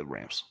stuff with the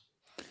Rams.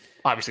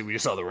 Obviously, we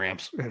just saw the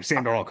Rams.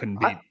 Sam Darnold couldn't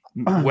beat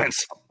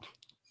Wentz.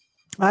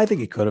 I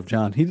think he could have,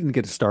 John. He didn't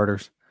get his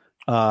starters.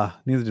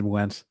 Neither did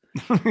Wentz.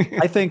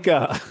 I think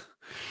the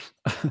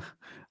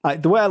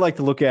way I like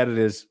to look at it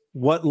is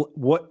what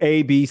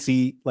A, B,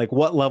 C, like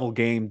what level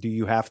game do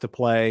you have to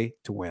play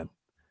to win?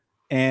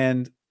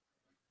 And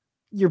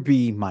your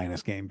B-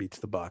 game beats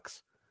the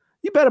Bucks.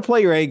 You better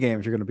play your A game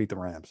if you're going to beat the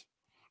Rams.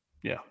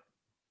 Yeah.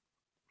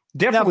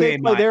 Definitely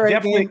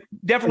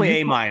definitely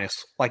A-.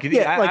 Like,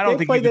 I don't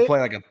think you can play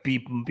like a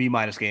B-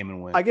 game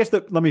and win. I guess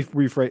let me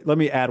rephrase. Let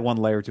me add one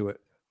layer to it.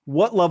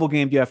 What level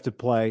game do you have to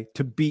play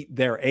to beat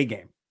their A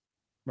game?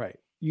 Right.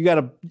 You got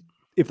to.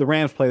 If the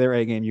Rams play their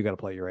A game, you got to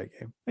play your A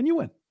game, and you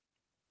win.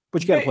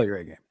 But you got to play your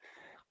A game.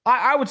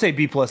 I would say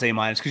B+ A-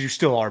 because you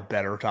still are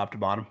better top to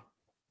bottom.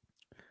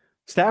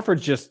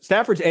 Stafford's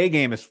A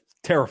game is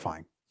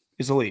terrifying.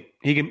 He's elite.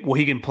 He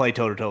can play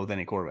toe to toe with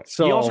any quarterback.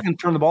 So he also can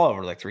turn the ball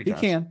over like 3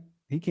 times.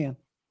 He can.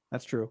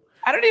 That's true.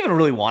 I don't even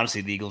really want to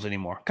see the Eagles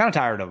anymore. Kind of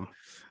tired of them.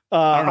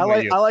 I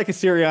like a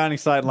Sirianni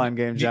sideline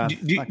game, John.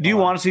 Do you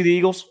want to see the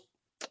Eagles?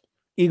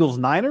 Eagles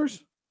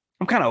Niners?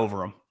 I'm kind of over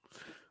them.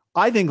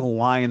 I think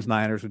Lions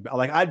Niners would be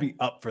like I'd be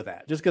up for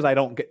that just because I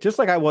don't get just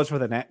like I was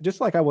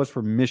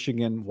for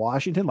Michigan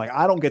Washington. Like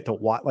I don't get to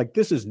watch. Like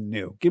this is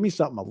new. Give me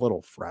something a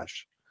little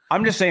fresh.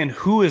 I'm just saying,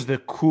 who is the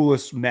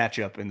coolest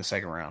matchup in the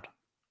second round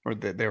or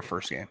their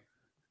first game?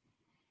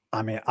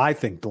 I mean, I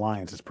think the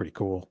Lions is pretty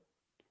cool.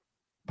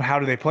 But how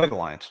do they play the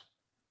Lions?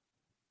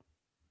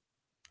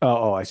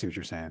 Oh, I see what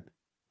you're saying.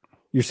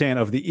 You're saying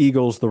of the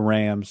Eagles, the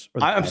Rams.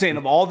 I'm saying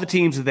of all the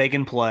teams that they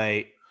can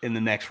play in the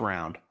next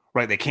round,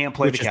 right? They can't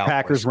play the Cowboys.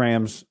 Packers,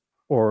 Rams,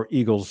 or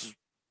Eagles,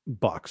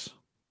 Bucks.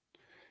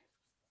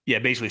 Yeah,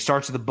 basically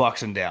starts with the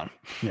Bucks and down.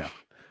 Yeah.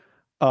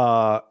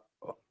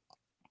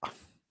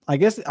 I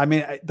guess, I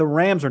mean, the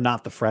Rams are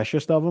not the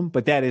freshest of them,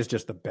 but that is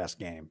just the best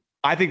game.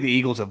 I think the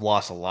Eagles have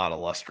lost a lot of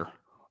luster,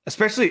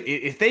 especially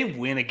if they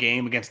win a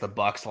game against the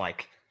Bucks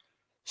like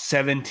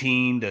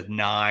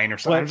 17-9 or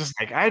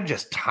something. I'm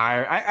just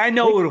tired. I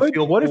know it'll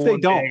feel. What cool if they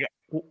don't?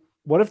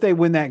 What if they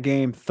win that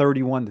game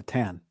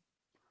 31-10?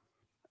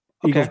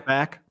 Eagles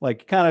back,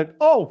 like kind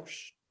of.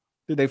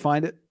 Did they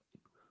find it?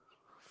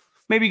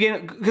 Maybe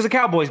because the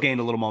Cowboys gained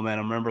a little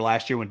momentum. Remember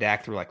last year when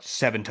Dak threw like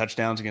 7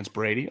 touchdowns against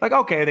Brady? Like,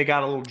 okay, they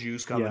got a little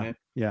juice coming in.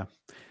 Yeah.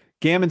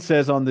 Gammon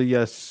says on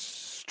the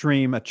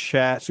stream,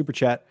 super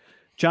chat,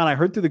 John, I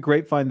heard through the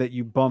grapevine that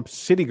you bump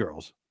City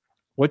Girls.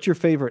 What's your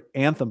favorite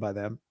anthem by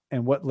them,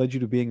 and what led you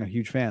to being a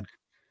huge fan?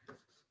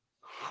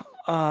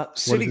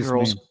 City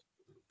Girls.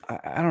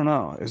 I don't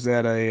know. Is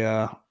that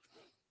a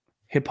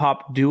hip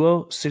hop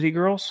duo? City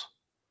Girls.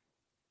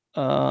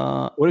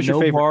 What is your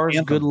No favorite Bars,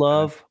 anthem? Good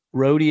Love,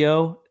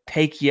 Rodeo,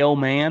 Take Yo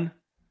Man,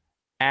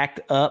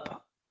 Act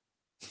Up.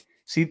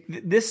 See,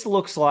 this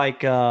looks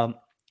like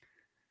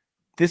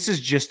this is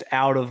just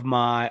out of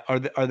my. Are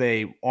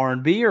they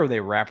R&B or are they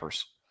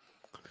rappers?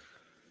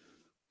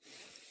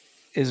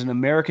 Is an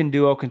American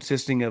duo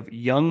consisting of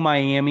Young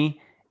Miami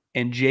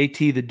and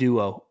JT the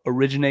Duo.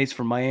 Originates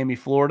from Miami,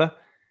 Florida,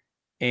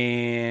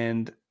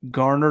 and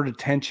garnered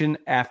attention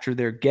after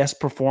their guest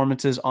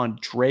performances on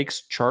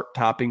Drake's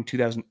chart-topping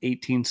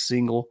 2018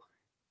 single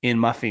 "In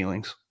My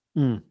Feelings."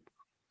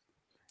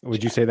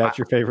 Would you say that's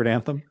your favorite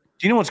anthem?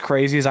 Do you know what's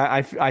crazy is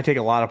I take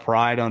a lot of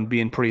pride on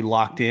being pretty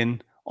locked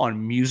in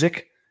on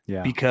music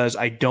because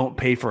I don't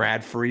pay for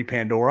ad-free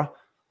Pandora.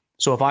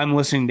 So if I'm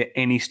listening to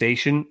any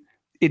station,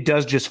 it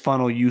does just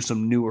funnel you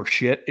some newer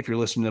shit if you're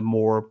listening to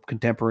more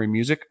contemporary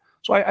music.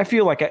 So I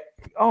feel like,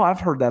 I've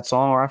heard that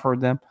song or I've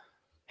heard them.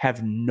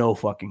 Have no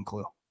fucking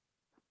clue.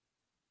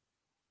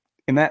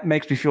 And that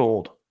makes me feel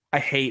old. I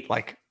hate,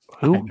 like,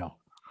 who? I know.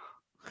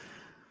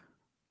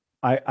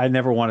 I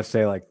never want to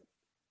say, like,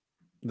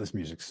 this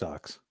music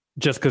sucks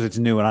just because it's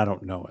new and I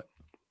don't know it.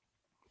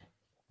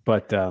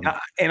 But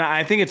and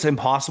I think it's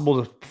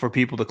impossible for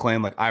people to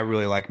claim like I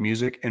really like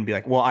music and be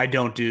like, well, I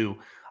don't do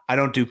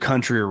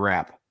country or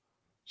rap.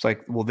 It's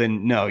like, well,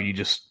 then no, you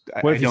just.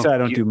 What if you say I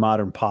don't do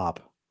modern pop?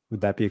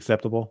 Would that be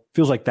acceptable?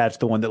 Feels like that's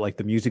the one that like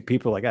the music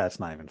people are like, that's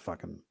not even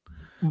fucking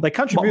like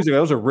country music.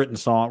 Those are written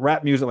song,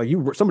 rap music.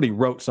 Like somebody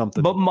wrote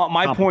something. But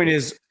my point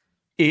is,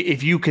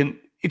 if you can,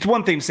 it's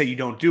one thing to say you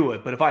don't do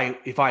it, but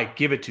if I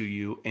give it to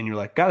you and you're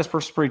like, God, this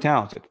person's pretty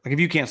talented. Like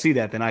if you can't see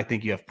that, then I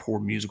think you have poor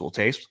musical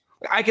taste.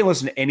 Like, I can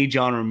listen to any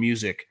genre of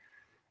music,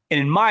 and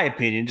in my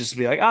opinion, just to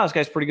be like, oh, this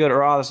guy's pretty good,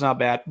 or oh, that's not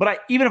bad. But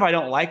even if I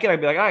don't like it, I'd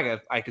be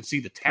like, I could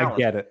see the talent. I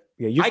get it.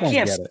 Yeah, you just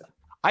get it.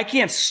 I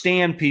can't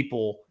stand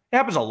people. It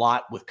happens a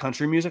lot with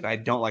country music. I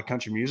don't like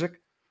country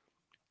music.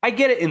 I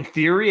get it in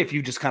theory if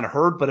you just kind of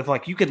heard, but if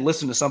like you could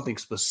listen to something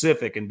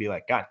specific and be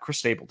like, God, Chris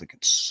Stapleton can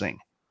sing.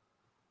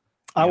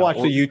 I watched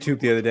a YouTube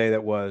the other day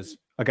that was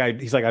a guy.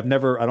 He's like, I'm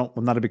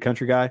not a big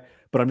country guy,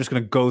 but I'm just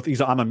going to go.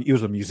 He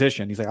was a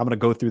musician. He's like, I'm going to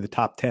go through the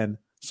top 10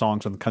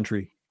 songs on the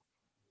country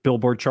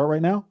Billboard chart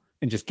right now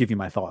and just give you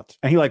my thoughts.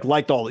 And he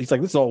liked all. He's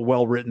like, this is all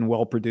well written,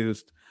 well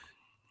produced,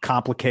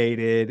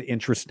 complicated,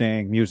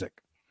 interesting music.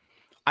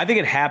 I think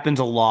it happens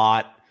a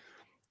lot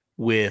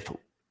with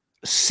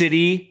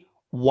city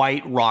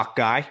white rock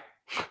guy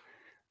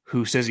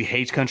who says he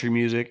hates country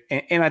music.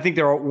 And I think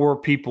there were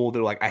people that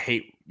are like, I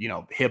hate,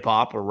 hip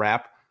hop or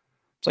rap.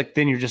 It's like,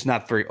 then you're just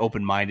not very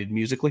open-minded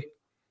musically.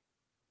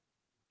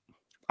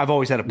 I've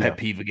always had a pet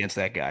peeve against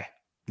that guy.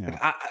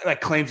 Yeah.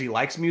 Like claims he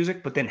likes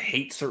music, but then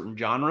hates certain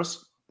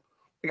genres.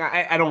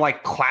 Like I don't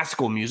like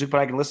classical music, but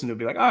I can listen to it and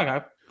be like,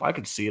 oh, I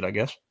can see it, I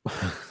guess.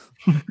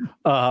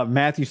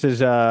 Matthew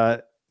says,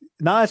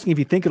 not asking if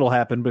you think it'll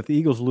happen, but if the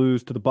Eagles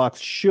lose to the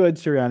Bucs, should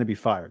Sirianni be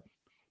fired?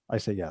 I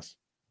say yes.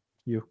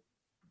 You?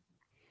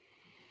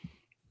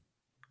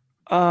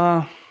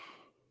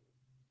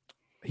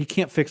 He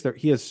can't fix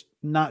he has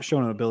not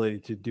shown an ability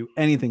to do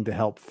anything to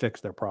help fix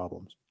their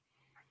problems.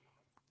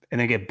 And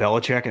they get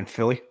Belichick and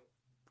Philly?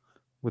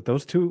 With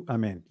those two, I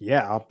mean,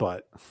 yeah,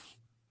 but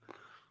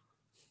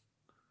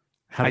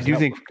I do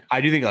think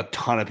a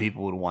ton of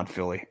people would want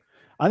Philly.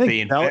 I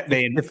think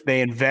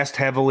they invest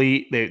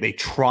heavily. They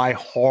try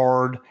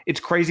hard. It's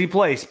a crazy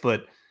place,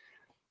 but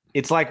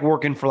it's like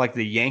working for like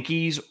the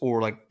Yankees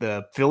or like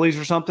the Phillies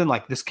or something.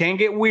 Like this can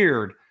get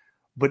weird,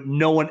 but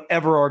no one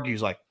ever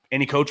argues like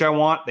any coach I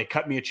want, they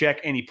cut me a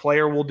check. Any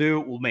player will do.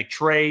 We'll make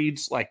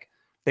trades. Like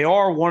they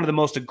are one of the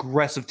most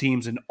aggressive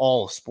teams in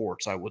all of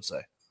sports, I would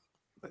say.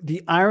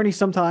 The irony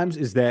sometimes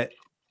is that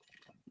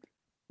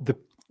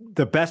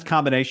the best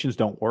combinations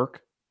don't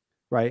work,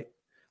 right?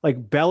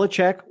 Like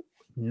Belichick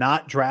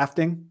not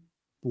drafting,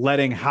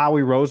 letting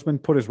Howie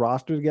Roseman put his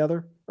roster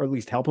together, or at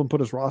least help him put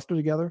his roster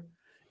together,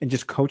 and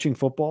just coaching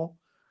football.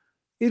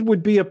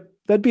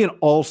 That'd be an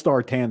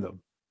all-star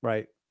tandem,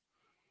 right?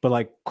 But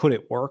like, could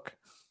it work?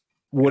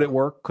 Would it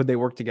work? Could they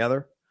work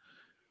together?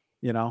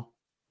 That's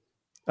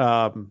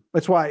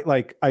why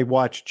like I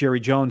watched Jerry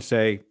Jones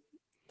say,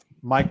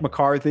 Mike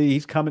McCarthy,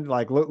 he's coming.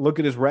 Like, look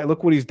at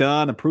look what he's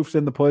done. And proof's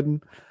in the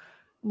pudding.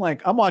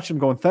 I'm watching him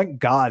going, thank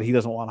God he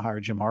doesn't want to hire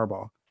Jim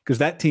Harbaugh, because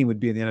that team would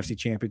be in the NFC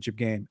Championship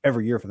game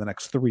every year for the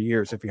next 3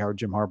 years if he hired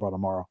Jim Harbaugh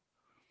tomorrow.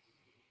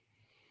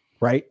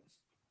 Right?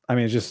 I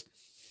mean, it's just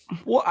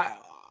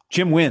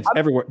Jim wins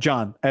everywhere,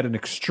 John, at an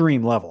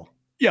extreme level.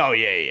 Oh,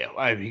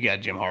 yeah. He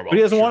got Jim Harbaugh. But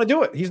he doesn't want to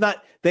do it.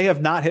 They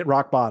have not hit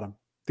rock bottom.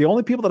 The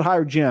only people that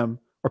hire Jim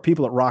are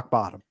people at rock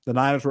bottom. The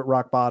Niners were at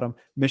rock bottom.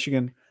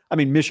 Michigan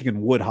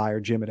would hire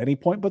Jim at any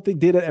point, but they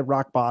did it at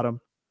rock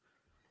bottom.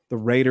 The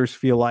Raiders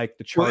feel like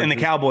the Chargers. Well, and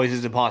the Cowboys,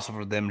 is impossible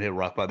for them to hit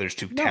rock bottom. There's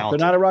too talented.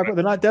 They're not at rock bottom.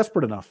 They're not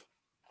desperate enough.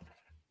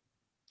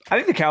 I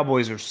think the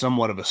Cowboys are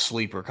somewhat of a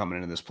sleeper coming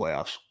into this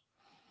playoffs.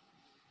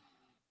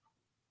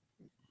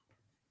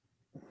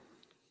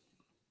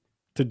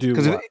 To do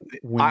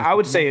what? I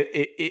would say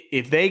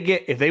if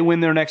they win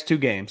their next 2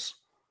 games,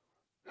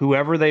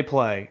 whoever they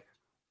play,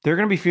 they're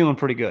going to be feeling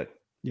pretty good.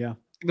 Yeah.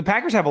 The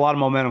Packers have a lot of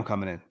momentum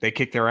coming in. They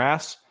kick their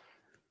ass.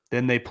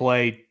 Then they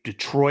play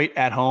Detroit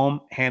at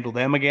home, handle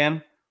them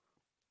again.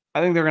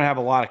 I think they're going to have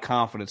a lot of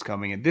confidence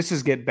coming in. This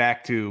is get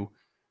back to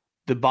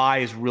the bye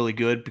is really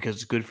good because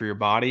it's good for your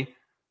body.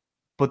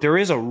 But there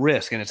is a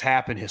risk, and it's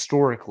happened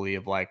historically,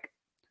 of like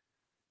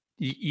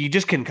you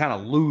just can kind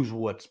of lose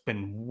what's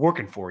been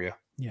working for you.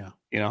 Yeah.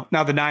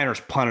 Now the Niners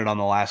punted on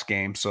the last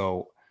game,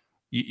 so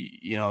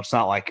it's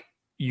not like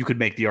you could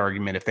make the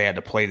argument if they had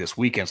to play this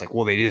weekend. It's like,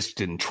 well, they just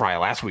didn't try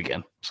last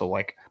weekend. So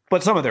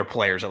but some of their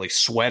players at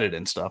least sweated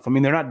and stuff. I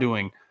mean, they're not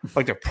doing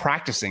like they're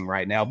practicing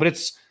right now, but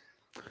it's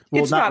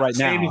not right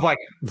now.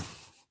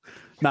 Of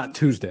not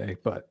Tuesday,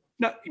 but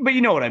no, but you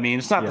know what I mean.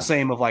 It's not the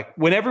same of like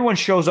when everyone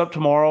shows up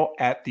tomorrow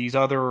at these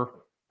other.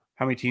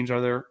 How many teams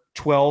are there?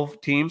 12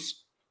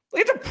 teams.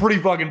 It's a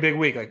pretty fucking big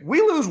week. Like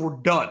we lose, we're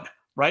done.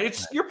 Right?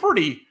 You're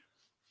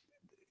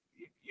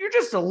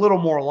just a little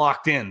more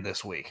locked in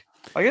this week.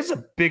 Like it's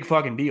a big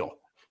fucking deal.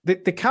 The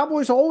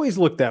Cowboys always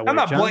look that way. I'm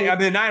not blaming. I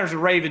mean, the Niners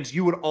and Ravens,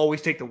 you would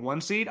always take the 1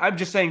 seed. I'm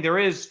just saying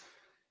it's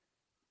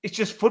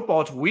just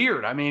football. It's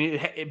weird. I mean,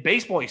 in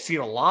baseball, you see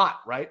it a lot,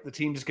 right? The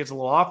team just gets a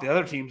little off. The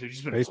other teams have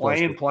just been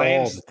playing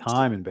all the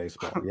time in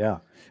baseball. Yeah.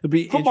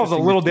 Football's a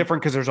little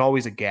different because there's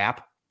always a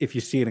gap. If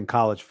you see it in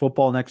college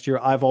football next year,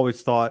 I've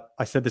always thought,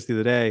 I said this the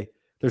other day,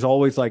 there's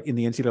always like in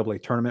the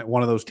NCAA tournament,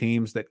 one of those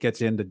teams that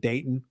gets into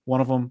Dayton,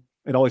 one of them,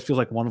 it always feels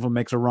like one of them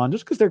makes a run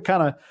just because their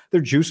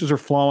juices are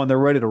flowing. They're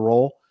ready to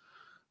roll.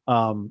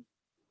 But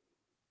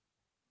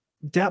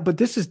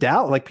this is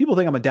Dallas. Like people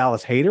think I'm a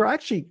Dallas hater.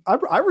 Actually,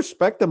 I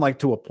respect them like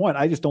to a point.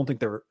 I just don't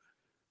think they're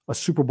a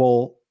Super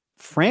Bowl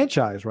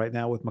franchise right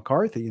now with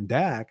McCarthy and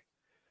Dak,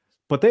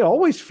 but they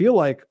always feel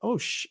like,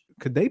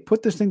 could they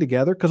put this thing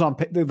together? Cause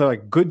they're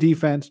like good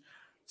defense,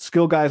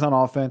 skill guys on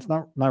offense,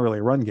 not really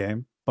a run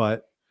game,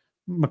 but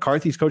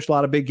McCarthy's coached a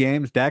lot of big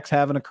games. Dak's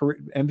having a career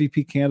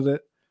MVP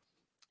candidate.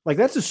 Like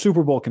that's a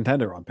Super Bowl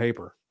contender on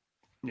paper.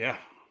 Yeah.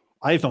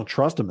 I just don't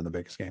trust him in the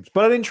biggest games,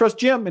 but I didn't trust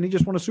Jim and he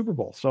just won a Super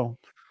Bowl. So,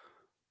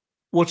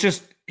 well,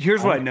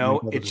 here's what I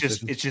know. It's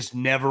just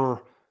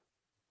never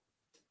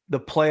the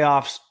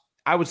playoffs.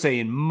 I would say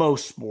in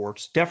most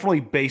sports, definitely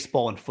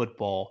baseball and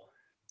football,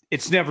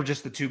 it's never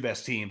just the 2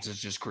 best teams. It's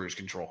just cruise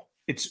control.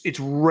 It's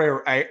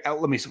rare.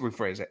 Let me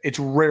rephrase that. It's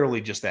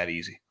rarely just that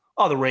easy.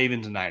 Oh, the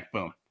Ravens and Niners,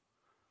 boom.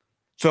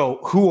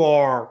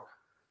 So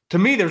to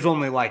me, there's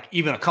only like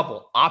even a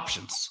couple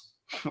options,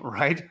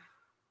 right?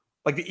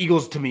 Like the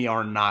Eagles to me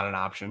are not an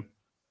option.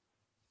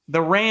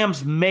 The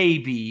Rams,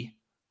 maybe.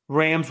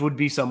 Rams would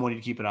be someone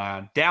you'd keep an eye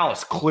on.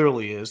 Dallas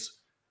clearly is.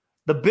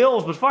 The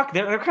Bills, but fuck,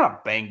 they're kind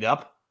of banged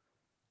up.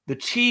 The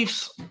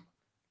Chiefs,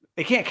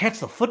 they can't catch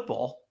the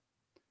football.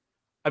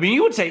 I mean,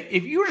 you would say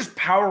if you were just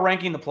power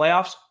ranking the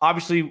playoffs,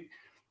 obviously,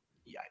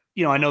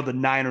 I know the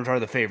Niners are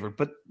the favorite,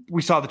 but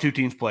we saw the 2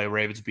 teams play.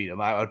 Ravens beat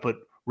them. I would put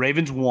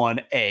Ravens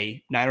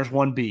 1A, Niners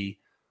 1B.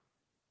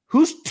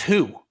 Who's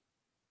 2?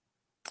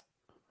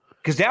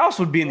 Because Dallas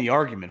would be in the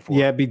argument for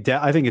it. Yeah,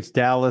 I think it's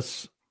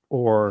Dallas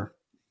or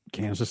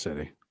Kansas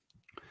City.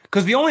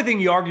 Because the only thing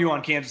you argue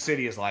on Kansas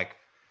City is like,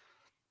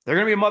 they're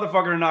going to be a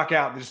motherfucker to knock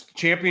out. This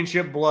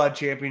championship blood,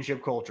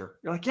 championship culture.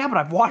 You're like, yeah, but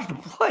I've watched them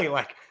play.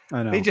 Like,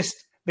 I know.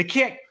 They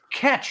can't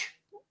catch.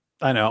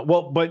 I know.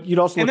 Well, but you'd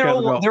also look at it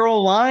and go, their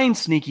old line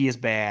sneaky is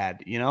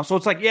bad, So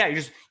it's like, yeah,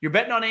 you're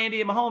betting on Andy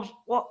and Mahomes.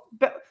 Well,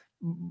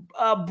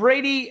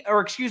 Brady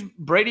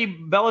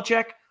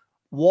Belichick,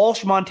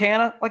 Walsh,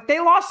 Montana, like they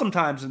lost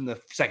sometimes in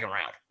the second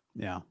round.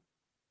 Yeah.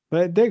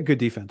 But they're good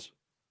defense.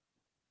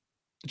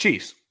 The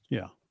Chiefs.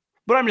 Yeah.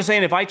 But I'm just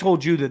saying, if I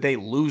told you that they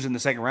lose in the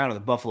second round of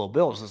the Buffalo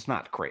Bills, it's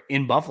not great.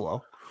 In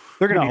Buffalo,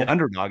 they're going to be the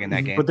underdog in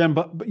that game. But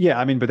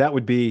that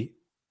would be.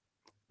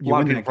 A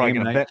lot of people are probably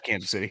going to bet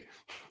Kansas City.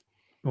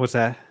 What's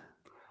that?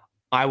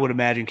 I would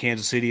imagine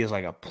Kansas City is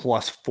like a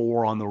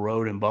 +4 on the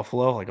road in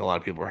Buffalo. Like a lot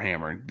of people are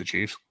hammering the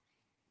Chiefs.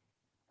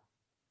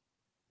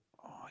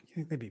 Oh, you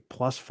think they'd be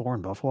 +4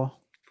 in Buffalo?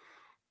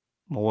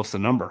 Well, what's the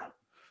number?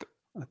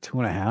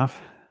 2.5.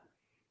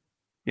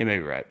 Yeah,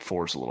 maybe right.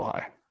 4 is a little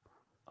high.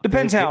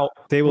 Depends how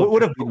they will.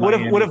 What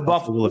if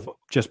Buffalo have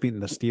just beaten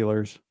the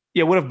Steelers?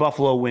 Yeah, what if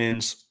Buffalo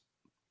wins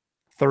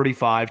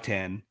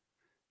 35-10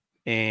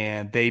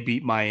 and they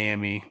beat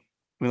Miami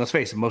I mean, let's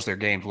face it, most of their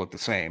games look the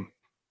same.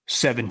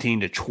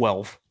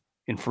 17-12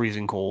 in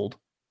freezing cold.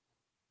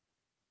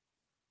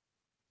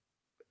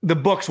 The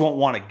books won't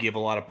want to give a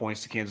lot of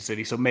points to Kansas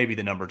City, so maybe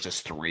the number's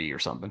just 3 or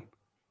something.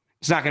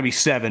 It's not going to be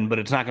 7, but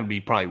it's not going to be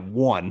probably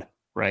 1,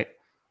 right?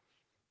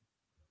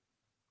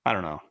 I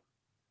don't know.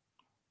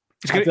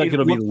 I feel like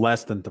it'll be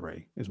less than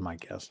 3, is my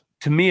guess.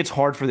 To me, it's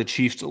hard for the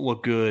Chiefs to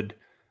look good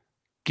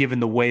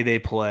given the way they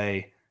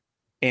play,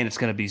 and it's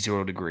going to be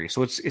 0 degrees.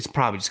 So it's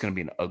probably just going to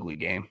be an ugly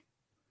game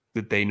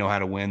that they know how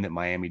to win that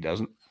Miami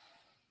doesn't.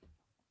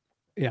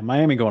 Yeah,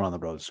 Miami going on the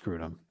road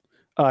screwed them.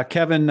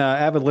 Kevin,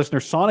 avid listener,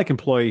 Sonic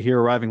employee here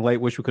arriving late.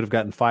 Wish we could have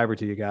gotten fiber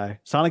to you, guy.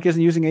 Sonic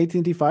isn't using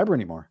AT&T fiber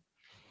anymore.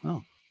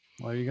 Oh,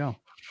 well, there you go.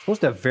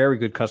 Supposed to have very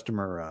good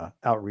customer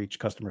outreach,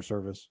 customer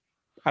service.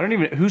 I don't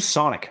even. Who's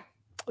Sonic?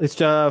 It's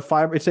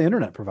fiber. It's an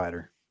internet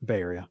provider, Bay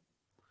Area.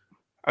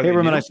 Hey,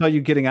 Roman, I saw you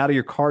getting out of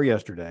your car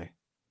yesterday.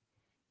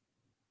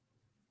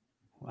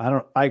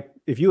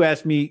 If you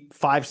asked me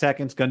 5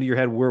 seconds, gun to your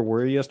head, where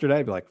were you yesterday?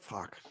 I'd be like,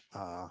 fuck.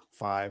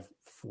 5,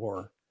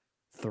 4,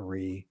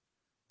 3,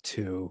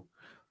 2.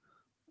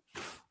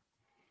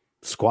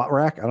 Squat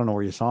rack? I don't know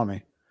where you saw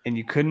me. And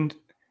you couldn't,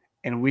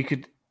 and we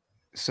could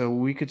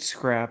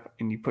scrap,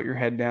 and you put your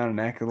head down and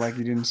acted like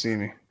you didn't see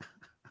me.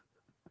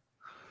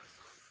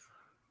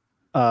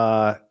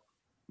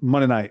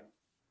 Monday night,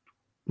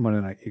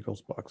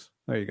 Eagles, Bucks.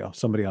 There you go.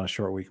 Somebody on a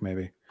short week,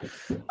 maybe.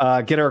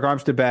 Get Eric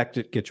Armstead back.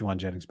 Get Juwan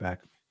Jennings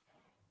back.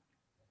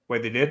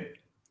 Wait, they did?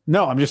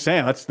 No, I'm just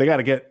saying. They got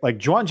to get, like,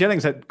 Juwan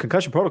Jennings had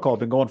concussion protocol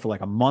been going for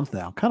like a month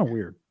now. Kind of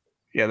weird.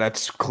 Yeah,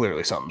 that's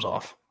clearly something's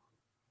off.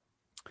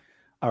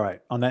 All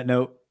right. On that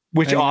note,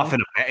 which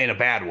often in a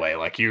bad way,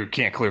 like you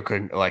can't clear,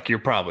 like you're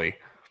probably.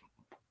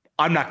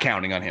 I'm not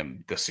counting on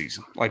him this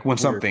season. Like when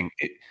something,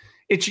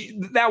 it's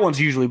that one's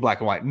usually black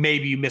and white.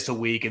 Maybe you miss a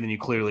week and then you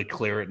clearly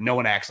clear it. No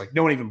one acts like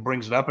no one even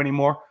brings it up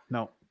anymore.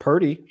 No,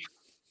 Purdy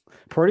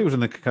was in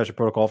the concussion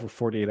protocol for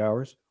 48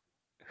 hours.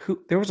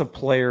 There was a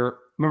player.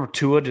 Remember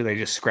Tua? Did they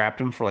just scrapped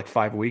him for like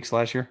 5 weeks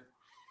last year?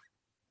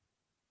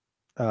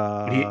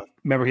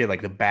 Remember he had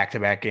like the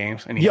back-to-back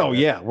games. And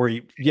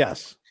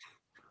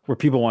where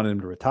people wanted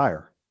him to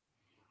retire.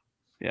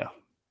 Yeah.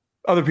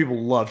 Other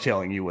people love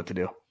telling you what to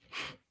do.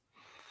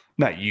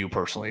 Not you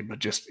personally, but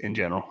just in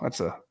general.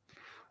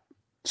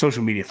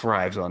 Social media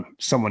thrives on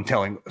someone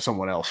telling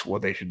someone else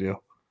what they should do.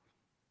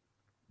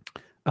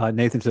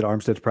 Nathan said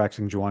Armstead's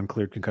practicing Juwan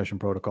cleared concussion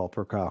protocol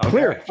per Kyle. Okay.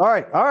 Clear. All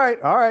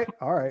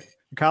right.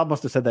 Kyle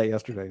must have said that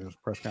yesterday in his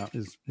press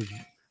conference, his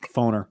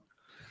phoner.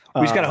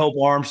 We just got to hope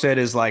Armstead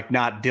is like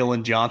not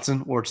Dylan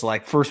Johnson, where it's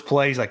like first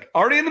play, he's like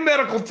already in the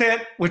medical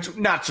tent, which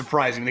not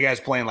surprising. The guy's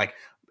playing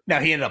now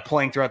he ended up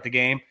playing throughout the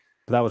game.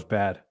 But that was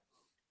bad.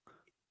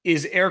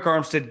 Is Eric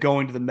Armstead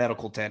going to the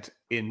medical tent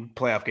in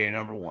playoff game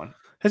number 1?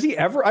 Has he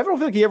ever? I don't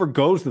feel like he ever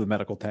goes to the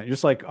medical tent.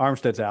 Just like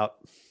Armstead's out.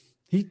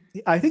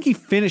 I think he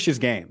finishes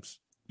games.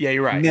 Yeah,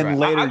 you're right. And then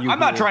later I'm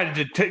not trying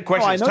to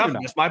question his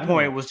toughness. My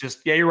point was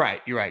just, you're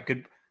right. You're right.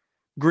 Good.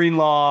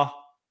 Greenlaw.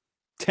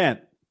 Tent.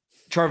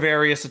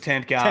 Charvarius, a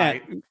tent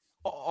guy.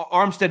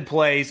 Armstead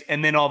plays,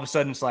 and then all of a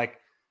sudden it's like,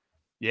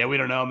 yeah, we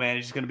don't know, man.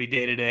 He's just going to be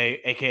day to day,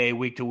 aka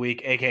week to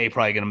week, aka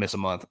probably going to miss a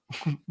month.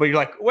 But you're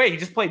like, wait, he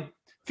just played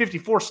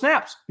 54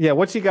 snaps. Yeah,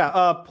 what's he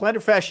got?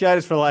 Plantar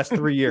fasciitis for the last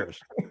 3 years.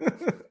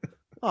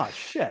 Oh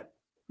shit.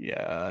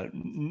 Yeah,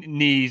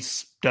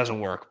 knees doesn't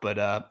work,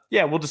 but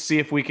yeah, we'll just see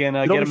if we can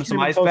get him some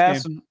ice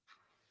baths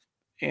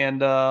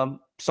and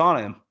sauna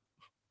him.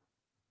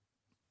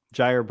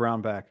 Jair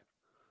Brown back.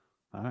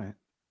 All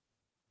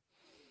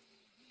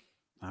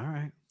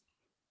right.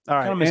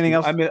 Anything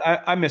else?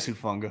 I miss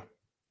Ufunga.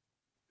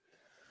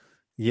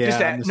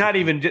 Yeah, just not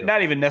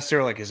even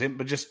necessarily like his,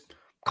 but just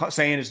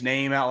saying his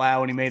name out loud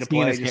when he made a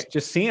play.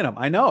 Just seeing him.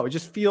 I know. It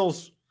just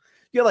feels.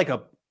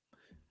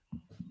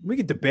 We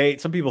could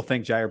debate. Some people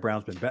think Jair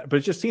Brown's been better, but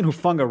it's just seeing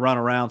Ufunga run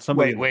around.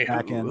 Somebody wait.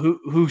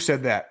 Who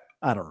said that?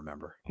 I don't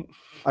remember.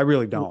 I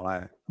really don't.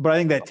 But I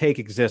think that take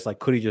exists. Like,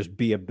 could he just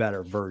be a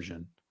better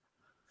version?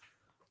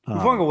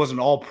 Ufunga was an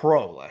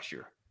All-Pro last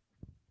year.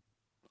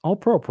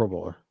 All-Pro, Pro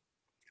Bowler.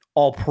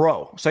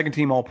 All-Pro. Second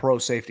team All-Pro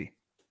safety.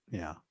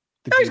 Yeah.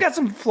 He's got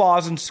some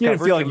flaws and you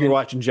didn't feel like you were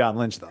watching John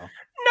Lynch, though.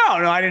 No,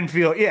 I didn't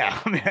feel. Yeah,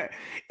 I mean,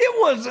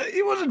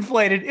 it was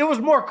inflated. It was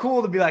more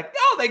cool to be like,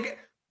 no, they get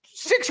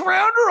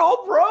 6-rounder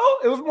All-Pro.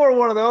 It was more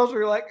one of those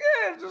where you're like,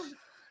 just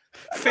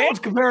fans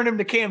comparing him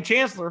to Cam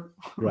Chancellor.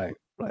 Right.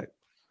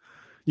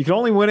 You can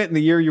only win it in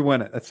the year you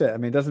win it. That's it. I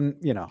mean, it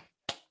doesn't,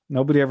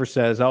 nobody ever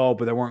says, oh,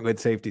 but there weren't good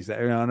safeties.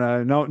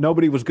 No,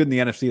 nobody was good in the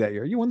NFC that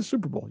year. You win the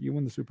Super Bowl.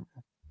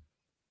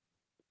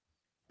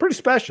 Pretty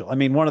special. I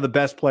mean, one of the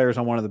best players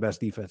on one of the best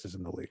defenses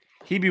in the league.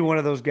 He'd be one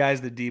of those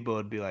guys that Debo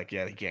would be like,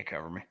 yeah, he can't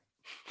cover me.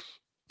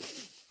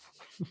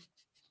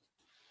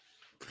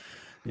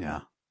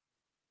 Yeah.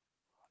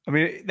 I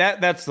mean,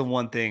 that's the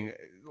one thing.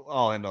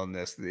 I'll end on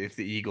this. If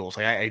the Eagles,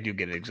 I do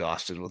get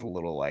exhausted with a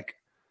little like,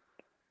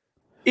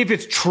 if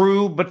it's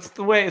true, but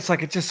the way it's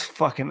like, it just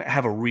fucking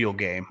have a real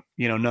game.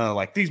 No,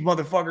 like these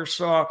motherfuckers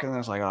suck. And then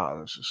it's like,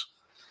 oh, this is,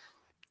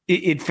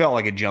 it felt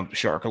like it jumped the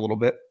shark a little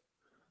bit.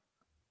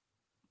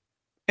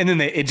 And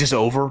then it's just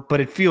over, but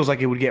it feels like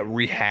it would get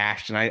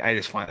rehashed, and I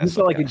just find that. You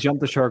feel like it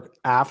jumped the shark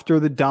after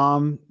the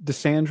Dom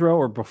DeSandro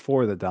or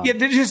before the Dom? Yeah,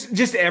 there's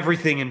just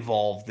everything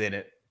involved in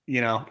it.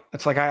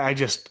 It's like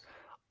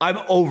I'm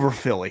over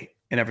Philly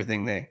and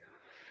everything they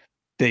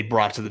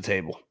brought to the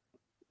table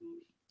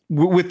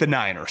with the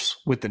Niners.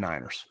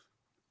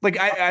 Like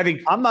I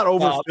think I'm not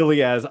over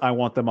Philly as I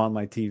want them on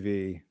my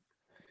TV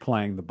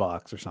playing the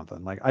Bucs or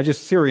something. Like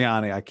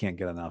Sirianni, I can't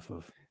get enough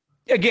of.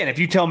 Again, if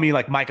you tell me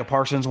like Micah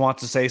Parsons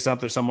wants to say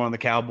something to someone on the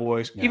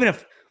Cowboys, even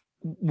if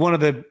one of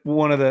the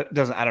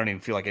doesn't, I don't even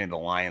feel like any of the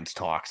Lions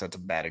talks. That's a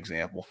bad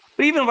example.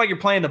 But even if like you're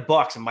playing the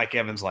Bucs and Mike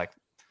Evans like,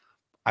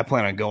 I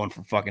plan on going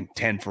for fucking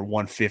 10 for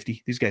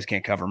 150. These guys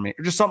can't cover me.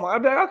 Or just something.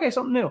 I'd be like, okay,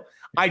 something new.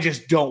 I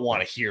just don't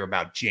want to hear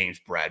about James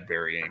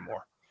Bradbury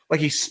anymore. Like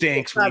he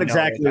stinks. It's not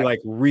exactly like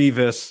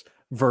Revis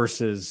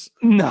versus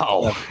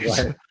no.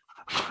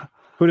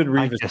 Who did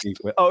Revis beat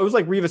with? Oh, it was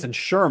like Revis and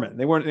Sherman.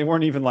 They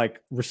weren't even like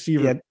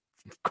receiver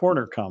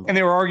corner combo. And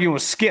they were arguing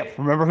with Skip.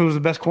 Remember who was the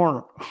best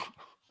corner?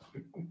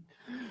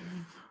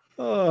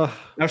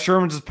 Now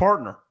Sherman's his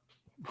partner.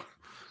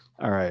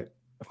 All right.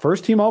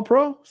 First team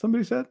All-Pro,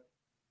 somebody said?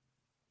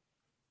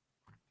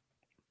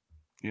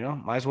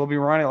 Might as well be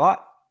Ronnie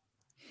Lott.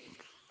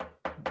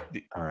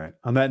 All right.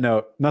 On that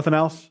note, nothing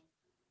else?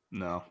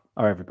 No.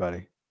 All right,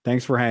 everybody.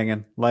 Thanks for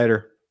hanging.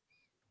 Later.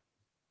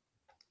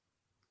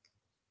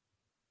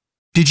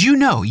 Did you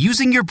know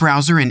using your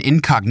browser in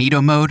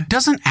incognito mode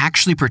doesn't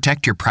actually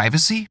protect your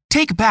privacy?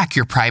 Take back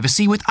your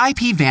privacy with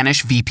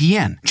IPVanish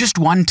VPN. Just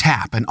one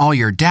tap and all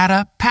your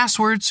data,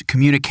 passwords,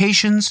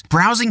 communications,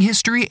 browsing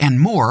history, and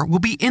more will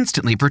be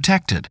instantly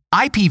protected.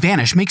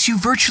 IPVanish makes you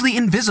virtually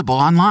invisible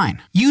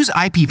online. Use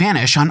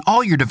IPVanish on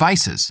all your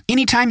devices,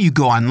 anytime you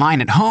go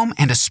online at home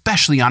and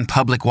especially on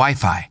public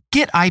Wi-Fi.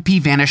 Get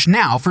IPVanish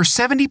now for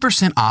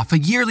 70% off a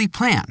yearly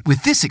plan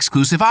with this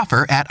exclusive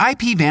offer at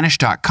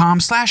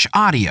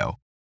ipvanish.com/audio.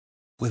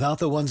 Without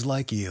the ones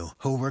like you,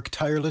 who work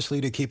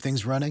tirelessly to keep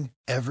things running,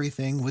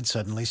 everything would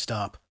suddenly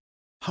stop.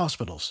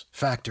 Hospitals,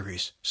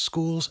 factories,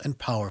 schools, and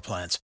power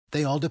plants,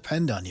 they all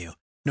depend on you.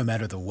 No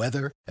matter the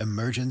weather,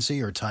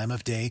 emergency, or time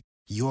of day,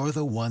 you're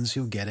the ones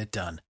who get it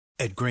done.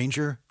 At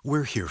Grainger,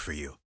 we're here for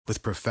you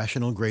with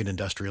professional-grade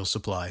industrial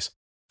supplies.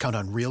 Count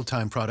on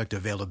real-time product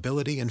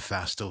availability and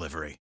fast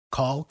delivery.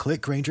 Call,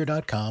 click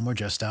Grainger.com, or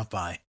just stop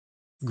by.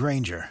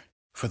 Grainger,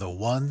 for the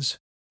ones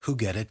who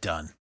get it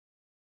done.